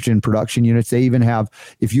hydrogen production units. They even have,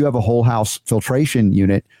 if you have a whole house filtration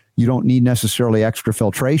unit, you don't need necessarily extra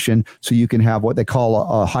filtration. So you can have what they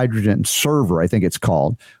call a hydrogen server, I think it's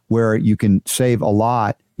called, where you can save a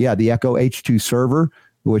lot. Yeah, the Echo H2 server,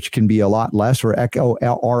 which can be a lot less, or Echo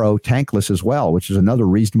RO tankless as well, which is another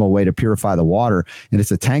reasonable way to purify the water. And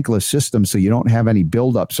it's a tankless system, so you don't have any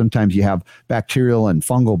buildup. Sometimes you have bacterial and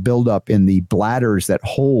fungal buildup in the bladders that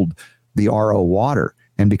hold the RO water.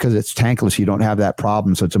 And because it's tankless, you don't have that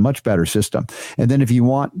problem. So it's a much better system. And then if you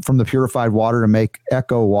want from the purified water to make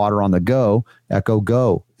Echo water on the go, Echo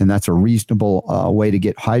Go. And that's a reasonable way to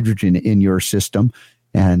get hydrogen in your system.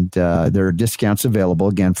 And there are discounts available,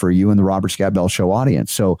 again, for you and the Robert Scott Bell Show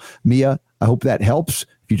audience. So, Mia, I hope that helps.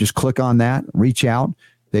 If you just click on that, reach out.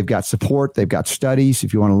 They've got support. They've got studies.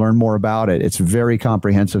 If you want to learn more about it, it's very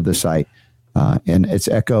comprehensive, the site. And it's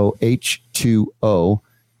Echo H2O.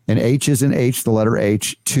 And H is an H, the letter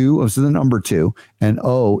H. 2 is the number 2. And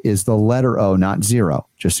O is the letter O, not 0,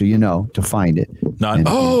 just so you know, to find it.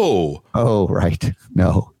 Oh, right.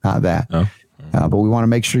 No, not that. Oh. But we want to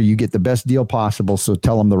make sure you get the best deal possible. So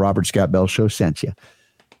tell them the Robert Scott Bell Show sent you.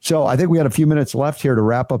 So I think we got a few minutes left here to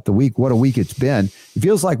wrap up the week. What a week it's been. It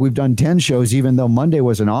feels like we've done 10 shows, even though Monday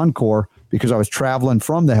was an encore because I was traveling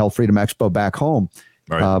from the Health Freedom Expo back home.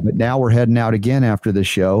 Right. But now we're heading out again after the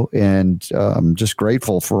show. And I'm just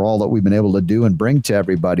grateful for all that we've been able to do and bring to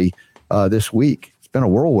everybody this week. It's been a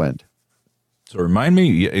whirlwind. So remind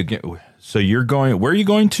me, so you're going, where are you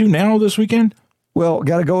going to now this weekend? Well,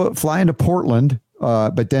 got to go fly into Portland,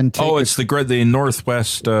 but then take it's the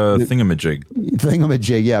Northwest thingamajig.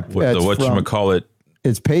 Thingamajig, yeah. Whatchamacallit.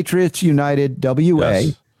 It's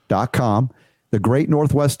PatriotsUnitedWA.com, the Great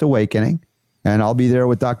Northwest Awakening. And I'll be there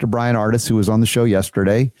with Dr. Brian Artis, who was on the show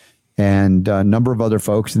yesterday, and a number of other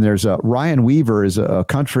folks. And there's Ryan Weaver is a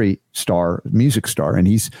country star, music star, and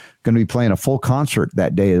he's going to be playing a full concert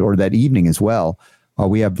that day or that evening as well.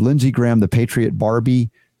 We have Lindsey Graham, the Patriot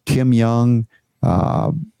Barbie, Tim Young,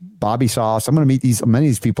 Bobby Sauce. I'm going to meet many of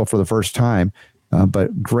these people for the first time,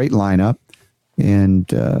 but great lineup.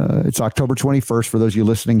 And it's October 21st. For those of you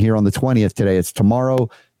listening here on the 20th today, it's tomorrow,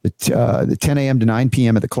 the 10 a.m. to 9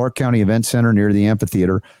 p.m. at the Clark County Event Center near the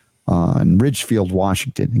amphitheater in Ridgefield,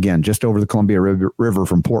 Washington. Again, just over the Columbia River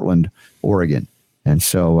from Portland, Oregon. And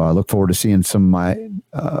so I look forward to seeing some of my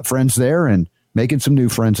friends there and making some new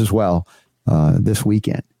friends as well this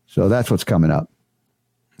weekend. So that's what's coming up.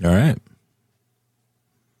 All right.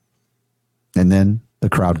 And then the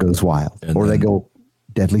crowd goes wild, or they go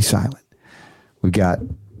deadly silent. We've got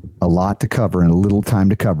a lot to cover and a little time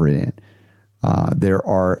to cover it in. There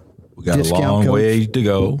are we got a long way to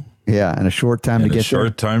go. Yeah, and a short time to get there.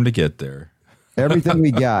 Short time to get there. Everything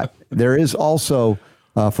we got. There is also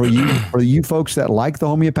for you folks that like the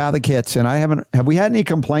homeopathic hits, and have we had any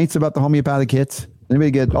complaints about the homeopathic hits?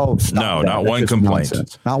 Anybody get no, not one complaint.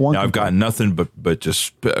 Nonsense. Not one. I've got nothing but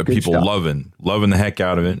just people stuff. loving the heck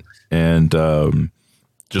out of it. And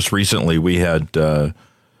just recently we had a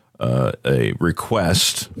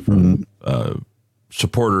request from a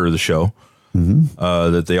supporter of the show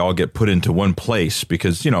that they all get put into one place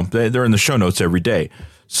because, they're in the show notes every day.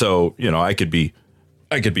 So, I could be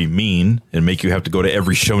mean and make you have to go to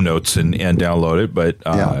every show notes and download it. But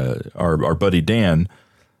our buddy Dan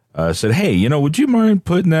said, hey, would you mind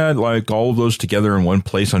putting that, like all of those together in one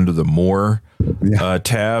place under the more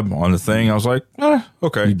tab on the thing? I was like,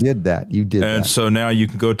 okay. You did that. And so now you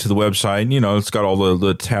can go to the website and, it's got all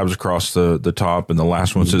the tabs across the top, and the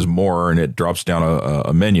last one says more, and it drops down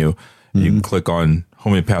a menu. You can click on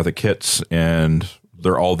homeopathic kits and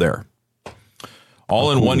they're all there.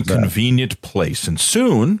 All in one convenient place. And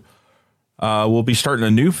soon we'll be starting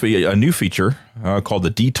a new feature called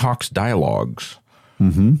the Detox Dialogues.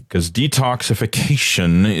 Because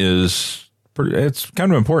detoxification it's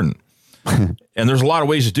kind of important. And there's a lot of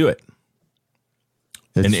ways to do it.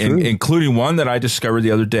 Including one that I discovered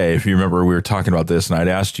the other day. If you remember, we were talking about this and I'd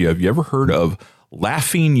asked you, have you ever heard of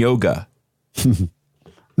laughing yoga?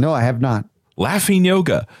 No, I have not. Laughing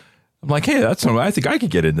yoga. I'm like, hey, that's something. I think I could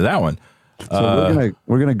get into that one. So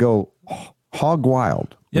we're gonna go hog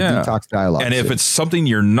wild with Detox Dialogues. And if it's something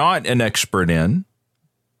you're not an expert in,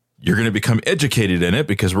 you're going to become educated in it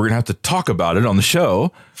because we're going to have to talk about it on the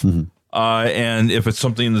show. And if it's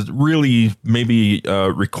something that really maybe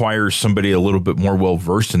requires somebody a little bit more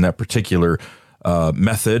well-versed in that particular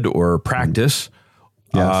method or practice,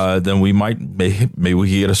 then we maybe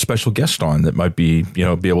we get a special guest on that might be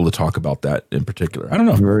able to talk about that in particular. I don't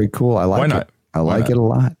know. Very cool. I like Why it. not? I like it a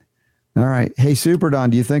lot. All right. Hey, Super Don,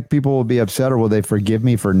 do you think people will be upset or will they forgive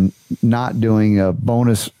me for not doing a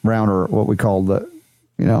bonus round or what we call that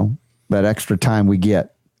extra time we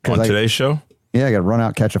get? On today's show? Yeah, I got to run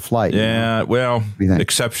out, catch a flight. Yeah, well,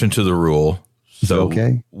 exception to the rule. So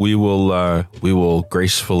okay. We will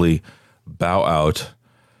gracefully bow out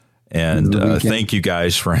and thank you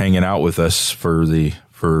guys for hanging out with us for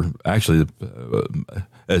actually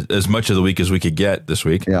as much of the week as we could get this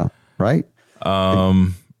week. Yeah, right.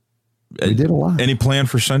 We did a lot. Any plan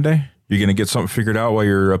for Sunday? You're going to get something figured out while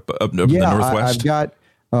you're up in the Northwest? I've got.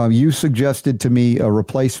 You suggested to me a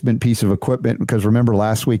replacement piece of equipment because remember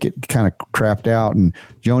last week it kind of crapped out and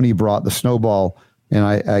Joni brought the snowball and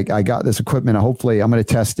I got this equipment. Hopefully I'm going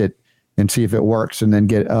to test it and see if it works and then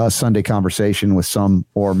get a Sunday conversation with some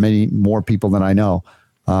or many more people than I know.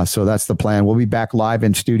 So that's the plan. We'll be back live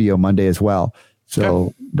in studio Monday as well.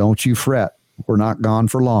 So Don't you fret. We're not gone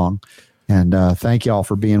for long. And thank you all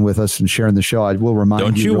for being with us and sharing the show. I will remind you.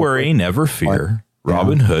 Don't you worry. Never fear.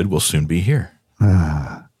 Robin Hood will soon be here.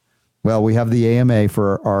 Well, we have the AMA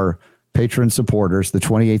for our patron supporters, the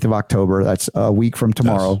 28th of October. That's a week from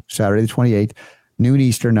tomorrow, Saturday the 28th, noon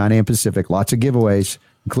Eastern, 9 a.m. Pacific. Lots of giveaways,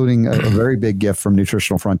 including a very big gift from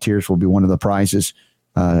Nutritional Frontiers will be one of the prizes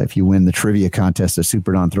if you win the trivia contest that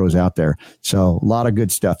Super Don throws out there. So a lot of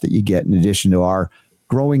good stuff that you get in addition to our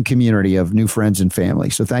growing community of new friends and family.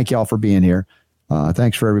 So thank you all for being here.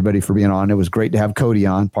 Thanks for everybody for being on. It was great to have Cody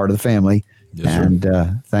on, part of the family. Yes,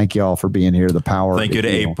 and thank you all for being here. The power. Thank you to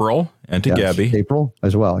April and to Gabby. April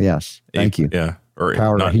as well. Yes. Thank you. Yeah. Or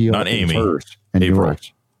power not, to heal not Amy. Hers and April.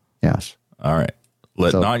 Yours. Yes. All right.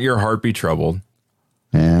 Let not your heart be troubled.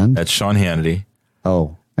 And that's Sean Hannity.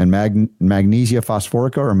 Oh, and magnesia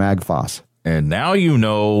phosphorica or magphos. And now you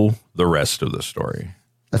know the rest of the story.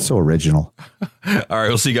 That's so original. All right.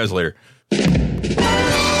 We'll see you guys later.